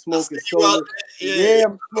 I'm smoking solar. Yeah,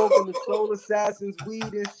 I'm smoking the Soul Assassins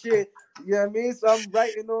weed and shit. You know what I mean? So I'm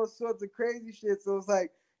writing all sorts of crazy shit. So it's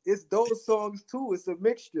like, it's those songs too. It's a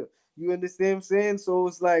mixture. You understand what I'm saying? So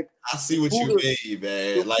it's like, I see what you mean,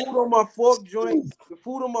 man. The Food on My Fork joint. The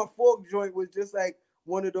Food on My Fork joint was just like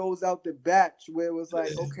one of those out the batch where it was like,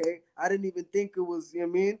 okay, I didn't even think it was, you know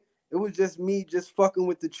what I mean? It was just me just fucking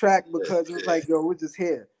with the track because it was like, yo, we're just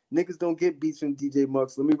here. Niggas don't get beats from DJ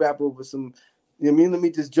Muggs. Let me rap over some, you know what I mean? Let me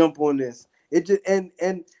just jump on this. It just and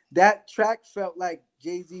that track felt like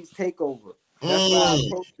Jay-Z's Takeover. That's why I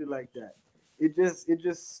approached it like that. It just, you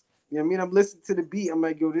know what I mean? I'm listening to the beat. I'm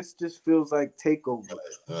like, yo, this just feels like Takeover.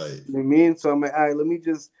 Right. You know what I mean? So I'm like, all right, let me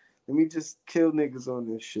just kill niggas on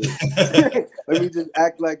this shit. Let me just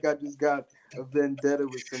act like I just got a vendetta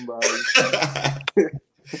with somebody.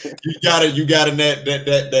 you got in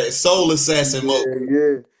that soul assassin mode.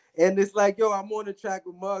 Yeah. And it's like, yo, I'm on the track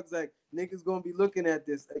with Muggs. Like, niggas gonna be looking at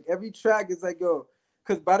this. Like, every track is like, yo,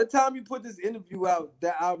 because by the time you put this interview out,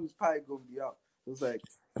 that album's probably gonna be out. It's like,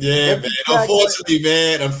 yeah, man. Unfortunately,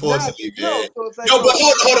 man. So it's like, but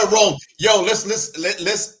hold on, Rome. Yo,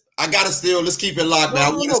 let's. I gotta let's keep it locked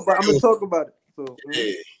now. No, but I'm gonna talk about it. So,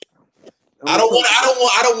 I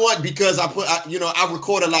don't want because I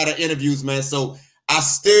record a lot of interviews, man. So I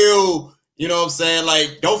still, you know what I'm saying?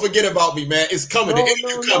 Like, don't forget about me, man. It's coming. No.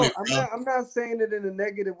 I'm not saying it in a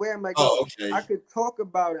negative way. I'm like, okay. I could talk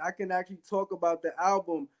about it. I can actually talk about the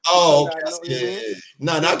album. Oh, okay.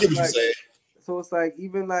 No, I get what you're saying. So it's like,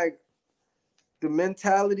 even like the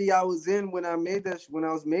mentality I was in when I made that, when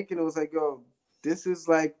I was making it, was like, yo, this is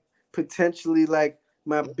like potentially like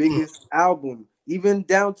my biggest album, even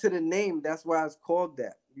down to the name. That's why it's called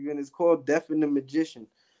that. Even it's called Deaf and the Magician.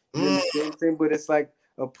 You understand what I'm saying? But it's like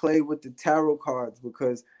a play with the tarot cards,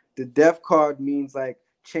 because the death card means like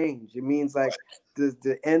change. It means like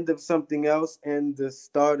the end of something else and the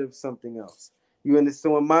start of something else. You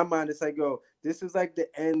understand? So in my mind, it's like, yo, this is like the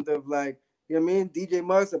end of, like, you know what I mean? DJ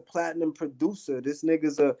Muggs a platinum producer. This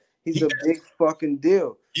nigga's a big fucking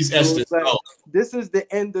deal. He's like, this is the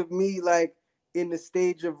end of me, like, in the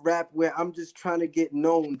stage of rap where I'm just trying to get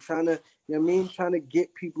known, trying to, you know what I mean, trying to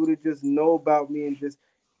get people to just know about me and just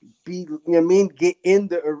be, you know what I mean, get in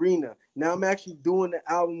the arena. Now I'm actually doing the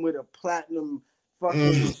album with a platinum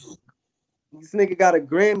fucking this nigga got a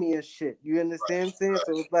Grammy and shit. You understand what I'm saying?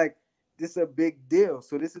 So it's like, this is a big deal.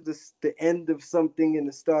 So this is the end of something and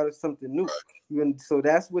the start of something new. So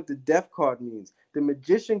that's what the death card means. The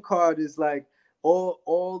magician card is like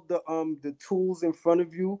all the tools in front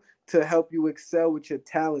of you to help you excel with your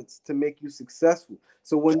talents, to make you successful.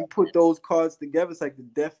 So when you put those cards together, it's like the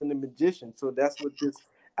death and the magician. So that's what this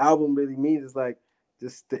album really means. It's like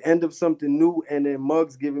just the end of something new, and then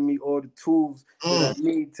Muggs giving me all the tools that I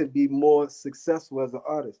need to be more successful as an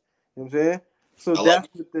artist. You know what I'm saying? So that's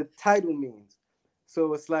what the title means.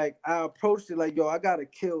 So it's like, I approached it like, yo, I gotta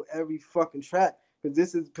kill every fucking track, because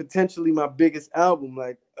this is potentially my biggest album,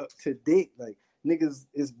 like, to date. Like, niggas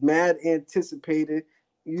is mad anticipated.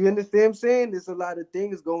 You understand what I'm saying? There's a lot of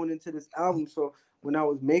things going into this album. So when I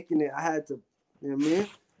was making it, I had to, you know what I mean?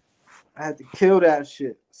 I had to kill that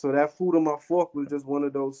shit. So that Food on My Fork was just one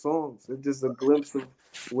of those songs. It's just a glimpse of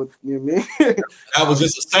what, you know what I mean? That was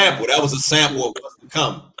just a sample. That was a sample of what's to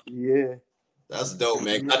come. Yeah. That's dope,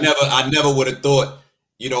 man. I never would have thought,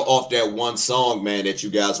 you know, off that one song, man, that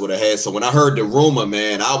you guys would have had. So when I heard the rumor,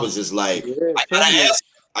 man, I was just like,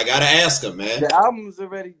 I gotta ask him, man. The album's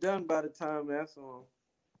already done by the time that song.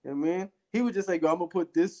 You know what I mean? He was just like, yo, I'm gonna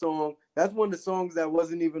put this song. That's one of the songs that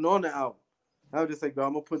wasn't even on the album. I was just like, yo,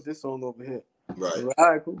 I'm gonna put this song over here. Right.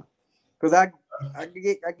 All right, cool. Because I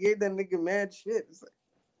gave that nigga mad shit. It's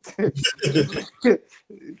like,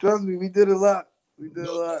 trust me, we did a lot.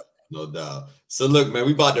 No doubt. So look, man,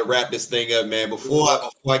 we about to wrap this thing up, man. Before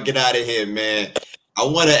I get out of here, man, I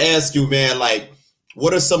want to ask you, man, like,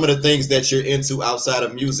 what are some of the things that you're into outside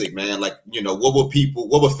of music, man? Like, you know, what would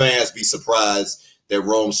fans be surprised that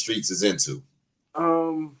Rome Streetz is into?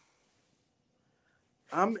 I'm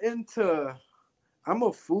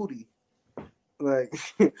a foodie. Like,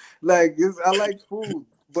 I like food,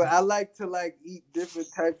 but I like to like eat different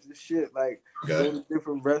types of shit. Like, go to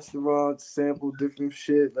different restaurants, sample different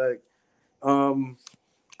shit. Like, I'm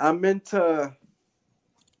into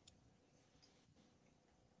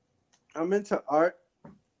art.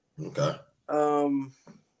 Okay. I'm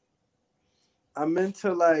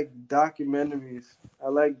into like documentaries. I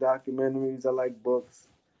like documentaries. I like books.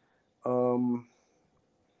 I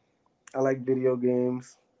like video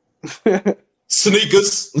games.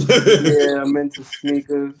 Sneakers. Yeah, I'm into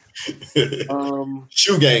sneakers.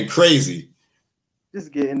 Shoe game, crazy.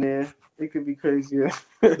 Just getting there. It could be crazier.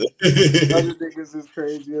 Other niggas is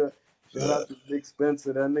crazier. Shout out to Big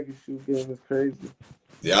Spencer. That nigga shoe game is crazy.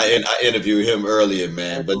 Yeah, I interviewed him earlier,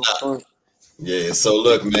 man. But yeah. So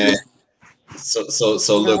look, man. So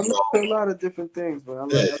look. I'm into a lot of different things, but I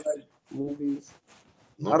like movies.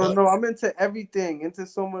 Okay. I don't know. I'm into everything. Into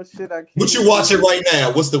so much shit. I can't. What you watching right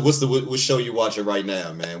now? What show you watching right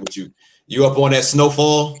now, man? What you up on that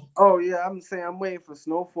Snowfall? Oh yeah, I'm saying I'm waiting for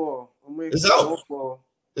Snowfall. Snowfall.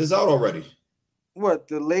 It's out already. What,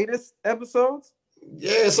 the latest episodes?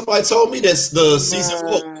 Yeah, somebody told me that's the season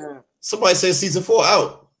 4. Somebody said season 4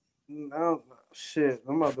 out. Shit,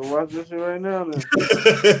 I'm about to watch this shit right now. Then.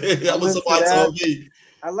 That was somebody told me.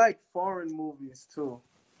 I like foreign movies too.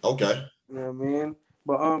 Okay. You know what I mean?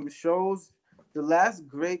 But shows. The last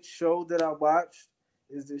great show that I watched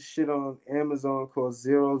is this shit on Amazon called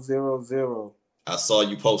 000. I saw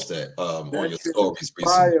you post that on your stories recently.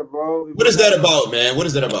 Fire, bro. What is that about, man? What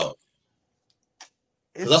is that about?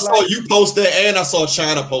 Because I saw you post that and I saw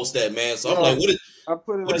China post that, man. So I'm like, what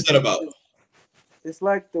is that about? It's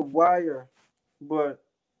like The Wire, but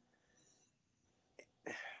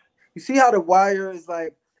you see how The Wire is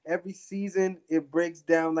like every season it breaks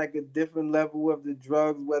down like a different level of the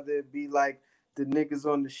drugs, whether it be like the niggas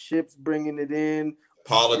on the ships bringing it in.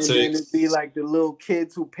 Politics. And then it'd be like the little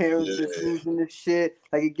kids who parents is using this shit.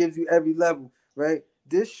 Like it gives you every level, right?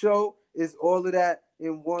 This show is all of that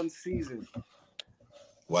in one season.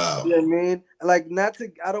 Wow. You know what I mean? Like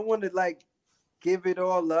I don't want to like give it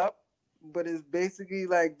all up, but it's basically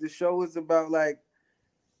like the show is about like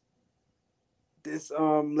this,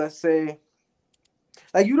 let's say,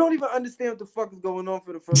 like you don't even understand what the fuck is going on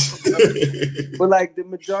for the first episode. But like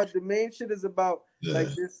the main shit is about like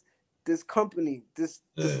this company, this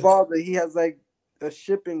father, he has like a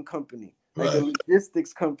shipping company, like a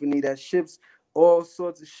logistics company that ships all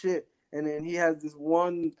sorts of shit. And then he has this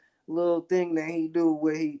one little thing that he do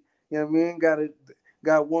where he, you know what I mean,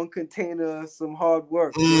 got one container of some hard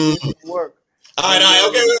work. Work. All right,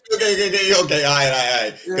 okay. All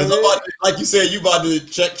right. Because like you said, you about to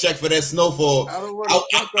check for that snowfall. I don't want to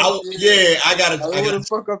fuck up. I gotta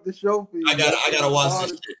fuck up the show for you. I gotta watch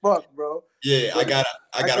this shit. Fuck, bro. Yeah, I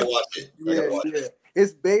gotta watch it. Yeah.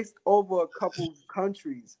 It's based over a couple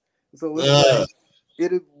countries, so it's like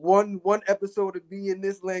it'll one episode would be in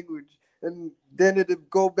this language, and then it'll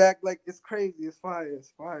go back like it's crazy. It's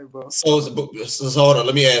fire, bro. So hold on,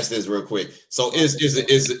 let me ask this real quick. So is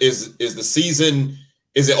the season?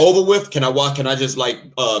 Is it over with? Can I just like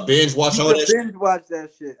binge watch all that? Binge watch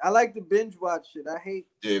that shit. I like to binge watch shit. I hate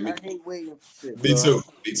waiting for shit. Me too.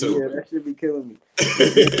 Yeah, that should be killing me.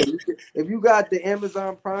 If you got the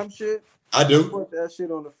Amazon Prime shit, I do. Put that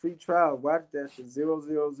shit on a free trial. Watch that shit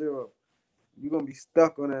 000. You're gonna be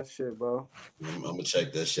stuck on that shit, bro. I'm gonna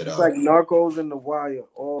check that shit out. It's like Narcos and The Wire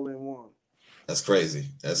all in one. That's crazy.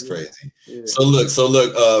 That's crazy. Yeah. So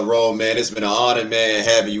look, Rome, man, it's been an honor, man,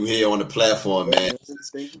 having you here on the platform, man.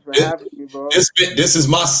 Thank you for having me, bro. This is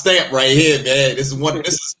my stamp right here, man. This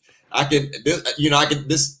is I can add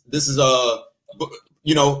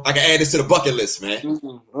this to the bucket list, man.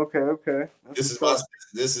 Mm-hmm. Okay. This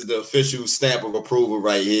is the official stamp of approval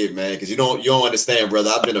right here, man. Because you don't understand,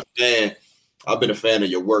 brother. I've been a fan of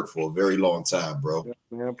your work for a very long time, bro.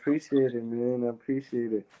 I appreciate it, man. I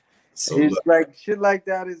appreciate it. So it's like shit like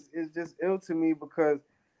that is just ill to me because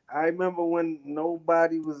I remember when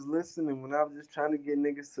nobody was listening, when I was just trying to get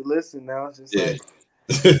niggas to listen. Now it's just like,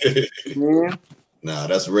 man. Nah,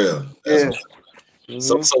 that's real. That's real.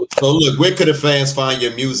 Mm-hmm. So look, where could the fans find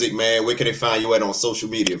your music, man? Where can they find you at on social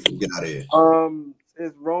media if we get out of here?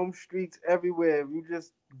 It's Rome Streetz everywhere. If you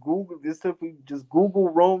just Google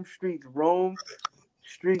Rome Streetz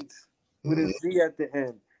with a Z at the end. You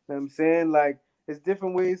know what I'm saying? Like it's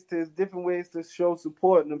different ways to show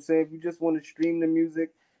support. You know what I'm saying? If you just want to stream the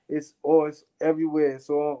music, it's everywhere. It's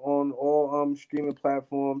on all streaming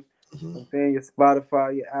platforms. Mm-hmm. You know what I'm saying? Your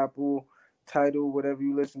Spotify, your Apple, Tidal, whatever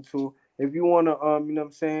you listen to. If you want to, you know what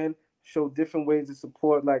I'm saying, show different ways of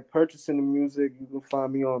support, like purchasing the music, you can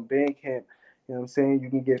find me on Bandcamp. You know what I'm saying? You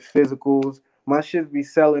can get physicals. My shit be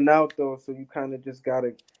selling out, though, so you kind of just got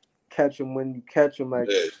to catch them when you catch them. Like,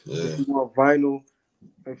 if you want vinyl,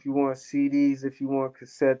 if you want CDs, if you want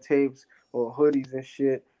cassette tapes or hoodies and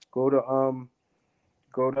shit, go to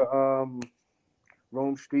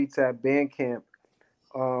Rome Streetz at Bandcamp.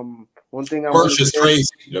 One thing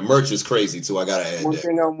the merch is crazy too. I gotta add one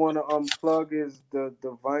thing I want to plug is the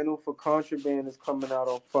vinyl for Contraband is coming out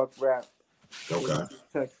on Fuck Rap. Okay.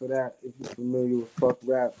 Check for that if you're familiar with Fuck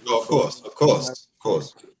Rap. Oh, of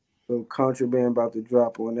course. So Contraband about to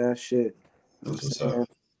drop on that shit.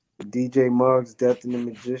 DJ Muggs, Death and the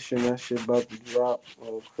Magician, that shit about to drop.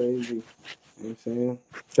 Oh, crazy. You know what I'm saying?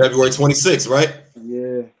 February 26th, right?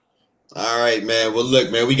 Yeah. All right, man. Well,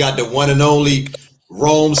 look, man, we got the one and only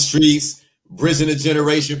Rome Streetz, Bridging the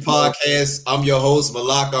Generation podcast. I'm your host,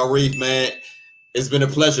 Malak Arif, man. It's been a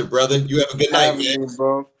pleasure, brother. You have a good night, man.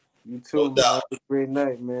 Bro. You too, man. Have a great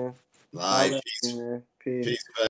night, man. All right, peace. Man. Peace, man.